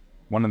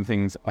one of the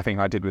things I think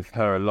I did with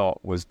her a lot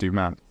was do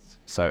maths.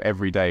 So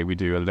every day we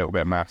do a little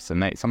bit of maths,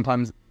 and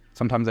sometimes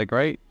they're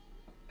great,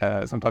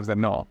 sometimes they're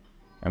not,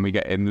 and we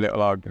get in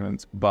little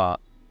arguments,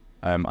 but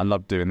I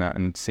love doing that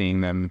and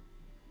seeing them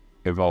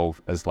evolve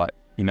as at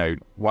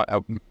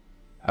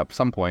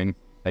some point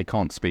they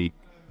can't speak,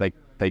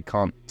 they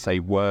can't say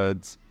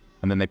words,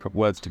 and then they put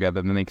words together,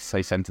 and then they can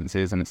say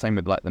sentences, and it's same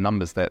with the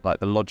numbers, that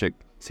the logic,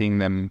 seeing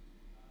them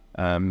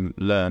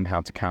learn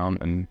how to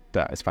count, and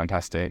that is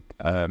fantastic.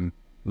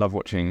 Love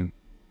watching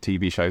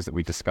TV shows that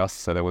we discussed.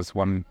 So there was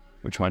one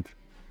which the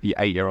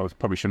 8-year-olds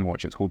probably shouldn't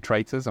watch. It's called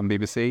Traitors on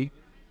BBC.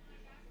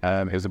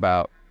 It was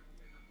about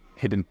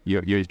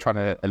you're trying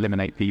to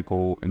eliminate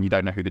people, and you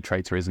don't know who the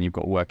traitor is, and you've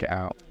got to work it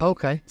out.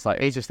 Okay, it's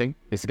interesting.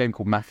 It's a game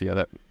called Mafia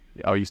that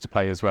I used to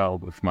play as well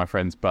with my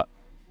friends, but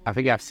I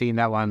think I've seen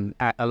that one,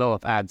 a lot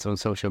of ads on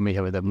social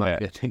media with the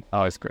Mafia thing.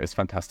 Oh, it's great. It's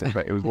fantastic.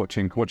 But it was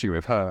watching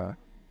with her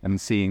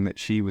and seeing that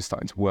she was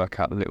starting to work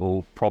out the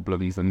little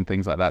problems and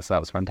things like that. So that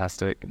was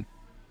fantastic.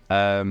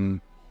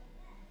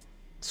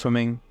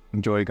 Swimming,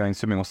 enjoy going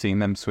swimming or seeing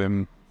them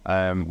swim.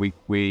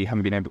 We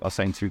haven't been able, I was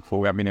saying to you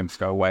before, we haven't been able to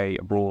go away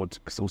abroad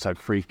because also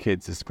 3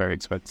 kids is very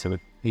expensive.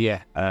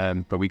 Yeah.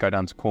 But we go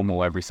down to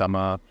Cornwall every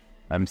summer.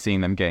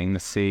 Seeing them getting the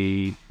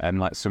sea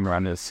and swim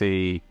around in the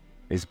sea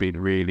has been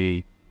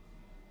really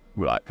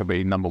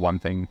probably number one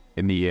thing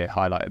in the year,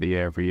 highlight of the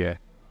year every year.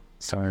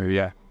 So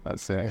yeah,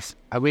 that's it.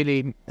 I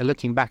really,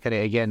 looking back at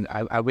it again,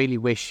 I really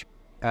wish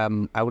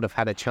I would have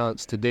had a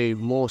chance to do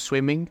more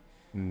swimming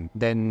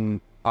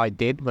than I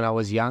did when I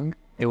was young.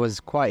 It was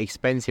quite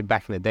expensive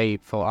back in the day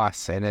for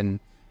us, and then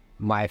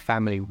my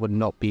family would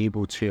not be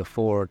able to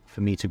afford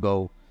for me to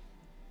go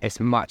as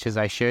much as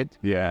I should.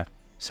 Yeah.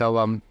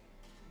 So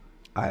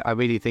I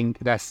really think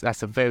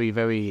that's a very,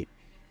 very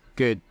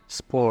good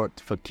sport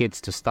for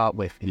kids to start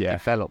with. It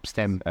develops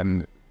them.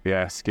 And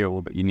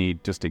skill that you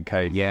need just in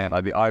case. Yeah.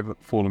 Like I've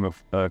fallen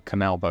off a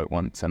canal boat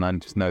once, and I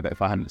just know that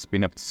if I hadn't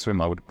been able to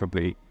swim, I would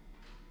probably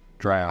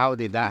drown. How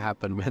did that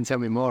happen, man? Tell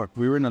me more.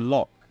 We were in a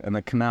lock, and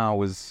the canal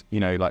was,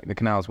 like the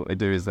canals, what they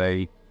do is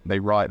they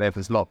have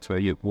this lock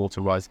where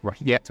water rise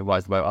to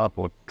rise the boat up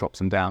or drops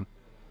them down.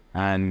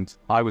 And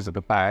I was at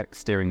the back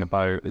steering the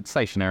boat. It's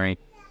stationary,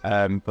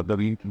 but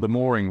the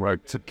mooring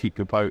rope to keep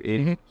the boat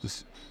in,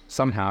 just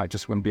somehow it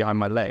just went behind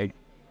my leg,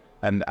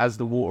 and as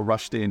the water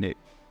rushed in, it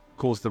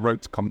caused the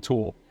rope to come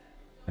taut,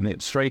 and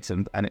it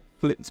straightened, and it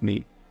flipped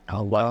me.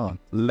 Oh wow!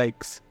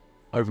 Legs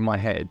over my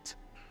head,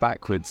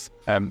 backwards,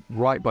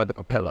 right by the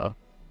propeller,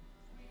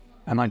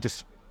 and I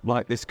just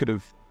this could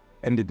have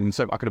ended in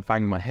I could have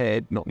banged my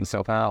head, knocked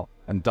myself out,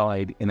 and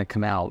died in a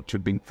canal which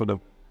had been full of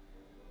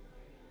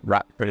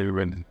rat poo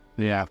and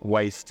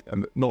waste,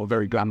 and not a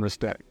very glamorous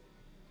day.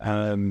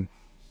 And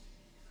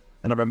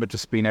I remember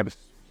just being able to,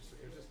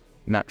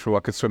 natural, I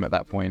could swim at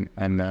that point,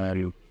 and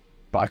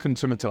but I couldn't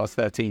swim until I was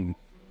 13,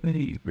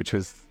 which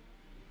was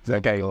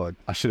okay.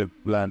 I should have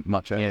learned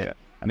much earlier. Yeah.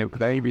 And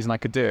the only reason I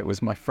could do it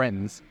was my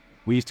friends.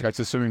 We used to go to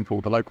the swimming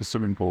pool, the local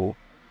swimming pool,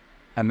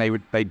 and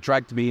they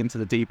dragged me into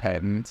the deep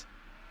end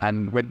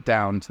and went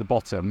down to the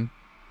bottom,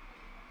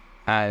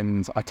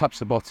 and I touched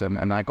the bottom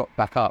and I got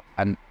back up,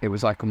 and it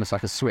was almost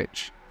like a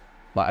switch.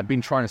 Like I'd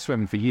been trying to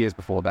swim for years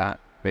before that,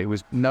 but it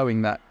was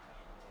knowing that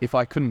if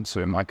I couldn't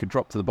swim, I could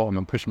drop to the bottom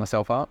and push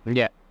myself up.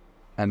 Yeah.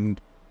 And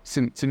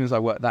soon as I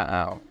worked that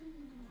out,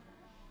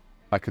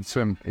 I could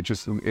swim. It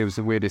was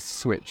the weirdest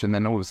switch, and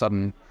then all of a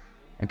sudden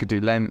I could do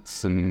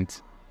lengths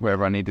and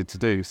wherever I needed to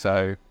do.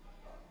 So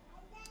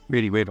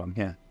really weird one,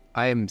 yeah.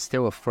 I am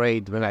still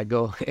afraid when I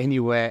go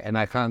anywhere and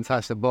I can't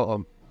touch the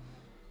bottom.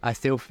 I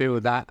still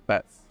feel that.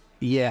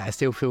 I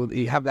still feel,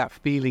 you have that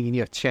feeling in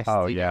your chest.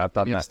 Oh yeah, I've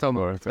done that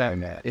stomach.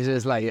 It's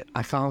just like,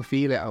 I can't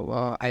feel it.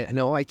 Well, I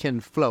know I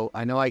can float.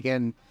 I know I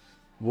can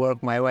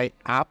work my way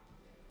up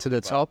to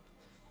the top.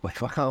 But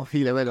if I can't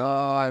feel it,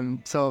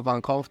 I'm so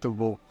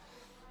uncomfortable.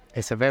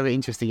 It's a very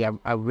interesting,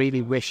 I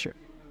really wish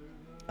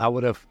I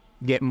would have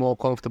get more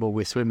comfortable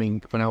with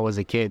swimming when I was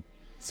a kid.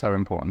 So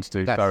important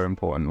to do, so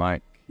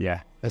important.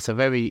 That's a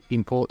very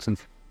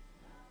important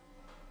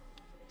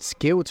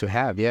skill to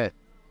have,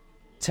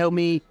 Tell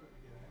me,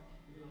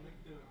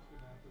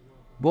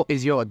 what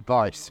is your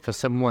advice for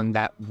someone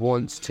that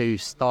wants to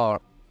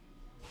start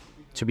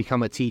to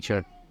become a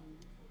teacher,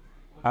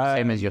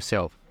 same as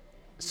yourself?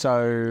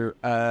 So,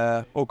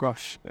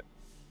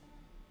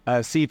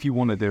 see if you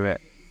want to do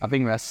it. I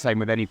think that's the same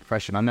with any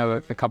profession. I know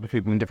a couple of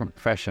people in different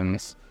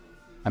professions,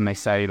 and they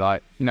say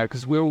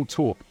because we're all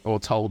taught or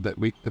told that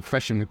the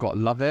profession, we've got to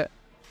love it.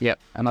 Yep.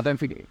 And I don't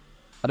think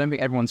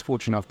everyone's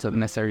fortunate enough to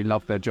necessarily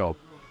love their job.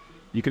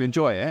 You can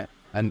enjoy it,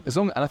 and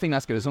I think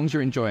that's good as long as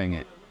you're enjoying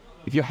it.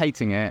 If you're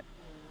hating it,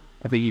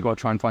 I think you've got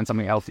to try and find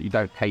something else that you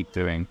don't hate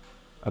doing.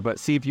 But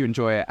see if you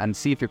enjoy it, and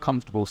see if you're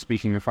comfortable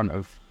speaking in front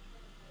of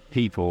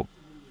people,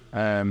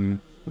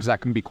 because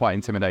that can be quite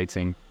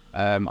intimidating.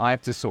 I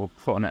have to sort of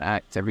put on an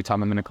act every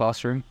time I'm in a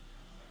classroom.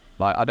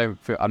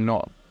 I'm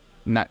not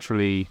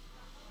naturally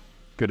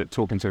good at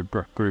talking to a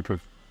group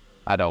of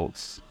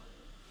adults,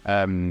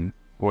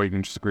 or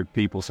even just a group of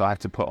people, so I have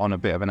to put on a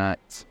bit of an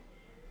act.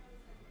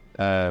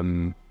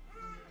 So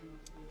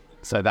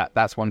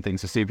that's one thing.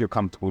 So see if you're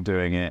comfortable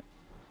doing it,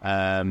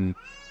 and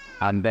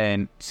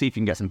then see if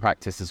you can get some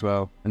practice as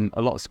well. And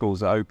a lot of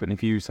schools are open.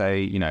 If you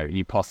say,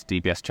 you pass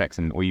DBS checks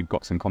or you've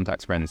got some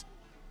contacts friends,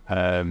 go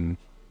in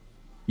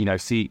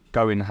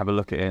and have a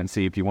look at it and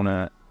see if you want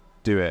to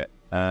do it.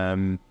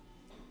 But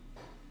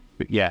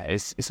yeah,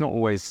 it's not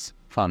always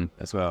fun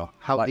as well.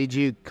 How did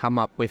you come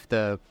up with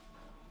the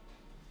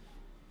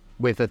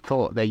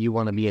thought that you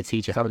want to be a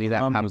teacher? How did that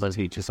happen? I was a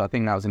teacher, so I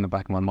think that was in the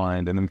back of my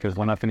mind. And then because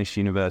when I finished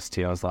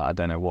university, I was like, I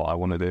don't know what I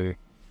want to do.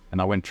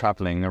 And I went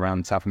traveling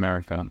around South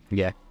America.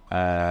 Yeah.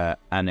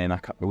 And then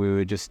we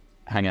would just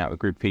hang out with a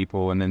group of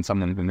people, and then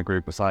someone in the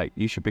group was like,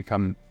 you should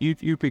become,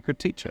 you'd be a good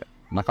teacher.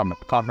 And I can't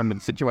remember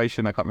the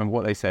situation, I can't remember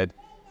what they said,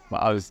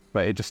 but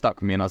it just stuck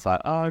with me, and I was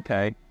like, oh,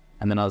 okay.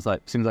 And then I was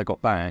like, as soon as I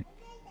got back,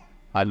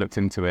 I looked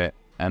into it,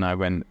 and I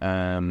went,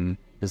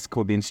 it's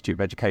called the Institute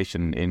of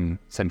Education in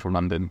central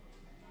London.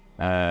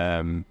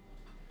 And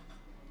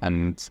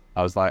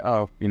I was like,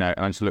 and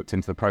I just looked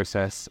into the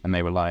process, and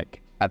they were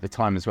like, at the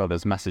time as well,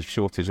 there's a massive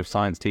shortage of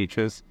science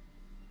teachers.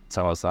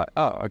 So I was like,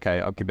 oh,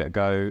 okay, I'll give it a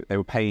go. They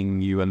were paying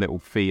you a little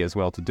fee as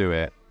well to do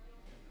it.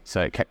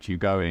 So it kept you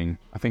going.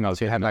 I think I was...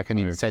 So you had like an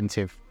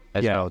incentive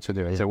as well to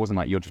do it. So it wasn't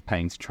like you're just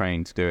paying to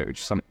train to do it,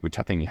 which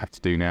I think you have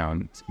to do now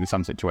in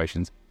some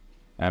situations.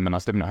 And I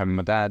was living at home with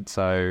my dad,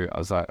 so I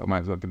was like, I might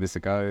as well give this a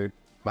go.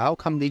 But how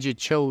come did you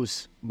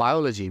choose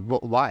biology?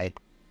 Why?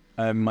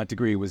 My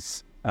degree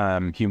was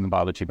human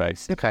biology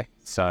based. Okay.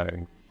 So,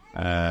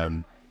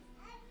 I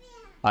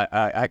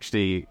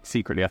actually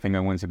secretly I think I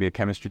wanted to be a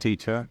chemistry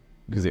teacher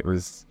because it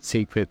was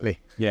Secretly.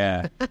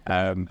 yeah.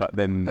 But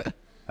then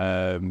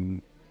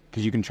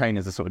because you can train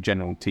as a sort of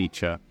general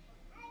teacher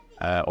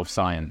of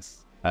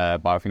science,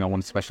 but I think I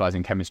want to specialize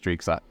in chemistry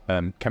because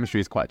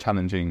chemistry is quite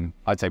challenging.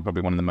 I'd say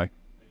probably one of the most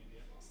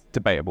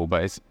debatable,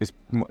 but it's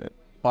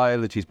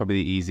biology is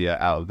probably the easier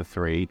out of the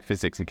three.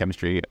 Physics and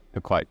chemistry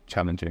are quite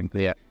challenging.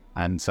 Yeah.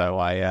 And so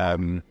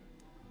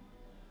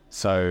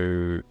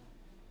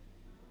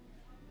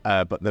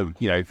but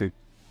the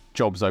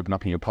jobs open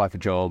up and you apply for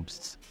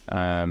jobs.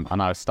 And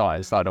I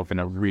started off in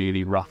a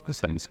really rough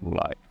percent school.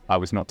 Like I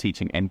was not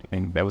teaching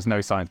anything. There was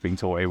no science being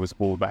taught. It was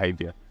all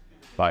behaviour,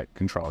 like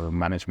control and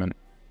management.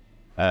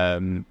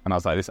 And I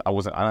was like, this.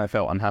 I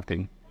felt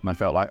unhappy. And I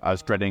felt like I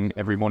was dreading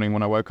every morning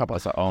when I woke up. I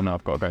was like, oh no,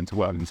 I've got to go into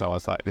work. And so I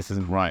was like, this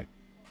isn't right.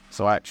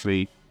 So I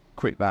actually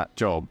quit that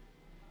job.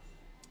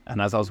 And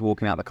as I was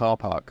walking out the car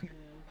park,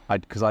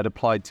 because I'd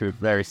applied to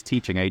various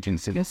teaching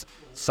agencies,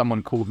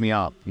 someone called me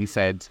up. He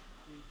said,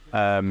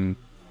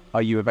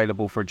 are you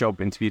available for a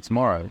job interview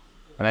tomorrow?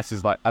 And this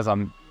is like, as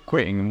I'm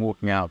quitting and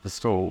walking out of the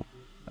store.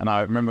 And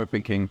I remember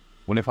thinking,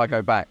 well, if I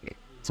go back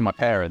to my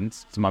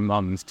parents, to my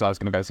mum's, because I was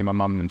going to go see my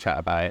mum and chat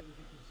about it,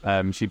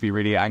 she'd be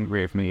really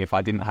angry with me if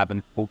I didn't have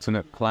an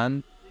alternate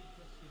plan.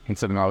 And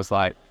so then I was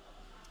like,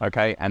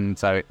 okay. And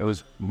so it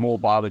was more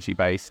biology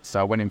based. So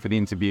I went in for the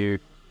interview,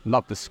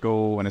 loved the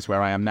school, and it's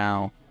where I am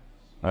now,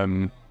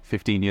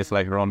 15 years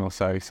later on or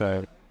so.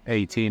 So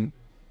 18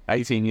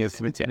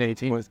 years.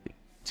 18. Was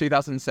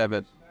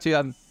 2007.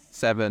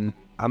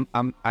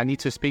 I need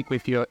to speak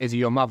with is it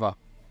your mother?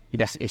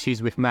 Yes.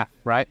 She's with math,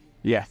 right?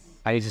 Yes.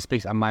 I need to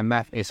speak. And my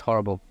math is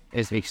horrible.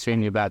 It's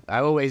extremely bad. I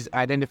always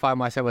identify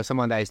myself as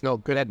someone that is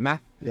not good at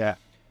math. Yeah.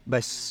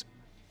 But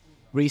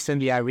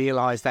recently I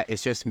realized that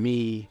it's just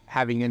me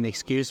having an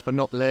excuse for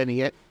not learning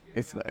it.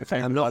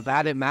 I'm not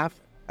bad at math.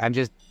 I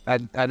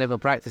never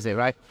practice it,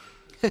 right?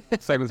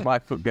 Same as my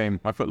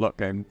footlock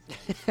game.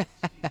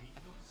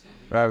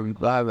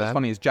 What's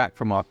funny is Jack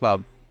from our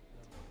club,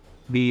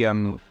 he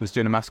was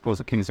doing a maths course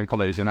at Kingston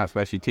College, and that's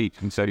where she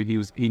teaches. And so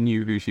he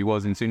knew who she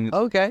was. And as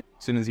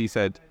soon as I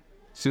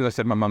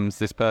said my mum's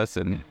this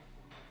person,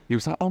 he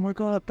was like, "Oh my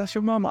god, that's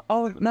your mum!"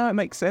 Oh, now it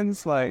makes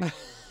sense. Like,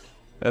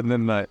 and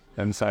then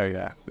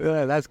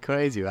yeah, that's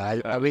crazy.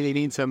 Right? I really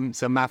need some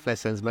math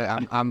lessons, but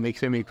I'm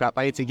extremely crap.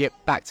 I need to get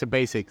back to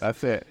basics.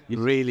 That's it.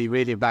 Really,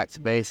 really back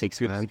to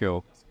basics.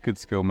 Good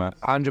skill, Matt.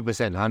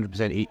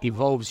 100%. It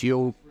evolves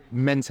you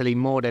mentally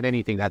more than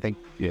anything, I think.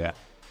 Yeah.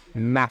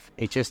 Math,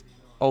 it just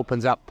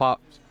opens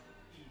up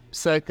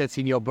circuits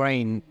in your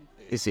brain.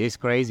 It's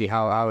crazy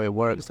how it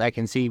works. I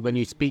can see when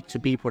you speak to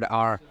people that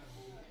are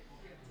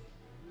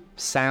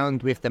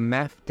sound with the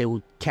math, they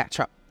will catch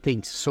up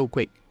things so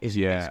quick. It's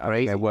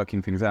crazy. They're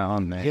working things out,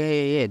 aren't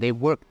they? Yeah. They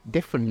work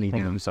differently now.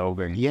 Problem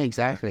solving. Yeah,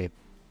 exactly.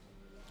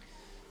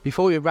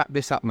 Before we wrap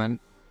this up,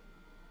 man,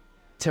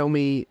 tell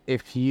me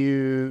if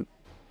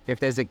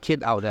there's a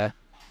kid out there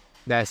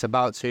that's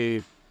about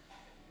to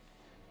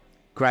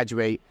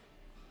graduate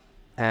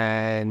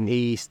and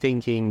he's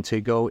thinking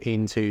to go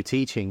into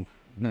teaching,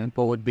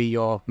 what would be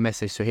your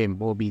message to him?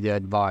 What would be the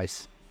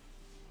advice?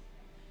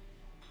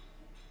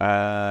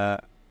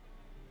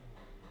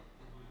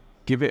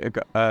 Give it a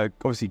go.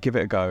 Obviously, give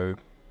it a go.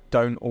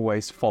 Don't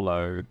always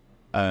follow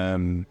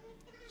the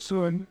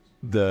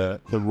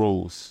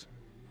rules.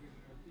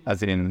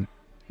 As in,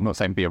 I'm not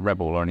saying be a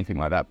rebel or anything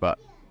like that, but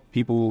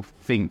people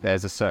think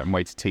there's a certain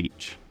way to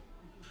teach.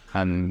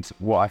 And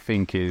what I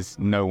think is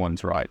no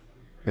one's right.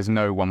 There's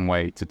no one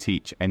way to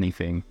teach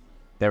anything.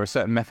 There are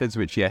certain methods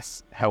which,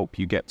 yes, help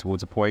you get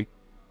towards a point,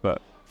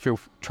 but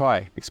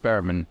try,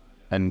 experiment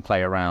and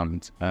play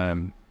around.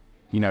 Like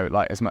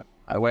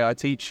the way I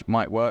teach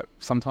might work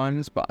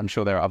sometimes, but I'm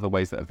sure there are other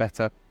ways that are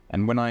better.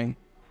 And when I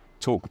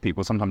talk with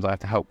people, sometimes I have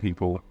to help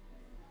people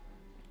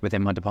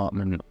within my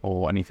department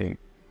or anything.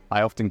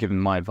 I often give them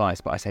my advice,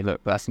 but I say,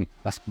 look, that's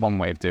one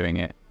way of doing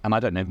it, and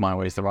I don't know if my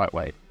way is the right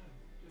way.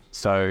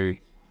 So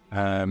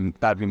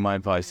that'd be my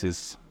advice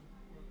is,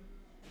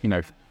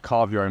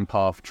 carve your own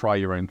path, try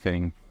your own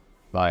thing.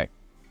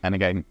 And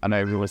again, I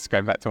know we always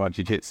go back to our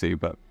Jiu-Jitsu,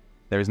 but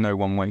there is no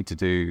one way to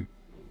do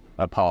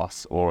a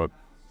pass or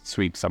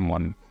sweep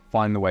someone.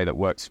 Find the way that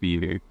works for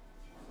you,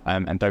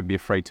 and don't be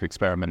afraid to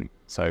experiment.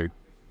 So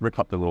rip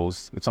up the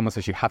rules. If someone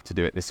says you have to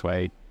do it this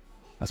way,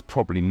 that's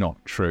probably not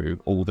true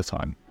all the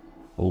time.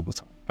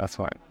 That's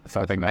right. So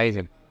I think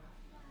amazing.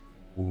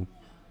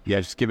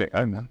 Yeah, just give it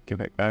go, man.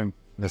 Give it go.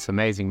 That's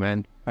amazing,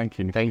 man. Thank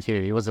you.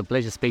 It was a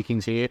pleasure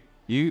speaking to you.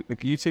 You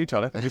too,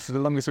 Charlie. This is the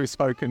longest we've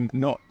spoken. We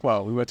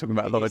were talking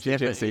about a lot of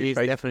jiu-jitsu. It's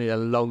definitely the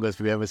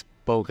longest we've ever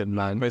spoken,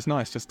 man. But it's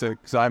nice just to,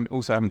 because I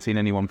also haven't seen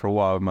anyone for a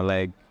while with my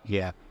leg.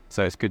 Yeah.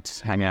 So it's good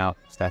to hang out,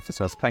 Steph.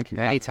 So thank you.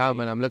 Anytime,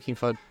 man. I'm looking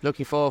forward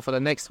for the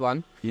next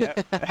one. Yeah.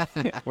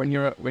 when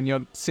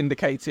you're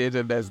syndicated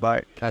and there's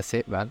that's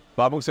it, man.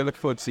 But I'm also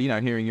looking forward to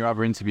hearing your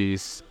other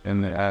interviews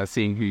and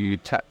seeing who you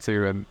chat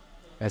to, and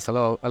there's a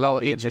lot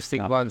of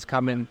interesting ones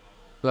coming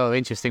A lot of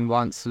interesting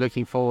ones.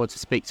 Looking forward to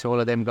speak to all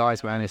of them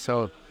guys, man. It's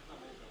so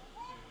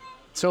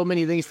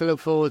many things to look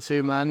forward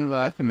to, man.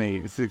 Definitely,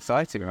 it's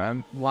exciting,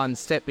 man. One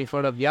step in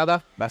front of the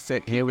other. That's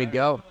it. Here we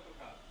go.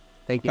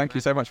 Thank you. Thank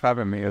you so much for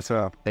having me as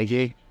well. Thank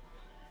you.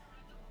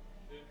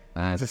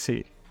 To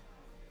see.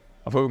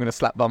 I thought we were going to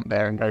slap bump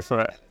there and go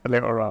for it a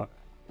little while.